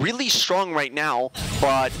 really strong right now,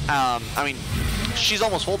 but, I mean, she's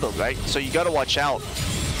almost full build, right? So you gotta watch out.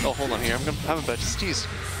 Oh, hold on here, I'm having a bad sneeze.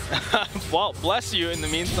 Well, bless you. In the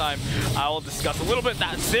meantime, I will discuss a little bit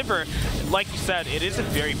that Sivir. Like you said, it is a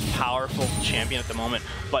very powerful champion at the moment,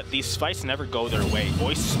 but these fights never go their way.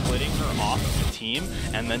 Always splitting her off of the team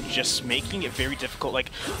and then just making it very difficult.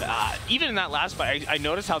 Like, even in that last fight, I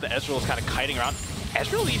noticed how the Ezreal was kind of kiting around.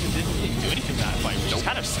 Ezreal even didn't really do anything in that fight, which is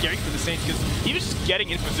kind of scary for the Saints because he was just getting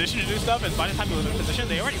in position to do stuff, and by the time he was in position,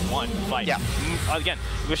 they already won the fight. Yeah. Again,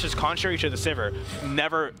 which is contrary to the Sivir.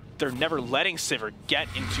 They're never letting Sivir get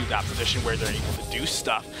into that position where they're able to do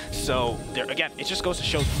stuff. So, again, it just goes to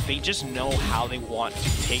show they just know how they want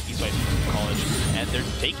to take these fights from college, and they're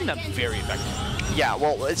taking them very effectively. Yeah,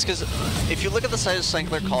 well, it's because if you look at the size of St.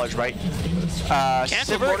 Clair College, right?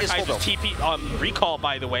 Cancel Mordekaiser's TP, recall,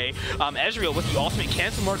 by the way. Ezreal with the ultimate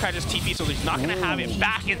cancel Mordekaiser's TP, so he's not going to have it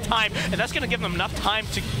back in time, and that's going to give them enough time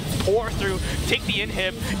to pour through, take the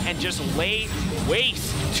inhib, and just lay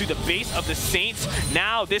waste to the base of the Saints.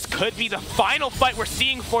 Now, this could be the final fight we're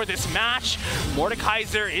seeing for this match.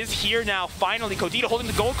 Mordekaiser is here now, finally. Kodita holding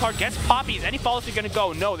the gold card, gets Poppy. Any follows are going to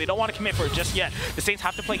go? No, they don't want to commit for it just yet. The Saints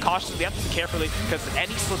have to play cautiously, they have to play carefully, because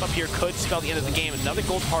any slip up here could spell the end of the game. Another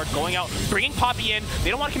gold card going out, bringing Poppy in. They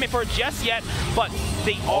don't want to commit for it just yet, but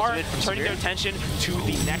they are turning their attention to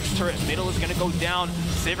the next turret. Middle is going to go down.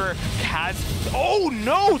 Sivir has... Oh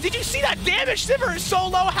no! Did you see that damage? Sivir is so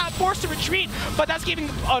low, forced to retreat, but that's giving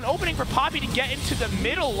an opening for Poppy to get into the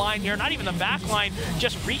middle line here, not even the back line,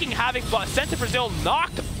 just wreaking havoc, but sent to Brazil,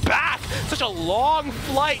 knocked back. Such a long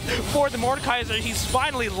flight for the Mordekaiser. He's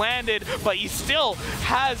finally landed, but he still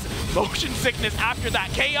has motion sickness after that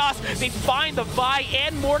chaos. They find the Vi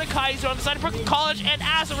and Mordekaiser on the side of Brooklyn College, and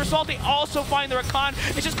as a result, they also find the Rakan.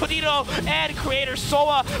 It's just Kodito and Creator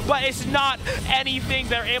Soa, but it's not anything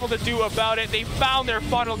they're able to do about it. They found their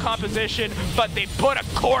funnel composition, but they put a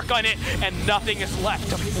cork on it, and nothing is left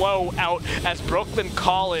to flow out as Brooklyn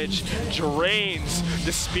College drains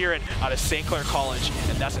the spirit out of St. Clair College,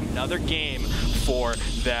 and that's another game for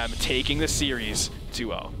them, taking the series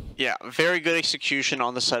 2-0. Yeah, very good execution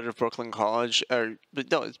on the side of Brooklyn College. But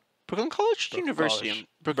no, it's Brooklyn College? Brooklyn University. College.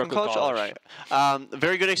 Brooklyn College? All right.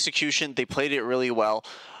 Very good execution. They played it really well.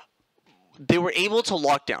 They were able to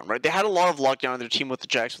lock down, right? They had a lot of lockdown in their team with the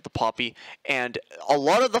Jax, with the Poppy, and a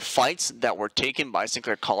lot of the fights that were taken by St.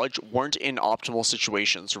 Clair College weren't in optimal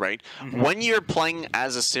situations, right? When you're playing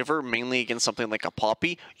as a Sivir, mainly against something like a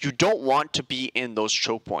Poppy, you don't want to be in those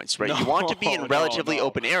choke points, right? You want to be in relatively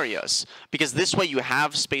open areas, because this way you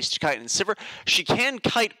have space to kite. And Sivir, she can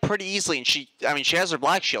kite pretty easily, and she has her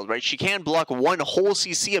Black Shield, right? She can block one whole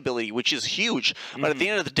CC ability, which is huge. But at the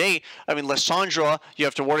end of the day, I mean, Lissandra, you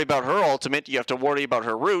have to worry about her ultimate. You have to worry about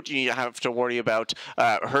her root. You have to worry about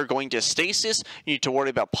her going to stasis. You need to worry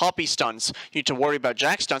about Poppy stunts. You need to worry about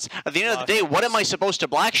Jack stunts. At the end of the day, what am I supposed to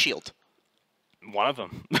Black Shield? One of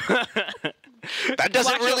them. That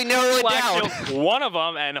doesn't really narrow it down. One of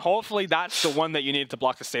them, and hopefully that's the one that you need to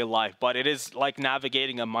block to stay alive. But it is like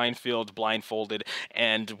navigating a minefield blindfolded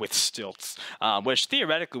and with stilts, which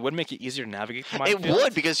theoretically would make it easier to navigate the minefield. It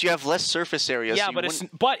would, because you have less surface areas. Yeah, so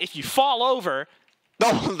but if you fall over,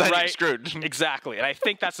 No, then right? you're screwed. Exactly. And I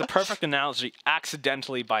think that's the perfect analogy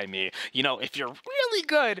accidentally by me. You know, if you're really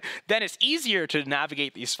good, then it's easier to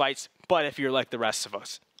navigate these fights. But if you're like the rest of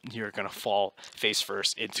us, you're going to fall face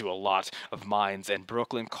first into a lot of mines. And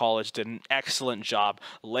Brooklyn College did an excellent job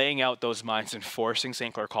laying out those mines and forcing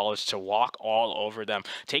St. Clair College to walk all over them,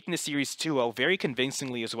 taking the series 2-0 very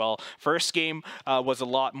convincingly as well. First game was a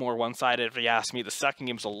lot more one-sided, if you ask me. The second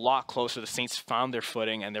game was a lot closer. The Saints found their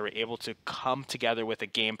footing, and they were able to come together with a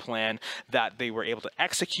game plan that they were able to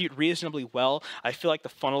execute reasonably well. I feel like the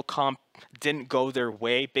funnel comp didn't go their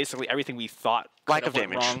way. Basically, everything we thought Lack of went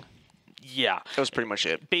damage. wrong. Yeah. That was pretty much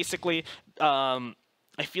it. Basically, I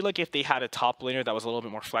feel like if they had a top laner that was a little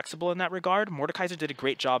bit more flexible in that regard, Mordekaiser did a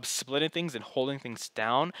great job splitting things and holding things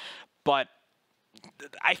down. But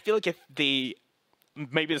I feel like if they...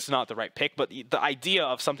 Maybe this is not the right pick, but the idea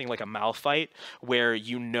of something like a Malphite, where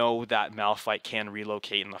you know that Malphite can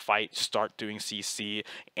relocate in the fight, start doing CC,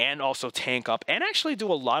 and also tank up, and actually do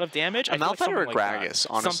a lot of damage. A Malphite or a Gragas,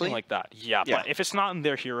 honestly? Something like that. Yeah, but if it's not in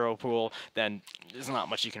their hero pool, then there's not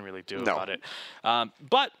much you can really do about it.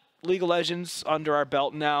 But League of Legends under our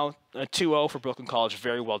belt now, 2-0 for Brooklyn College.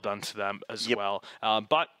 Very well done to them as well.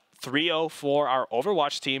 But 3-0 for our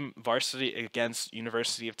Overwatch team, Varsity against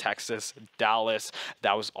University of Texas, Dallas.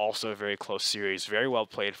 That was also a very close series. Very well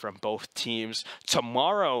played from both teams.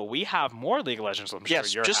 Tomorrow, we have more League of Legends. I'm sure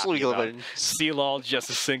you're just happy League of about. Legends. CLOL,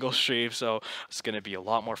 just a single stream, so it's going to be a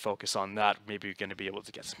lot more focus on that. Maybe we're going to be able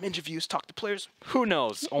to get some interviews, talk to players. Who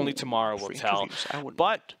knows? Only tomorrow will tell.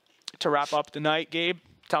 But to wrap up the night, Gabe,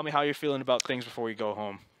 tell me how you're feeling about things before we go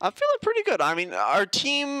home. I'm feeling pretty good. I mean, our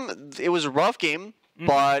team, it was a rough game.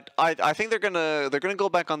 But I think they're gonna go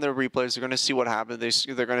back on their replays. They're gonna see what happened.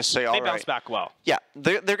 They're gonna say, all right. They bounce back well. Yeah,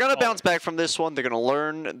 they're gonna bounce back from this one. They're gonna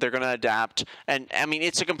learn. They're gonna adapt. And I mean,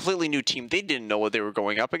 it's a completely new team. They didn't know what they were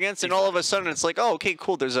going up against, and all of a sudden it's like, oh, okay,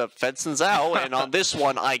 cool. There's a Fedson's out, and on this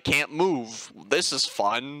one I can't move. This is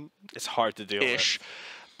fun. It's hard to deal with.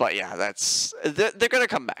 But yeah, they're gonna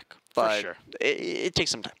come back. But For sure. It takes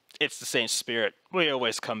some time. It's the same spirit. We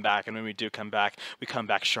always come back, and when we do come back, we come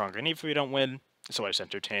back stronger. And even if we don't win, it's always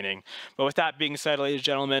entertaining. But with that being said, ladies and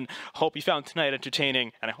gentlemen, hope you found tonight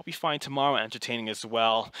entertaining, and I hope you find tomorrow entertaining as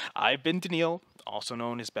well. I've been Daniil, also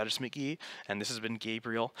known as Betters McGee, and this has been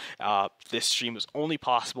Gabriel. This stream was only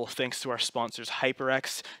possible thanks to our sponsors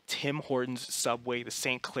HyperX, Tim Hortons, Subway, the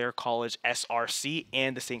St. Clair College SRC,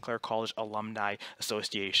 and the St. Clair College Alumni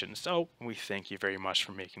Association. So we thank you very much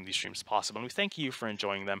for making these streams possible, and we thank you for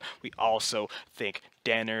enjoying them. We also thank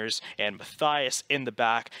Danners and Matthias in the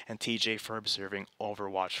back, and TJ for observing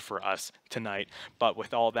Overwatch for us tonight. But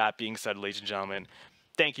with all that being said, ladies and gentlemen,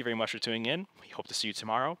 thank you very much for tuning in. We hope to see you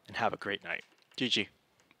tomorrow, and have a great night. GG.